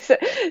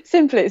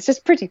 It's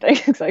just pretty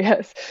things, I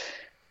guess.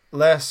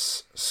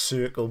 Let's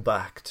circle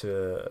back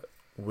to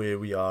where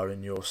we are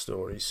in your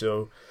story.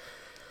 So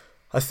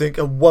I think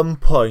at one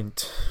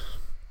point,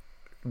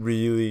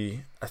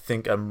 really, I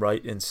think I'm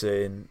right in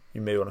saying, you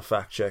may want to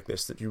fact check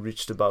this, that you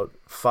reached about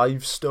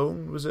 5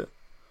 stone, was it?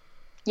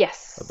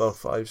 Yes. About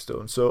 5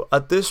 stone. So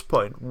at this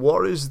point,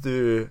 what's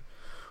the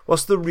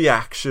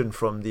reaction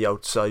from the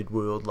outside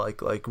world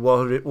like? Like,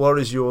 what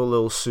is your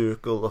little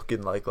circle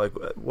looking like? Like,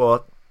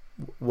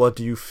 what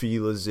do you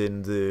feel is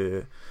in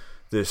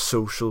the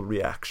social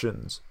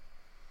reactions?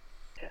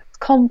 It's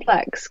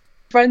complex.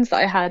 Friends that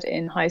I had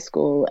in high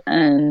school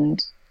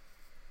and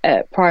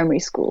primary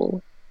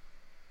school,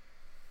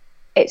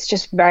 it's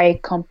just very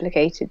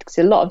complicated because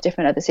a lot of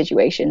different other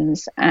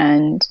situations,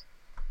 and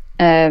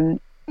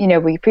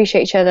we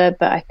appreciate each other,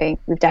 but I think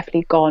we've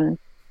definitely gone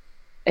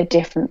a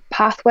different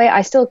pathway.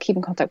 I still keep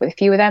in contact with a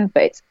few of them,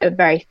 but it's a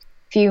very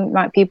few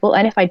amount of people.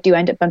 And if I do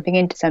end up bumping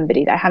into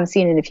somebody that I haven't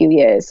seen in a few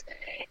years,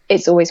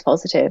 it's always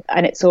positive,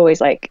 and it's always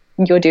like,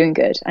 you're doing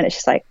good, and it's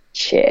just like,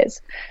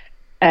 cheers.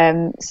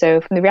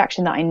 So from the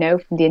reaction that I know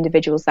from the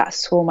individuals that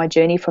saw my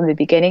journey from the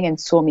beginning and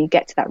saw me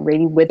get to that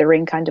really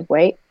withering kind of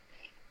weight,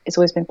 it's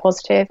always been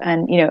positive.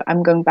 And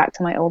I'm going back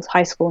to my old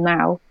high school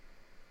now,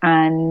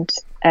 and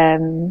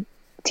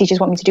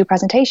teachers want me to do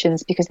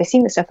presentations because they're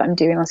seeing the stuff that I'm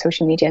doing on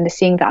social media, and they're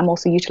seeing that I'm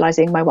also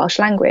utilizing my Welsh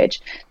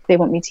language. They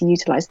want me to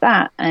utilize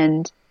that,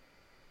 and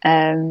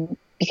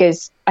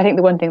Because I think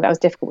the one thing that was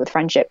difficult with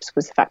friendships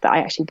was the fact that I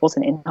actually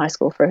wasn't in high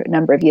school for a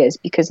number of years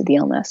because of the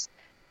illness.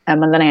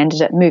 And then I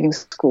ended up moving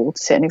school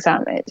to sit an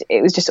exam.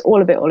 It was just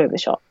all over the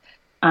shop.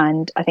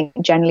 And I think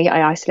generally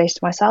I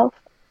isolated myself.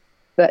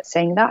 But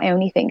saying that, I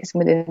only think it's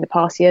within the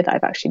past year that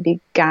I've actually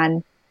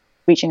began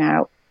reaching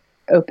out,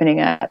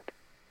 opening up,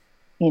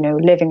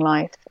 living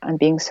life and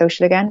being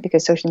social again,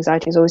 because social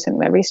anxiety is always something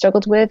that I really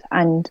struggled with.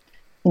 And,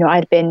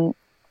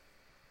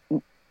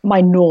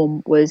 my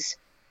norm was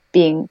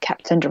being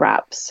kept under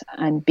wraps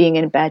and being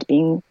in bed,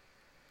 being,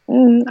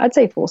 I'd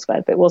say force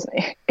fed, but it wasn't,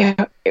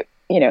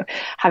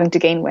 having to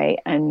gain weight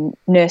and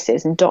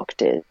nurses and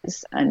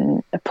doctors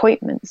and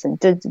appointments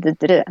and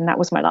and that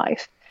was my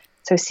life.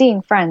 So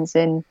seeing friends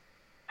and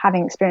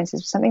having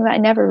experiences was something that I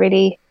never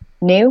really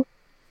knew.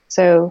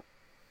 So,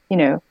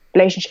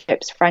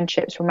 relationships,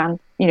 friendships,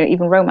 romance,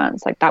 even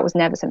romance, like that was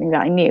never something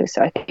that I knew.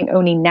 So I think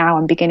only now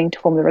I'm beginning to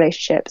form the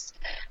relationships.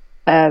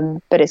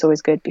 But it's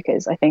always good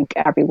because I think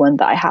everyone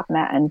that I have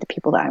met and the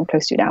people that I'm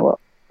close to now are,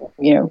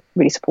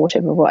 really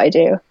supportive of what I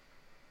do.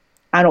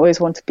 And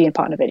always want to be in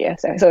partner video,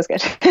 so it's always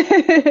good.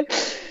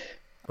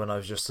 When I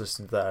was just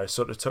listening to that, it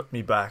sort of took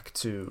me back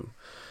to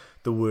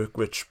the work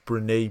which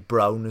Brené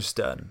Brown has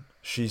done.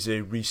 She's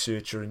a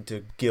researcher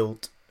into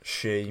guilt,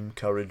 shame,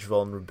 courage,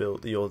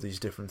 vulnerability, all these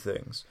different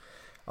things.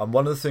 And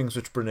one of the things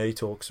which Brené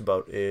talks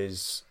about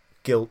is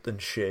guilt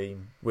and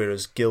shame,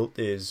 whereas guilt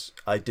is,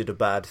 I did a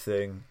bad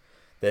thing,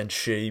 then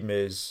shame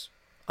is,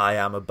 I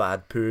am a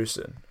bad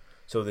person.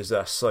 So there's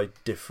that slight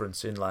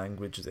difference in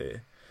language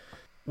there.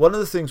 One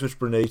of the things which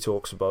Brené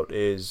talks about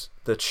is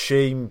that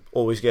shame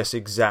always gets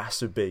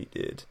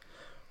exacerbated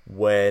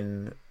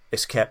when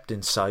it's kept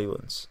in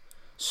silence.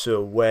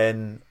 So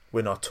when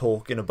we're not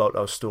talking about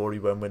our story,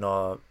 when we're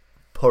not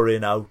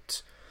pouring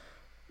out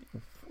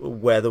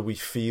whether we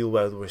feel,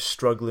 whether we're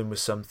struggling with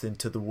something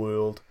to the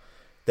world,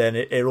 then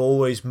it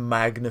always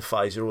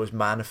magnifies, it always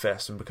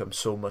manifests and becomes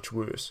so much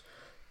worse.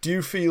 Do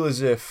you feel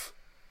as if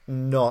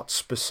not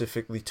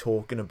specifically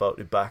talking about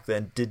it back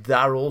then, did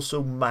that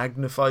also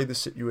magnify the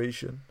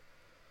situation?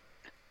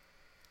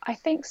 I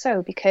think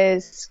so,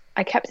 because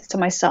I kept it to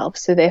myself,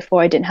 so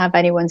therefore I didn't have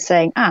anyone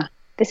saying,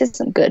 this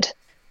isn't good,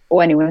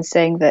 or anyone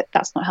saying that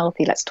that's not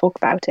healthy, let's talk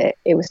about it.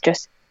 It was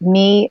just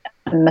me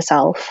and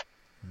myself,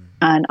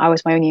 and I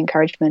was my only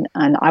encouragement.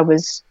 And I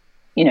was,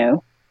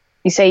 you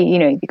say,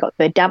 you got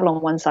the devil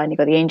on one side and you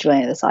got the angel on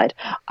the other side.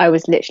 I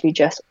was literally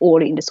just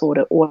all eating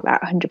disorder, all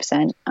about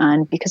 100%.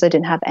 And because I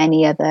didn't have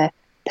any other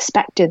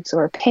perspectives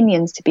or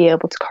opinions to be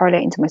able to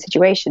correlate into my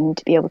situation,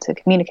 to be able to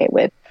communicate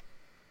with,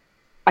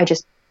 I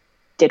just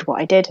did what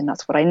I did, and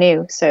that's what I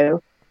knew.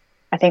 So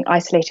I think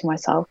isolating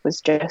myself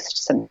was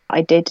just something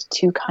I did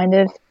to kind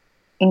of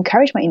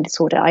encourage my eating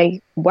disorder.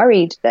 I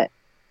worried that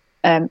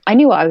I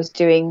knew what I was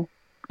doing.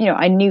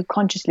 I knew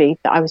consciously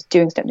that I was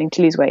doing something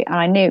to lose weight, and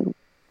I knew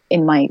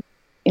in my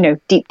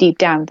deep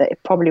down that it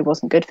probably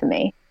wasn't good for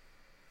me.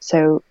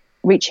 So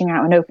reaching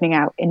out and opening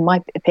out, in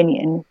my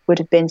opinion, would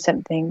have been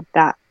something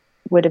that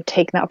would have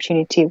taken that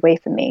opportunity away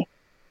from me,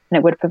 and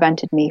it would have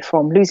prevented me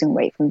from losing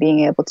weight, from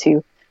being able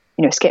to,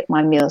 skip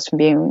my meals, from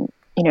being,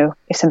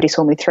 if somebody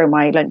saw me throw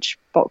my lunch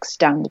box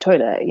down the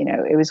toilet,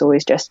 it was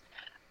always just,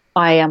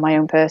 I am my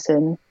own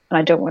person and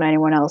I don't want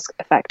anyone else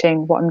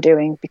affecting what I'm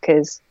doing,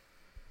 because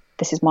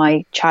this is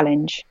my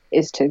challenge,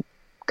 is to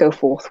go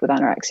forth with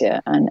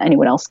anorexia, and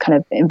anyone else kind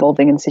of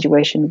involving in the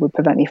situation would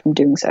prevent me from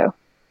doing so.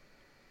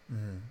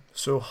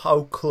 So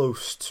how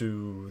close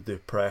to the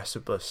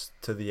precipice,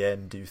 to the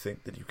end, do you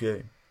think that you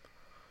came?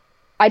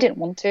 I didn't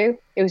want to.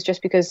 It was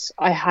just because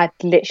I had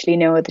literally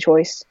no other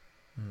choice.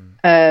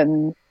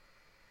 I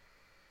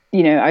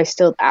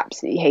still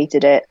absolutely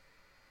hated it.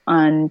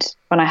 And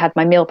when I had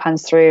my meal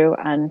plans through,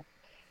 and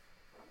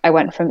I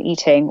went from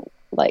eating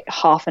like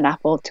half an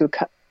apple to a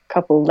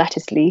couple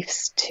lettuce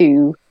leaves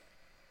to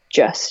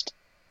just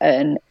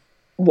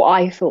what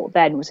I thought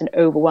then was an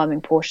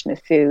overwhelming portion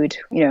of food,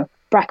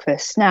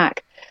 breakfast,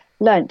 snack,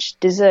 lunch,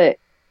 dessert,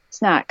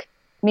 snack,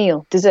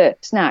 meal,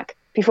 dessert, snack,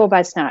 before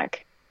bed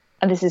snack.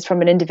 And this is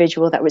from an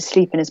individual that was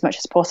sleeping as much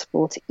as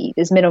possible to eat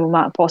as minimal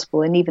amount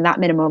possible. And even that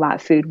minimal amount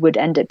of food would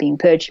end up being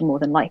purged more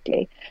than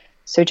likely.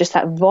 So just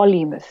that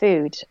volume of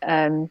food,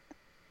 at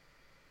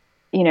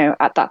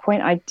that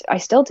point, I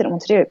still didn't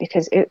want to do it,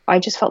 because I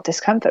just felt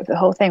discomfort for the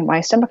whole thing.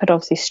 My stomach had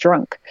obviously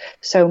shrunk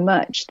so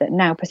much that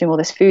now putting all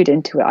this food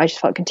into it, I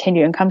just felt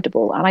continually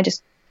uncomfortable. And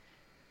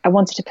I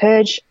wanted to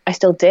purge. I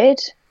still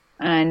did.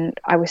 And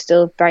I was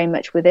still very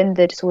much within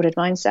the disordered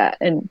mindset.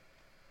 And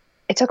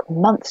it took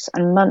months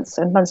and months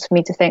and months for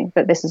me to think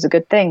that this is a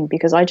good thing,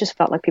 because I just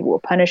felt like people were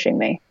punishing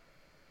me.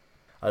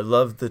 I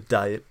love the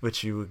diet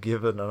which you were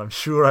given, and I'm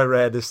sure I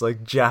read it's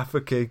like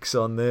Jaffa cakes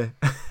on there.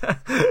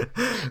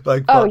 And I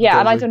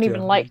don't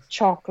even like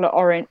chocolate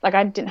orange. Like,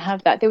 I didn't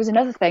have that. There was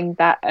another thing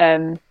that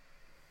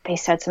they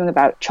said something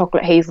about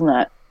chocolate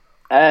hazelnut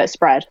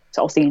spread,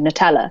 so obviously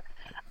Nutella,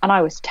 and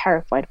I was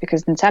terrified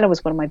because Nutella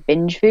was one of my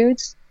binge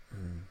foods.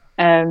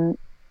 And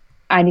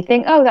you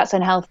think, oh, that's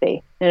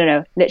unhealthy.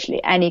 No.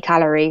 Literally any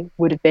calorie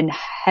would have been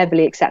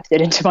heavily accepted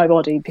into my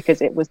body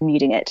because it was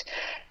needing it.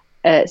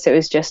 So it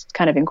was just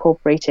kind of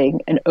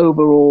incorporating an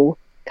overall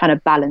kind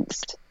of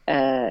balanced,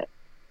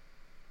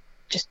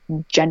 just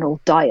general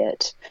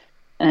diet.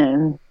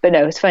 But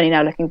no, it's funny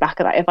now looking back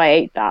at that. If I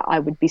ate that, I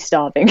would be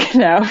starving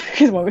now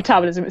because my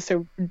metabolism is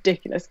so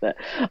ridiculous that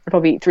I'd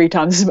probably eat 3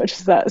 times as much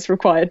as that's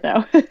required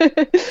now.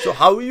 So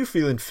how were you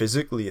feeling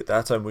physically at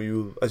that time? Were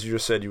you, as you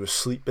just said, you were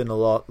sleeping a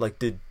lot?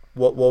 Like,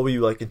 what were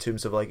you like in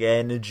terms of like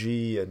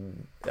energy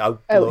and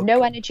outlook? Oh,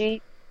 no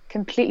energy,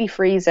 completely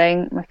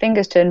freezing. My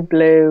fingers turned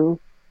blue.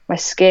 My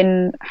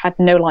skin had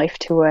no life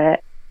to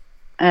it.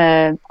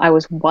 I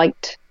was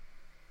white.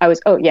 I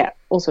was,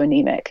 also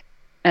anemic.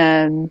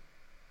 So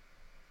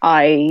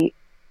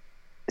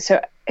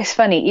it's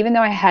funny, even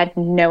though I had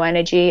no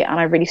energy and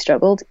I really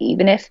struggled,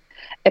 even if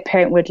a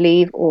parent would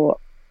leave or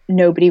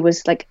nobody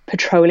was like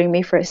patrolling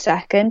me for a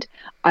second,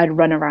 I'd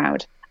run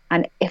around.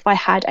 And if I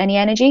had any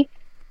energy,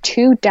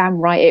 too damn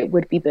right it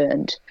would be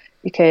burned,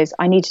 because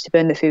I needed to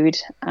burn the food,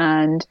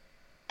 and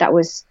that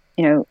was,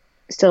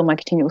 still my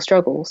continual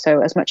struggle.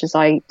 So as much as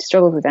I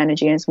struggled with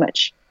energy and as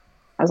much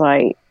as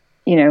I,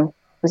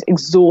 was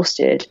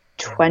exhausted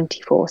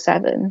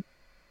 24/7,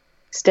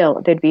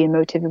 still there'd be a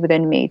motive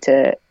within me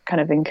to kind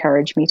of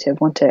encourage me to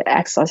want to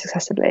exercise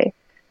excessively.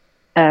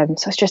 So I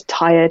was just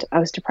tired. I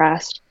was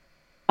depressed.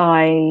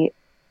 I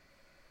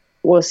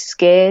was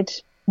scared,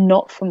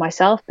 not for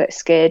myself, but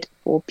scared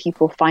for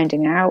people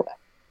finding out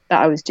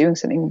that I was doing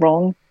something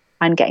wrong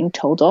and getting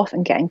told off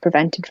and getting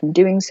prevented from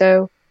doing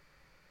so.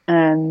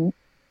 And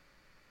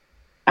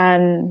I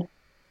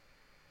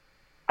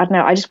don't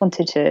know, I just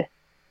wanted to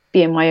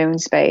be in my own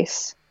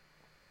space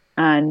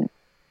and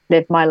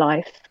live my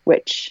life,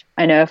 which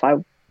I know if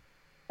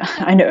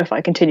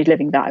I continued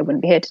living that, I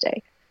wouldn't be here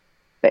today.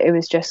 But it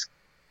was just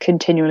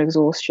continual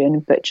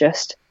exhaustion, but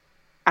just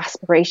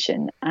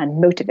aspiration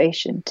and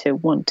motivation to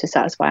want to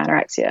satisfy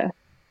anorexia,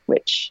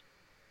 which,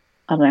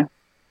 I don't know,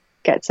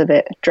 gets a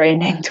bit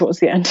draining towards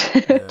the end.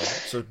 Yeah.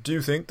 So do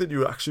you think that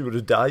you actually would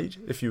have died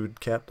if you had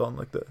kept on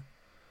like that?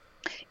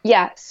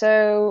 Yeah,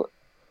 so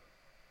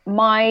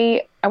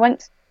I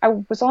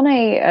was on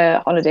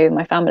a holiday with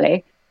my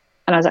family,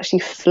 and I was actually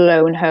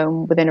flown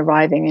home within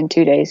arriving in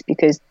 2 days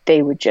because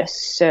they were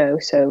just so,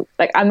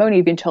 like, I'm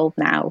only being told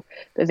now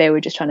that they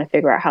were just trying to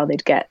figure out how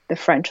they'd get the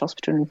French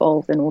hospital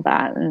involved and all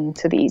that. And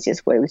so the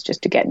easiest way was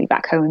just to get me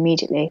back home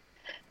immediately.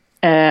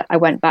 I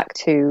went back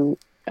to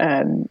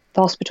the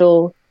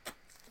hospital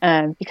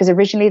because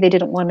originally they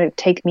didn't want to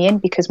take me in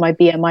because my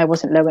BMI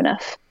wasn't low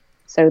enough.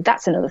 So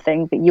that's another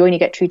thing, that you only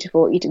get treated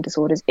for eating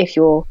disorders if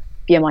your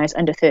BMI is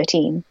under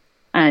 13,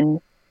 and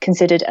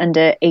considered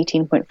under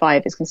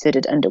 18.5 is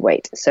considered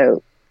underweight.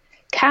 So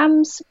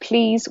CAMS,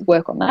 please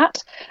work on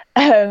that.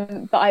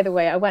 But either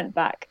way, I went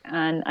back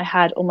and I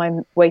had all my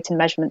weight and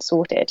measurements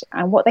sorted.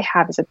 And what they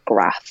have is a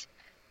graph.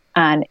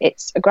 And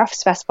it's a graph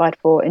specified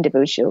for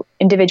individuals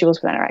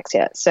with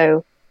anorexia.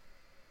 So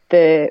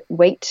the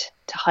weight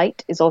to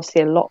height is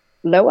obviously a lot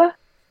lower.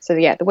 So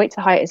yeah, the weight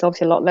to height is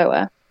obviously a lot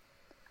lower.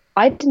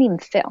 I didn't even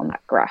fit on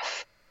that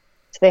graph.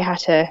 So they had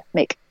to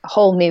make a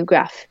whole new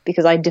graph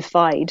because I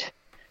defied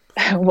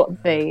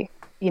what they,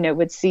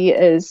 would see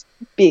as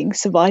being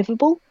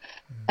survivable.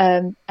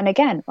 And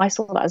again, I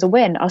saw that as a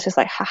win. I was just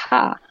like,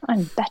 haha,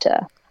 I'm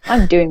better.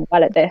 I'm doing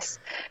well at this.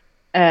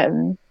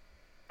 And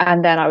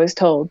then I was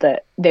told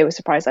that they were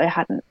surprised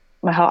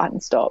my heart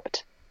hadn't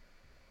stopped.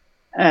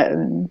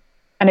 And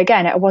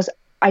again,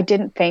 I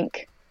didn't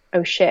think,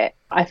 oh shit.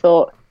 I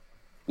thought,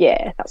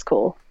 yeah, that's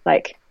cool.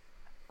 Like,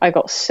 I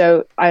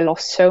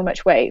lost so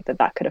much weight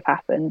that could have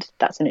happened.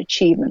 That's an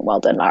achievement. Well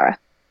done, Lara.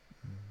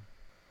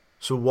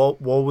 So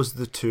what was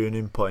the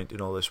turning point in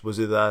all this? Was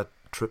it that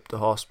trip to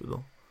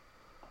hospital?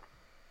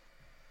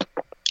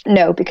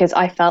 No, because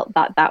I felt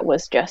that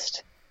was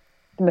just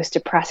the most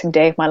depressing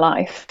day of my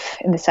life,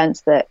 in the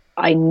sense that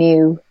I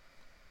knew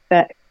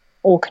that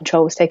all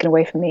control was taken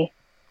away from me,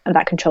 and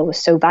that control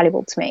was so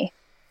valuable to me.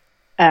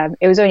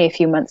 It was only a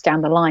few months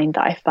down the line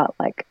that I felt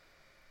like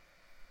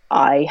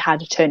I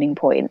had a turning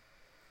point.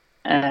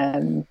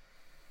 And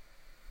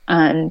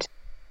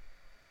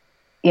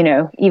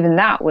even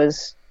that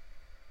was,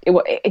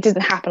 it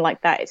doesn't happen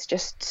like that. It's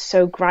just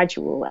so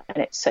gradual, and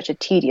it's such a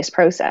tedious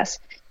process.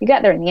 You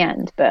get there in the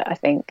end, but I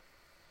think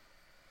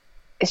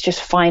it's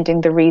just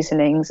finding the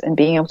reasonings and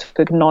being able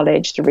to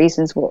acknowledge the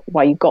reasons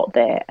why you got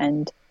there,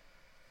 and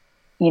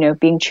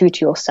being true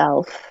to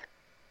yourself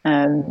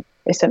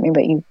is something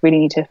that you really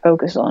need to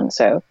focus on.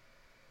 So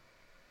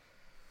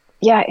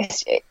yeah,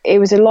 it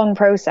was a long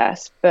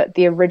process, but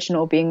the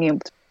original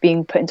being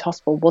put into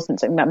hospital wasn't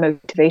something that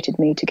motivated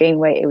me to gain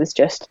weight. It was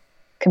just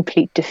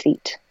complete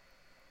defeat.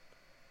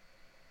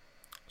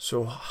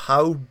 So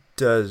how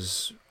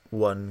does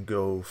one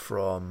go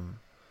from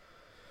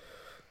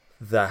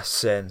that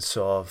sense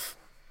of,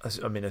 as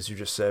you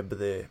just said, but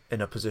they're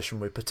in a position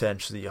where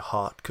potentially your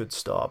heart could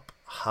stop?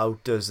 How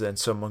does then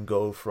someone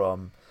go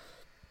from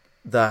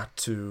that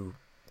to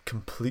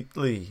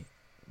completely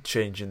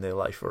changing their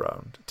life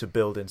around, to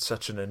building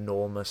such an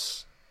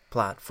enormous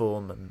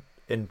platform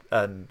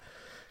and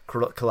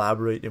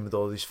collaborating with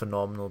all these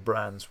phenomenal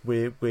brands,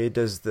 where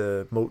does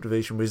the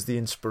motivation, where's the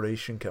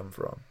inspiration come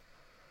from?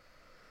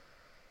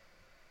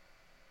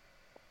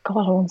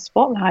 God, on the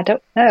spot now, I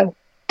don't know.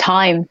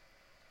 Time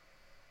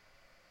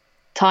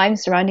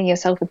surrounding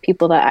yourself with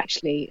people that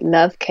actually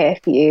love, care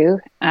for you,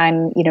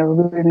 and, you know,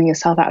 removing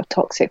yourself out of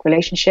toxic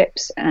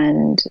relationships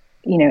and,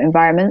 you know,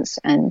 environments,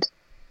 and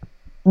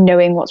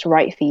knowing what's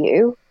right for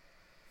you.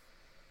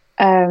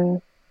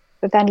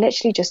 But then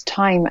literally just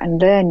time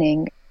and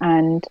learning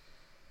and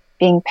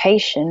being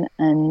patient,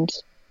 and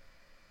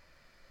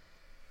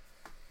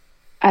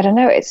I don't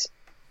know, it's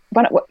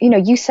when, you know,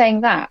 you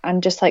saying that,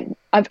 I'm just like,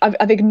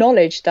 I've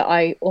acknowledged that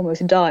I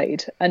almost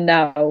died, and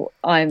now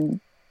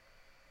I'm,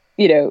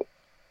 you know,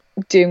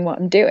 doing what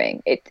I'm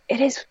doing. It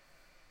is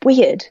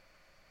weird,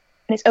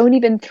 and it's only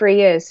been 3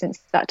 years since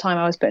that time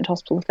I was put in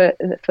hospital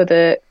for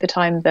the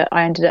time that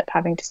I ended up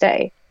having to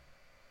stay,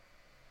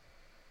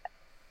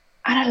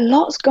 and a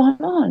lot's gone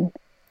on.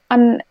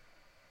 And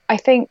I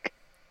think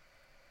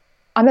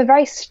I'm a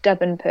very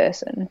stubborn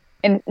person.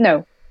 Let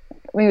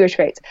me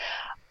retrace.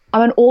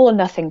 I'm an all or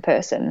nothing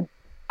person.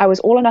 I was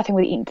all or nothing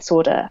with eating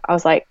disorder. I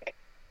was like,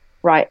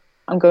 right,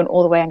 I'm going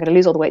all the way. I'm going to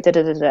lose all the weight. Da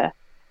da da da.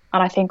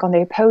 And I think on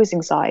the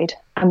opposing side,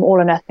 I'm all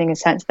or nothing in the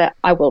sense that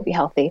I will be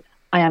healthy.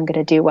 I am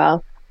going to do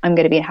well. I'm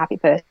going to be a happy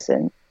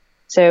person.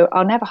 So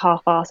I'll never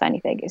half-ass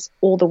anything. It's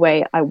all the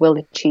way. I will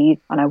achieve,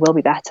 and I will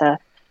be better,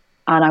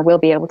 and I will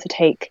be able to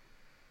take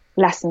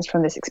lessons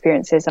from these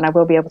experiences, and I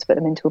will be able to put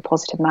them into a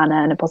positive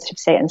manner and a positive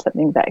state, and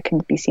something that can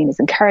be seen as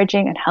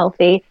encouraging and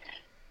healthy.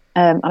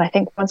 And I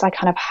think once I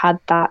kind of had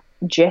that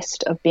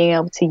gist of being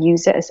able to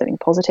use it as something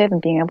positive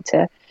and being able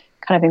to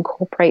kind of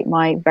incorporate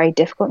my very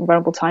difficult and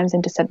vulnerable times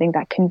into something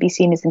that can be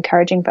seen as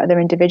encouraging for other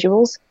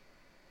individuals,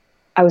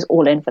 I was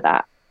all in for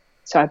that.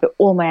 So I put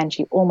all my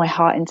energy, all my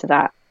heart into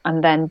that.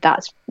 And then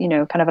that's, you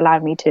know, kind of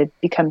allowed me to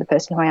become the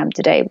person who I am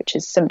today, which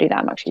is somebody that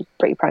I'm actually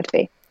pretty proud to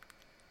be.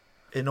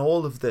 In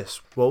all of this,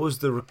 what was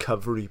the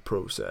recovery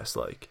process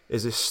like?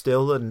 Is this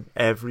still an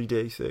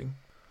everyday thing?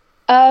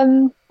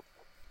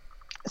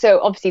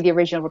 So obviously the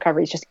original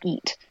recovery is just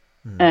eat.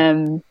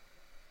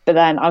 But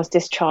then I was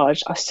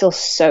discharged. I was still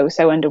so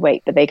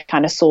underweight, but they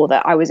kind of saw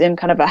that I was in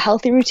kind of a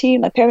healthy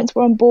routine. My parents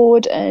were on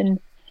board,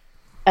 and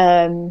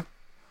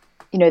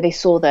you know, they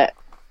saw that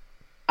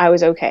I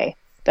was okay,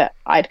 that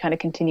I'd kind of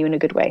continue in a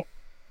good way.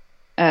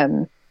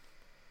 And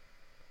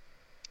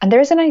there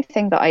isn't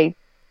anything that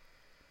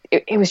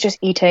it was just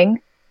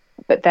eating,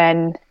 but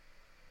then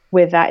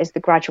with that is the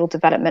gradual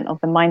development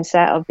of the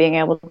mindset of being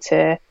able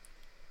to,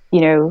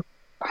 you know,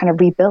 kind of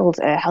rebuild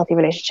a healthy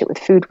relationship with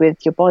food,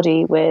 with your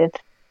body, with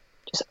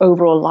just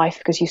overall life,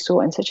 because you saw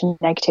it in such a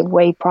negative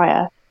way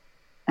prior.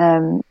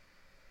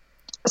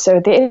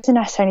 So there isn't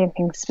necessarily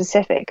anything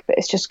specific, but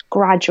it's just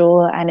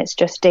gradual, and it's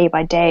just day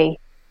by day.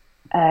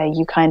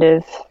 You kind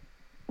of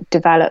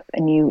develop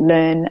and you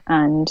learn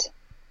and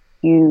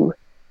you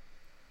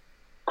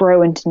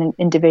grow into an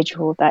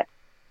individual that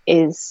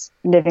is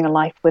living a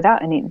life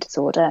without an eating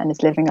disorder, and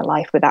is living a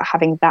life without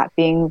having that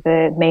being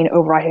the main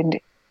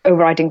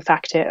overriding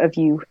factor of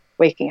you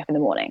waking up in the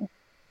morning.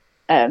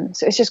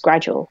 So it's just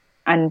gradual,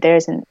 and there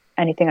isn't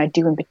anything I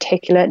do in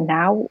particular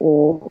now,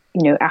 or,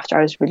 you know, after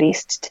I was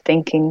released, to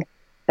thinking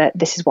that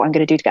this is what I'm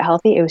going to do to get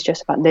healthy. It was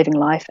just about living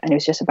life, and it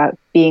was just about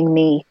being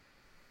me,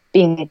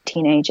 being a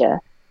teenager,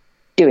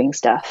 doing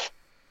stuff,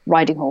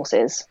 riding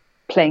horses,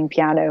 playing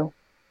piano,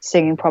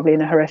 singing probably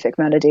in a horrific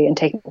melody, and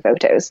taking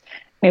photos.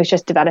 And it was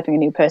just developing a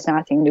new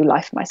personality, a new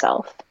life for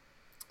myself.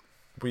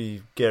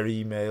 We get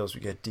emails, we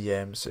get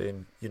DMs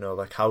saying, you know,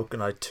 like, how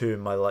can I turn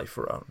my life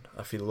around?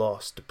 I feel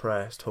lost,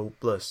 depressed,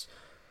 hopeless.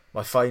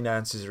 My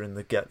finances are in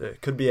the gutter.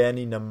 It could be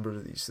any number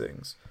of these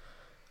things.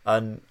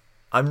 And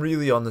I'm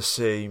really on the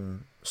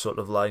same sort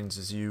of lines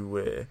as you,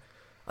 where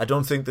I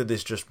don't think that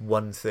there's just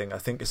one thing. I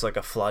think it's like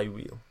a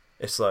flywheel.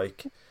 It's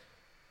like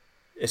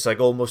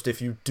almost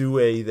if you do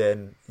A,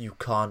 then you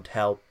can't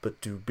help but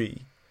do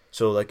B.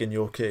 So like in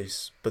your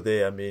case, but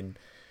there, I mean,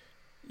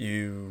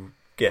 you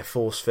get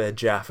force-fed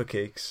Jaffa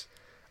cakes,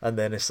 and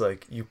then it's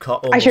like you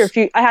can't almost...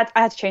 Actually, I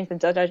had to change them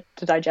to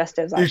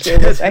digestives, actually. You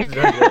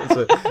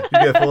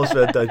get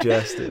force-fed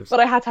digestives. But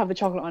I had to have the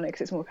chocolate on it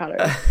because it's more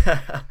calories.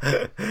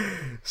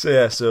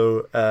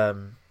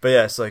 But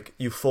yeah, it's like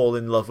you fall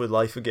in love with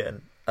life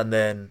again, and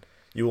then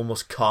you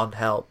almost can't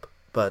help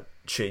but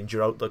change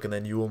your outlook, and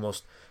then you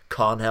almost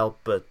can't help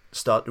but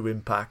start to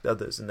impact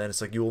others, and then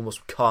it's like you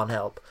almost can't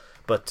help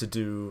but to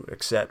do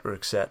etc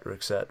etc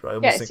etc. I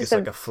almost think it's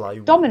like a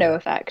flywheel, domino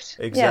effect.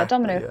 Exactly, yeah,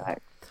 domino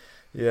effect.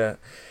 Yeah.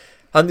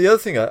 And the other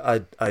thing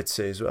I'd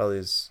say as well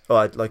is,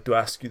 I'd like to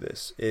ask you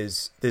this,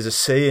 is there's a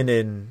saying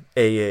in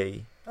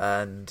AA,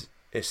 and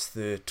it's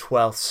the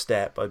 12th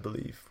step, I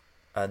believe,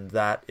 and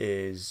that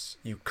is,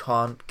 you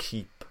can't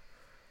keep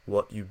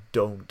what you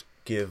don't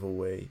give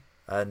away.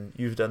 And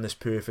you've done this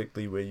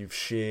perfectly, where you've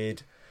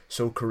shared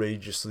so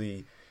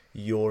courageously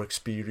your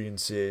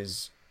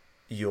experiences,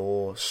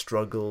 your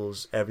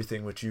struggles,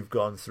 everything which you've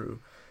gone through,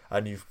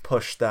 and you've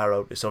pushed that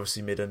out. It's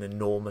obviously made an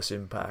enormous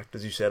impact.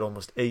 As you said,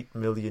 almost 8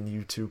 million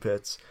YouTube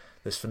hits.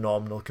 this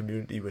phenomenal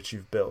community which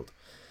you've built.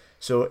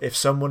 So if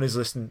someone is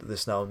listening to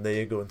this now and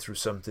they're going through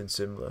something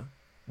similar,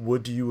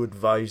 would you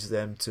advise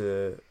them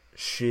to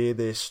share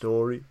their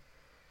story?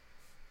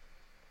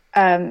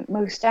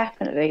 Most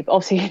definitely. But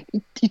obviously,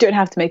 you don't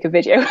have to make a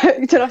video.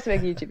 You don't have to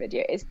make a YouTube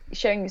video. It's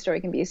sharing your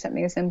story can be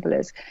something as simple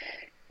as,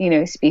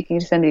 speaking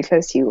to somebody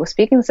close to you, or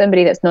speaking to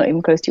somebody that's not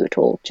even close to you at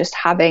all. Just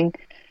having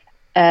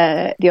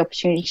the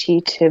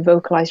opportunity to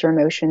vocalize your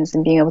emotions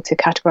and being able to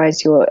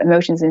categorize your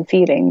emotions and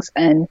feelings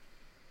and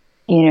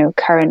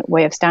current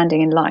way of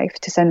standing in life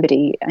to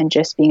somebody, and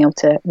just being able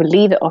to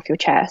relieve it off your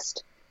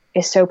chest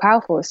is so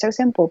powerful. It's so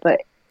simple,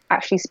 but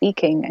actually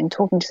speaking and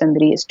talking to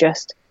somebody is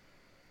just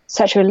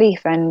such a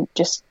relief and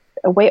just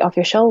a weight off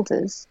your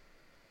shoulders.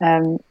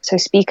 So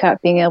speak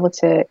up, being able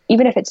to,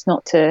 even if it's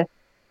not to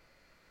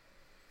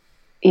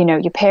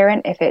your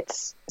parent, if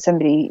it's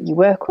somebody you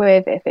work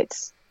with, if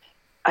it's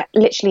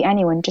literally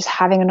anyone, just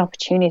having an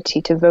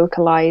opportunity to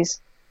vocalize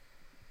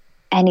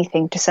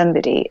anything to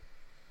somebody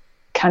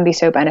can be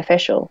so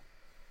beneficial.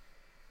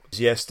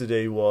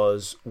 Yesterday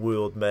was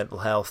World Mental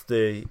Health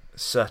Day,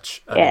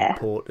 such an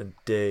important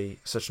day,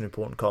 such an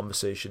important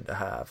conversation to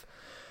have.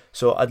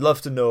 So I'd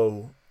love to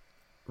know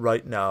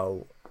right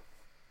now,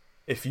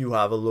 if you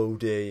have a low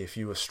day, if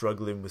you are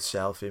struggling with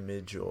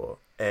self-image or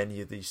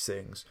any of these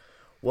things,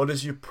 what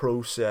does your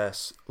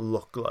process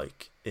look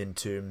like in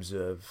terms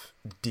of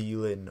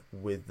dealing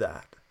with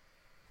that?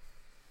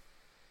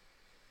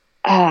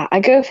 I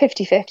go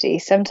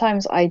 50-50.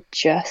 Sometimes I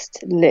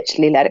just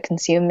literally let it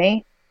consume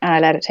me and I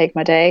let it take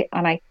my day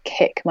and I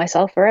kick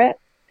myself for it.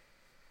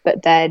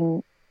 But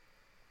then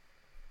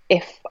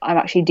if I'm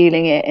actually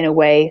dealing it in a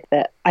way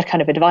that I'd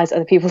kind of advise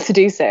other people to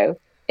do so,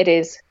 it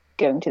is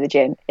going to the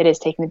gym. It is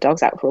taking the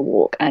dogs out for a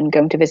walk and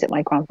going to visit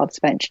my grandfather's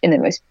bench in the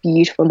most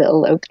beautiful little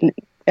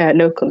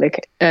local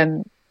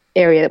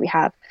area that we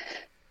have.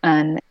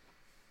 And,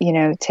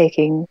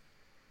 taking,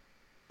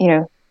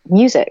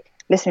 music,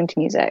 listening to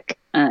music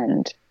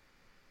and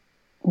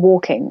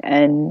walking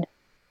and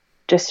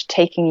just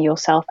taking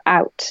yourself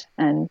out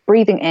and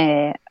breathing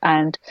air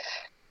and,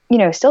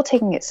 still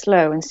taking it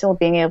slow and still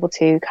being able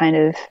to kind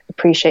of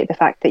appreciate the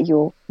fact that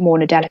you're more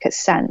in a delicate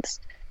sense,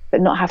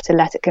 but not have to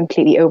let it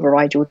completely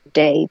override your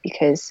day,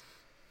 because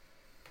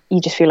you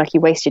just feel like you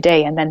waste your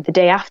day. And then the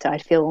day after,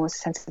 I'd feel almost a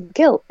sense of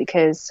guilt,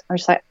 because I'm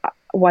just like,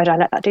 why did I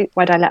let that do?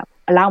 Why did I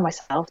allow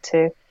myself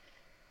to,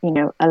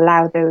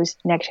 allow those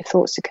negative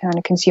thoughts to kind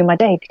of consume my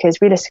day?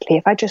 Because realistically,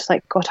 if I just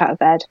got out of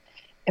bed,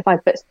 if I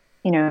put,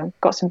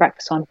 got some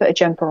breakfast on, put a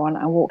jumper on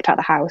and walked out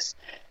the house,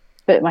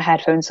 put my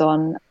headphones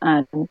on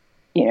and,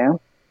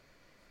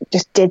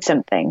 just did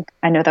something,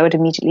 I know that would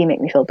immediately make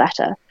me feel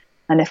better.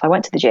 And if I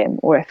went to the gym,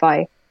 or if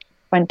I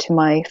went to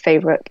my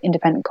favorite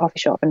independent coffee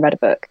shop and read a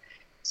book.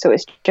 So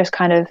it's just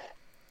kind of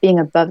being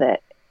above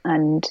it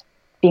and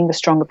being the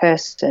stronger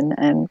person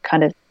and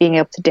kind of being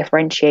able to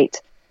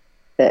differentiate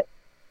that,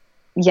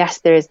 yes,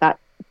 there is that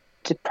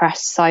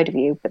depressed side of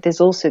you, but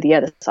there's also the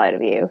other side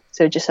of you.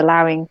 So just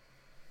allowing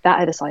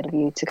that other side of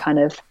you to kind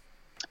of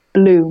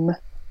bloom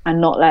and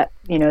not let,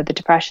 the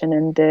depression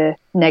and the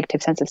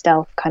negative sense of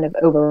self kind of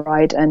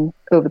override and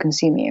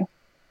overconsume you.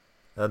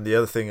 And the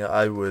other thing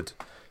I would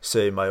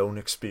say, my own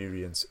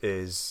experience,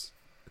 is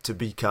to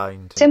be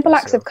kind. Simple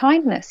acts of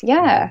kindness.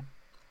 Yeah.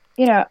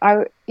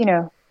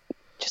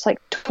 Just like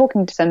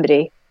talking to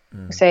somebody,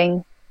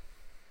 saying,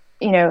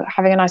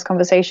 having a nice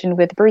conversation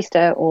with the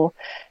barista, or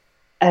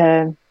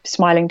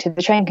smiling to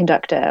the train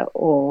conductor,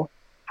 or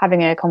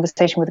having a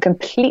conversation with a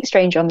complete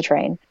stranger on the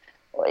train.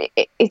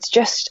 It's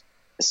just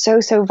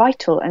so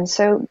vital and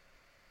so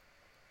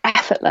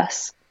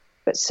effortless,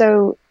 but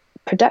so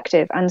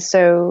productive and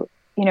so,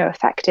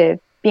 effective.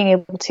 Being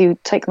able to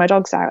take my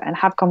dogs out and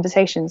have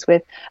conversations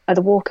with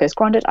other walkers.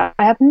 Granted, I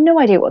have no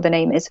idea what the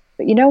name is,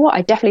 but you know what?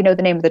 I definitely know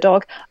the name of the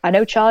dog. I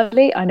know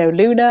Charlie, I know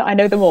Luna, I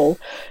know them all.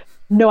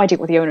 No idea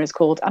what the owner is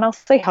called. And I'll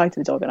say hi to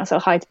the dog and I'll say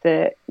hi to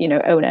the,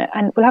 owner,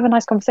 and we'll have a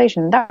nice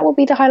conversation. That will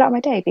be the highlight of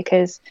my day,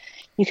 because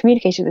you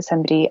communicated with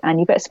somebody and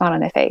you put a smile on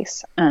their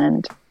face.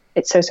 And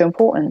it's so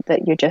important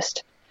that you're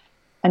just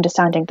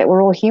understanding that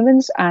we're all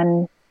humans,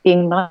 and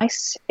being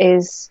nice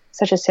is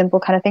such a simple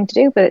kind of thing to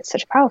do, but it's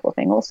such a powerful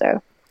thing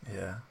also.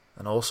 Yeah,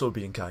 and also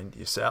being kind to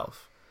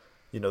yourself.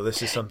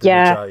 This is something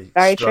which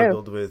I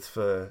struggled with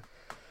for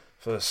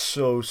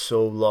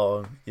so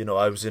long.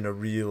 I was in a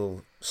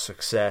real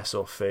success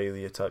or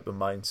failure type of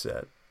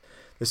mindset.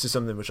 This is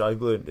something which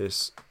I've learned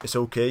is it's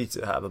okay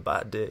to have a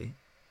bad day.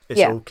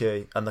 It's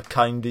okay. And the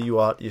kinder you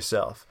are to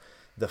yourself,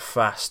 the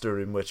faster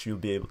in which you'll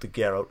be able to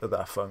get out of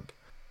that funk.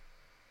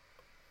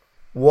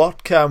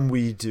 What can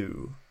we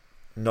do,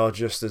 not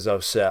just as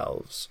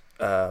ourselves,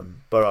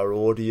 but our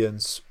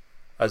audience,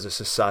 as a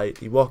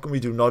society? What can we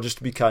do not just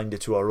to be kinder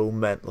to our own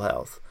mental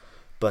health,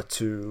 but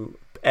to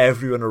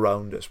everyone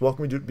around us? What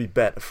can we do to be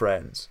better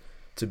friends,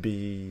 to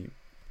be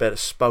better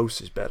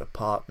spouses, better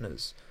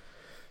partners,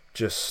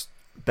 just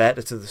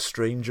better to the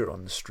stranger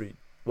on the street?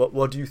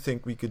 What do you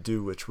think we could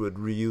do which would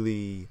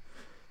really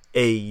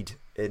aid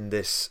in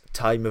this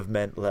time of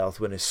mental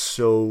health when it's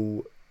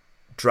so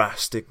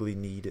drastically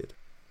needed?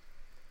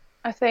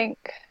 I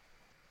think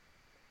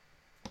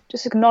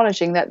just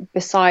acknowledging that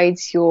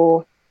besides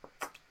your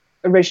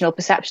original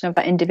perception of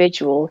that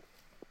individual,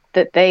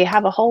 that they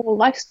have a whole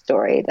life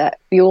story, that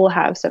we all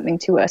have something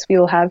to us. We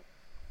all have,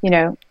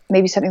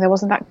 maybe something that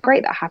wasn't that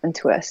great that happened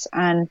to us.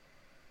 And,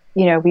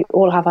 we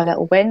all have our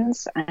little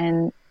wins,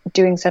 and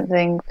doing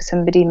something for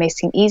somebody may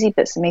seem easy,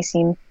 but it may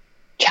seem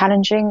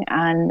challenging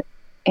and,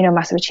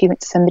 massive achievement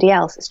to somebody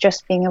else. It's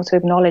just being able to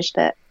acknowledge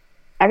that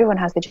everyone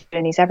has their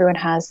journeys, everyone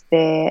has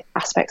their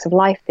aspects of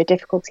life, their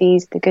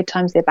difficulties, their good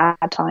times, their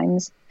bad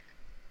times.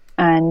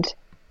 And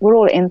we're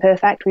all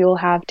imperfect. We all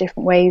have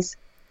different ways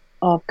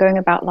of going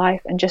about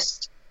life, and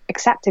just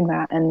accepting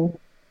that and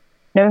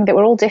knowing that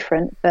we're all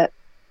different, but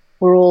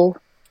we're all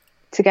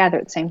together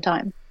at the same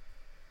time.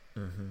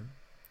 Mm-hmm.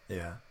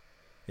 Yeah.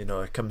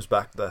 It comes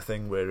back to that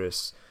thing where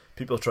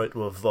people try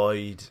to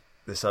avoid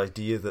this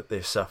idea that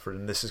they're suffering,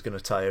 and this is going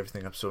to tie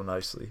everything up so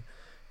nicely.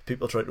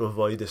 People try to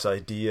avoid this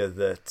idea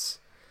that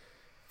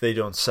they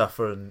don't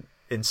suffer, and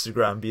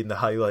Instagram being the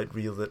highlight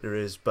reel that there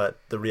is, but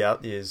the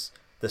reality is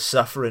the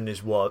suffering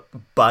is what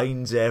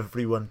binds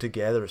everyone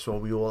together. It's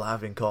what we all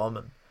have in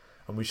common,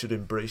 and we should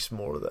embrace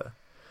more of that.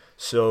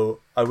 So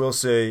I will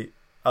say,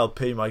 I'll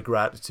pay my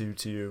gratitude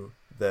to you,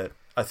 that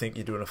I think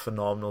you're doing a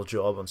phenomenal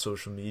job on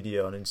social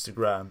media, on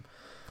Instagram.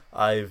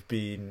 I've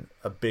been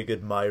a big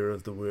admirer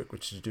of the work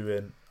which you're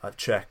doing. I've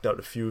checked out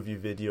a few of your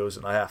videos,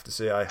 and I have to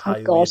say I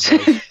highly advise...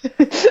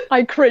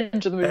 I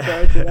cringe at the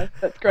majority of that.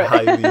 That's great.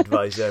 I highly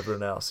advise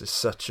everyone else. It's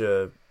such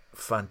a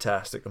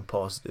fantastic and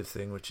positive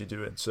thing which you're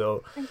doing.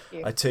 So Thank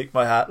you. I take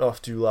my hat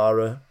off to you,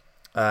 Lara,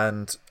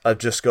 and I've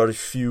just got a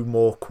few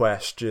more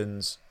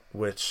questions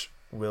which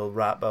will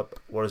wrap up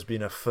what has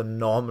been a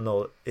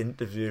phenomenal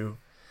interview.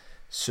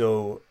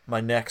 So my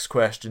next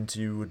question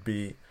to you would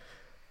be,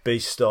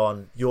 based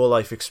on your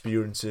life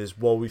experiences,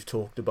 what we've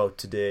talked about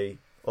today,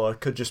 or it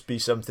could just be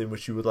something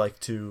which you would like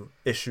to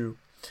issue.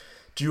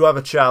 Do you have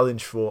a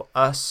challenge for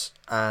us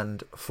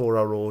and for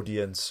our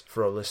audience,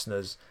 for our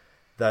listeners,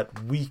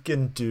 that we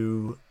can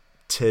do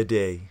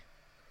today?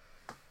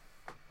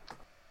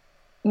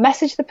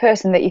 Message the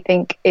person that you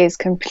think is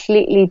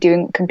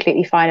doing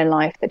completely fine in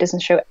life, that doesn't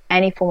show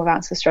any form of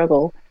ounce of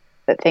struggle,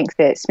 that thinks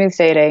that it's smooth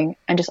sailing,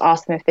 and just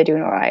ask them if they're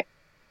doing all right.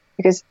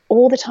 Because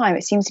all the time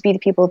it seems to be the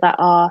people that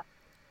are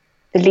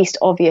the least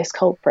obvious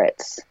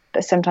culprits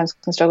that sometimes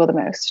can struggle the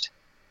most.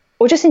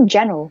 Or just in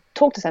general,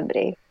 talk to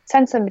somebody,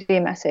 send somebody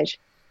a message.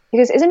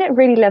 Because isn't it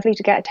really lovely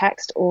to get a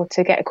text or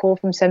to get a call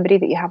from somebody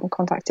that you haven't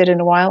contacted in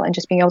a while, and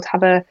just being able to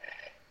have it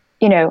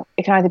can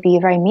either be a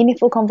very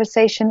meaningful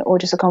conversation or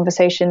just a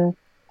conversation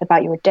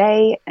about your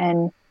day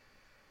and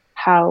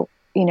how,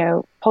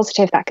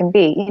 positive that can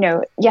be.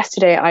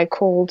 Yesterday I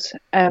called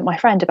my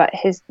friend about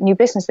his new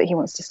business that he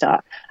wants to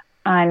start,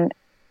 and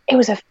it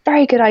was a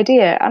very good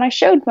idea, and I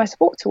showed my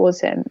support towards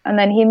him, and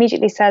then he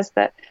immediately says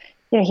that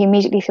he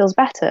immediately feels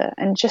better,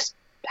 and just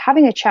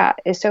having a chat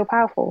is so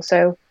powerful.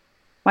 So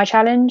my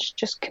challenge,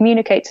 just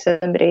communicate to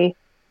somebody,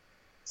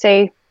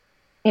 say,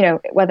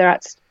 whether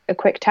that's a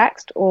quick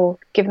text or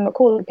give them a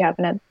call if you have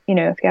if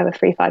you have a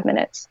free 5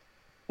 minutes.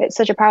 It's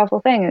such a powerful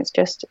thing. It's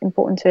just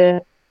important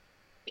to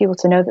people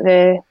to know that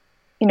they're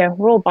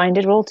we're all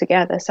binded, we're all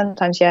together.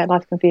 Sometimes,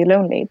 life can feel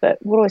lonely, but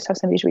we'll always have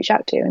somebody to reach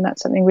out to, and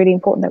that's something really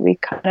important that we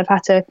kind of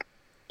had to,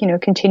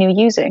 continue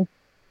using.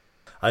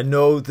 I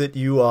know that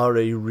you are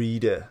a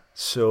reader,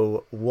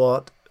 so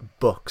what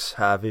books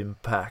have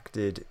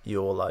impacted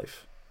your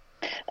life?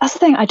 That's the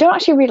thing. I don't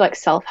actually read like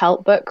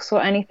self-help books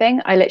or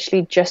anything. I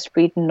literally just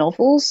read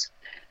novels.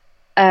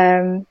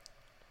 Not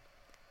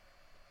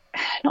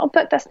a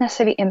book that's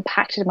necessarily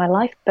impacted my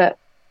life, but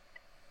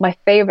my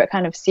favorite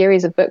kind of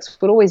series of books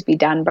would always be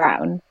Dan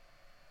Brown.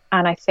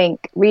 And I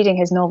think reading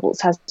his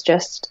novels has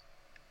just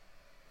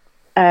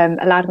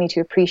allowed me to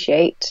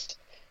appreciate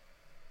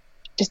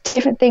just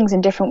different things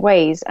in different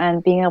ways,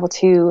 and being able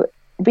to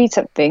read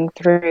something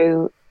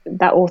through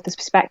that author's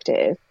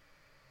perspective,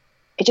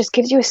 it just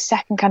gives you a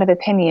second kind of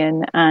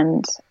opinion.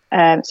 And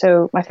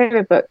so my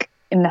favorite book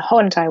in the whole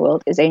entire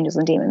world is Angels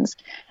and Demons.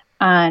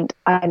 And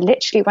I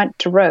literally went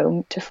to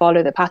Rome to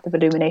follow the path of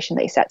illumination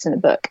that he sets in the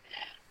book.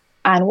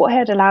 And what it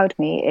had allowed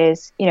me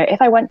is,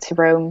 if I went to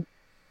Rome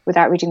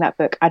without reading that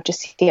book, I'd just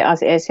see it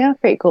as it is. Yeah,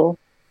 pretty cool.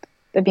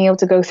 But being able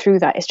to go through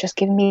that, it's just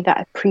given me that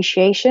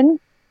appreciation.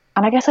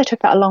 And I guess I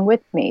took that along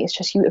with me. It's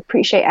just you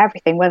appreciate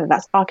everything, whether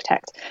that's whether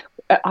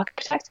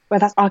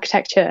that's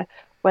architecture,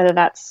 whether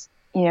that's,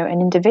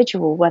 an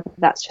individual, whether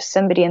that's just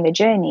somebody in their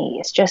journey.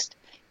 It's just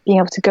being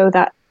able to go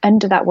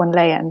under that one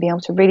layer and being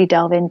able to really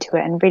delve into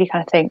it and really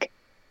kind of think,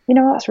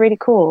 that's really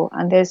cool.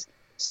 And there's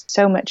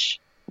so much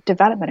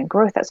development and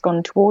growth that's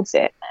gone towards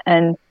it.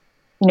 And,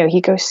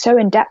 he goes so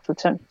in depth with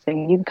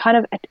something, you can kind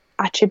of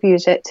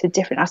attribute it to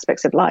different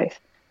aspects of life.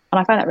 And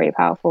I find that really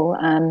powerful.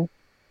 And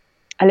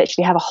I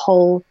literally have a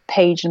whole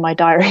page in my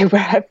diary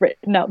where I've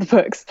written out the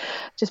books,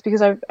 just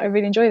because I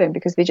really enjoy them,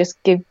 because they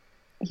just give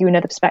you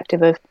another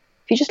perspective of,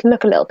 if you just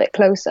look a little bit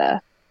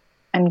closer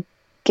and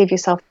give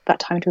yourself that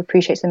time to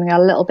appreciate something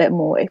a little bit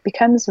more, it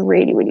becomes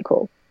really, really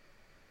cool.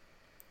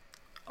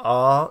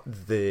 Are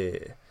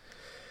there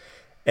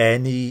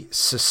any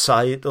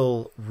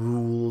societal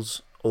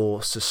rules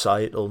or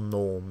societal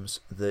norms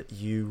that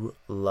you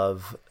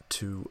love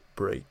to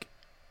break?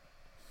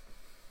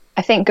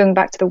 I think going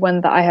back to the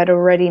one that I had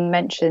already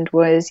mentioned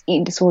was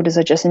eating disorders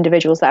are just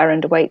individuals that are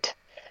underweight.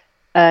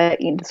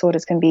 Eating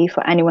disorders can be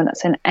for anyone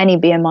that's in any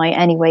BMI,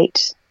 any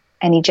weight,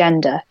 any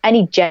gender.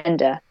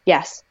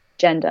 Yes,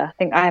 gender. I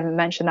think I haven't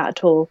mentioned that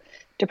at all.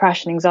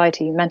 Depression,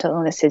 anxiety, mental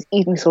illnesses,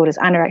 eating disorders,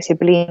 anorexia,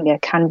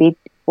 bulimia can be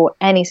for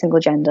any single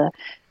gender,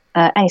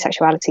 any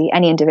sexuality,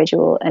 any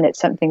individual, and it's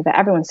something that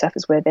everyone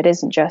suffers with. It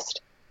isn't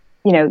just,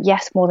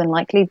 yes, more than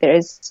likely there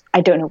is,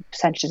 I don't know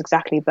percentages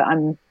exactly, but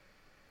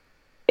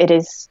it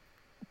is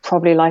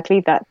probably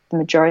likely that the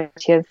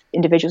majority of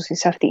individuals who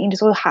suffer the eating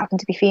disorder happen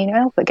to be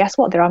female, but guess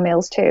what? There are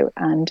males too,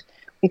 and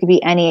we could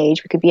be any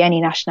age, we could be any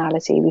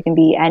nationality, we can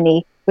be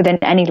within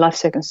any life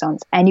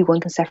circumstance. Anyone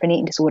can suffer an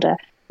eating disorder,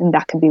 and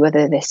that can be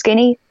whether they're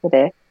skinny,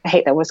 I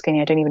hate that word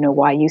skinny, I don't even know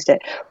why I used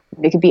it.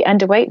 They could be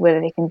underweight, whether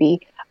they can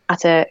be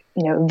at a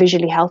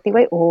visually healthy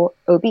weight or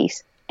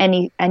obese.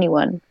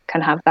 Anyone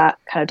can have that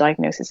kind of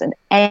diagnosis, and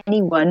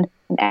anyone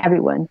and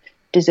everyone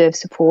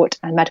deserves support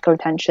and medical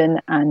attention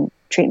and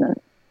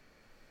treatment.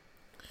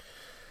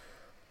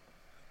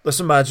 Let's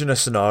imagine a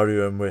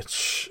scenario in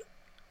which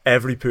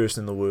every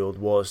person in the world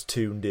was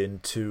tuned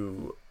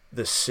into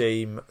the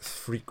same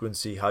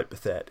frequency,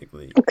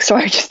 hypothetically.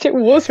 Sorry, I just took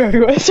water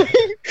everywhere.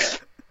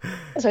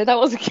 Sorry, that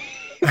wasn't.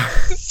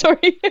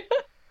 Sorry.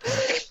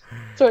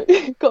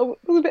 Sorry, got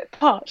a bit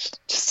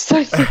parched. Just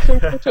started to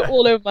water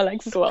all over my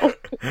legs as well.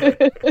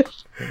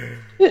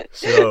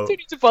 So, don't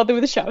need to bother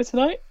with a shower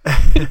tonight.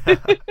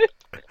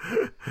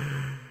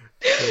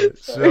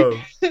 So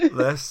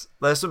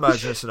let's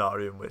imagine a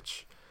scenario in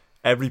which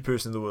every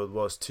person in the world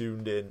was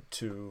tuned in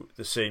to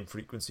the same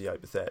frequency,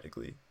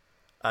 hypothetically,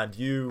 and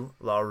you,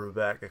 Lara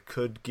Rebecca,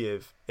 could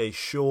give a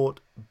short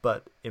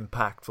but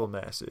impactful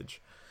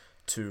message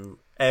to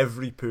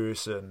every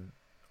person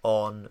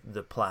on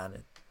the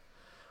planet.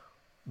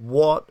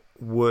 What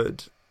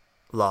would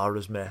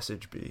Lara's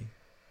message be?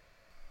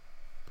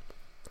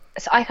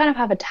 So I kind of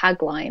have a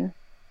tagline,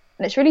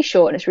 and it's really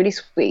short and it's really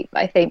sweet,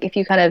 but I think if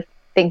you kind of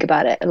think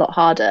about it a lot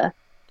harder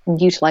and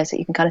utilize it,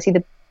 you can kind of see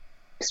the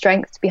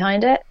strengths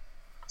behind it.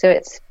 So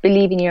it's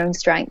believe in your own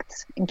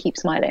strengths and keep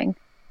smiling.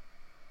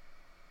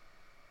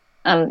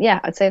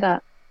 I'd say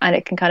that. And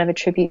it can kind of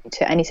attribute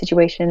to any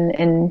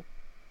situation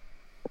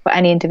but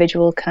any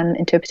individual can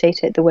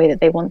interpret it the way that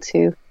they want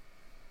to,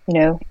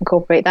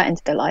 incorporate that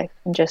into their life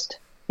and just,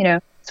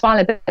 smile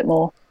a bit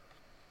more,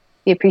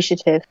 be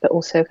appreciative, but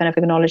also kind of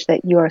acknowledge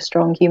that you are a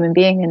strong human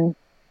being and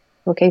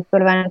you're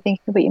capable of anything you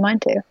can put your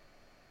mind to.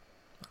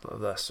 I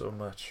love that so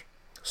much.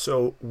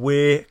 So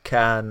where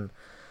can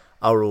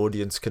our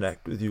audience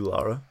connect with you,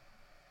 Lara?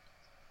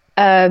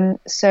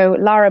 So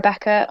Lara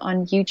Rebecca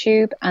on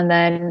YouTube, and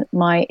then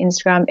my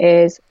Instagram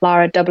is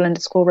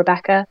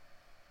Lara_Rebecca.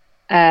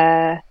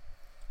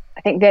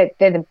 I think they're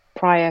the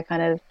prior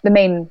kind of the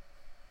main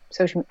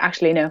social.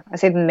 Actually, no, I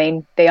say the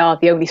main. They are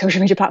the only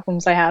social media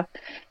platforms I have.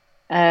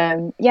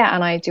 And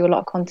I do a lot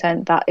of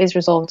content that is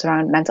resolved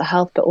around mental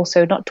health, but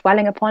also not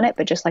dwelling upon it,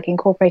 but just like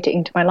incorporate it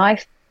into my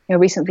life. A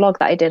recent vlog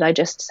that I did, I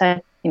just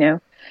said, how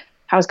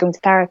I was going to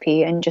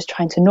therapy and just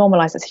trying to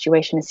normalize the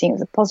situation and seeing it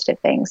as a positive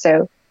thing.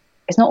 So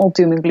it's not all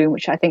doom and gloom,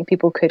 which I think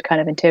people could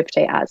kind of interpret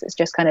it as. It's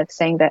just kind of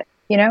saying that,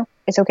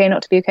 it's okay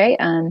not to be okay,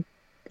 and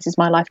this is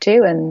my life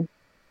too. And,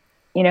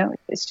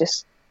 it's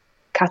just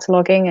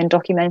cataloging and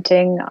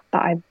documenting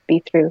that I'd be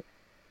through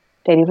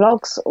daily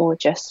vlogs or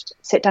just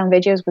sit down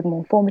videos with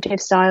more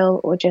informative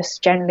style, or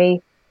just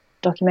generally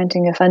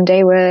documenting a fun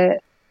day where,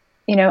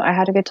 I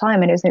had a good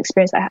time and it was an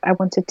experience that I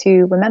wanted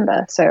to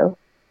remember. So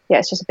yeah,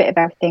 it's just a bit of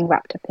everything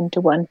wrapped up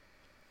into one.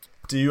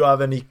 Do you have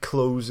any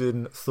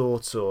closing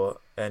thoughts or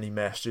any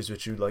messages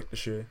which you'd like to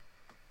share?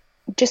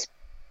 Just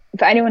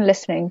for anyone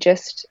listening,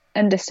 just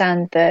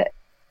understand that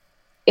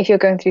if you're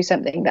going through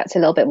something that's a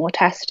little bit more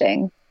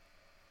testing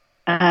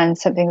and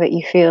something that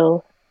you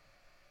feel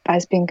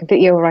has been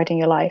completely overriding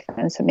your life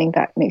and something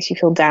that makes you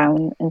feel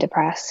down and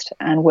depressed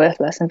and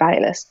worthless and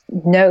valueless,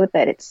 know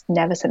that it's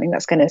never something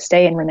that's going to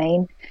stay and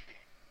remain.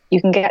 You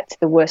can get to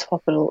the worst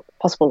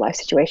possible life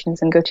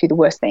situations and go through the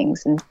worst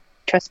things. And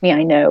trust me,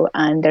 I know.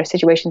 And there are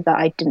situations that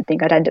I didn't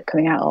think I'd end up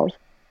coming out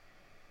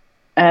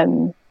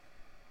of.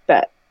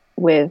 But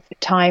with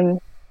time,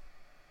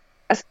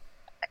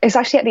 it's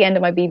actually at the end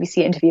of my BBC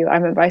interview, I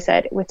remember I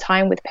said, with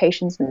time, with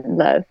patience and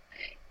love,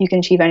 you can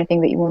achieve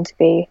anything that you want to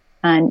be,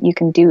 and you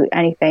can do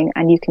anything,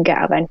 and you can get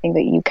out of anything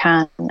that you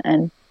can.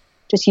 And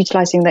just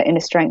utilizing that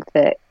inner strength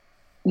that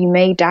you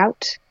may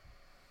doubt,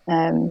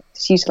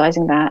 just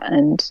utilizing that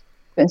and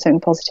putting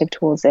something positive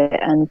towards it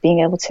and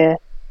being able to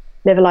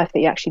live a life that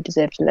you actually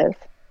deserve to live.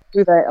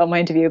 Do that on my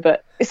interview,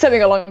 but it's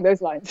something along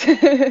those lines.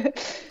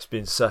 It's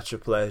been such a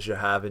pleasure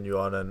having you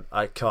on, and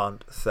I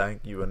can't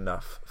thank you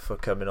enough for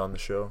coming on the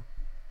show.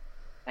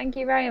 Thank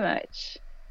you very much.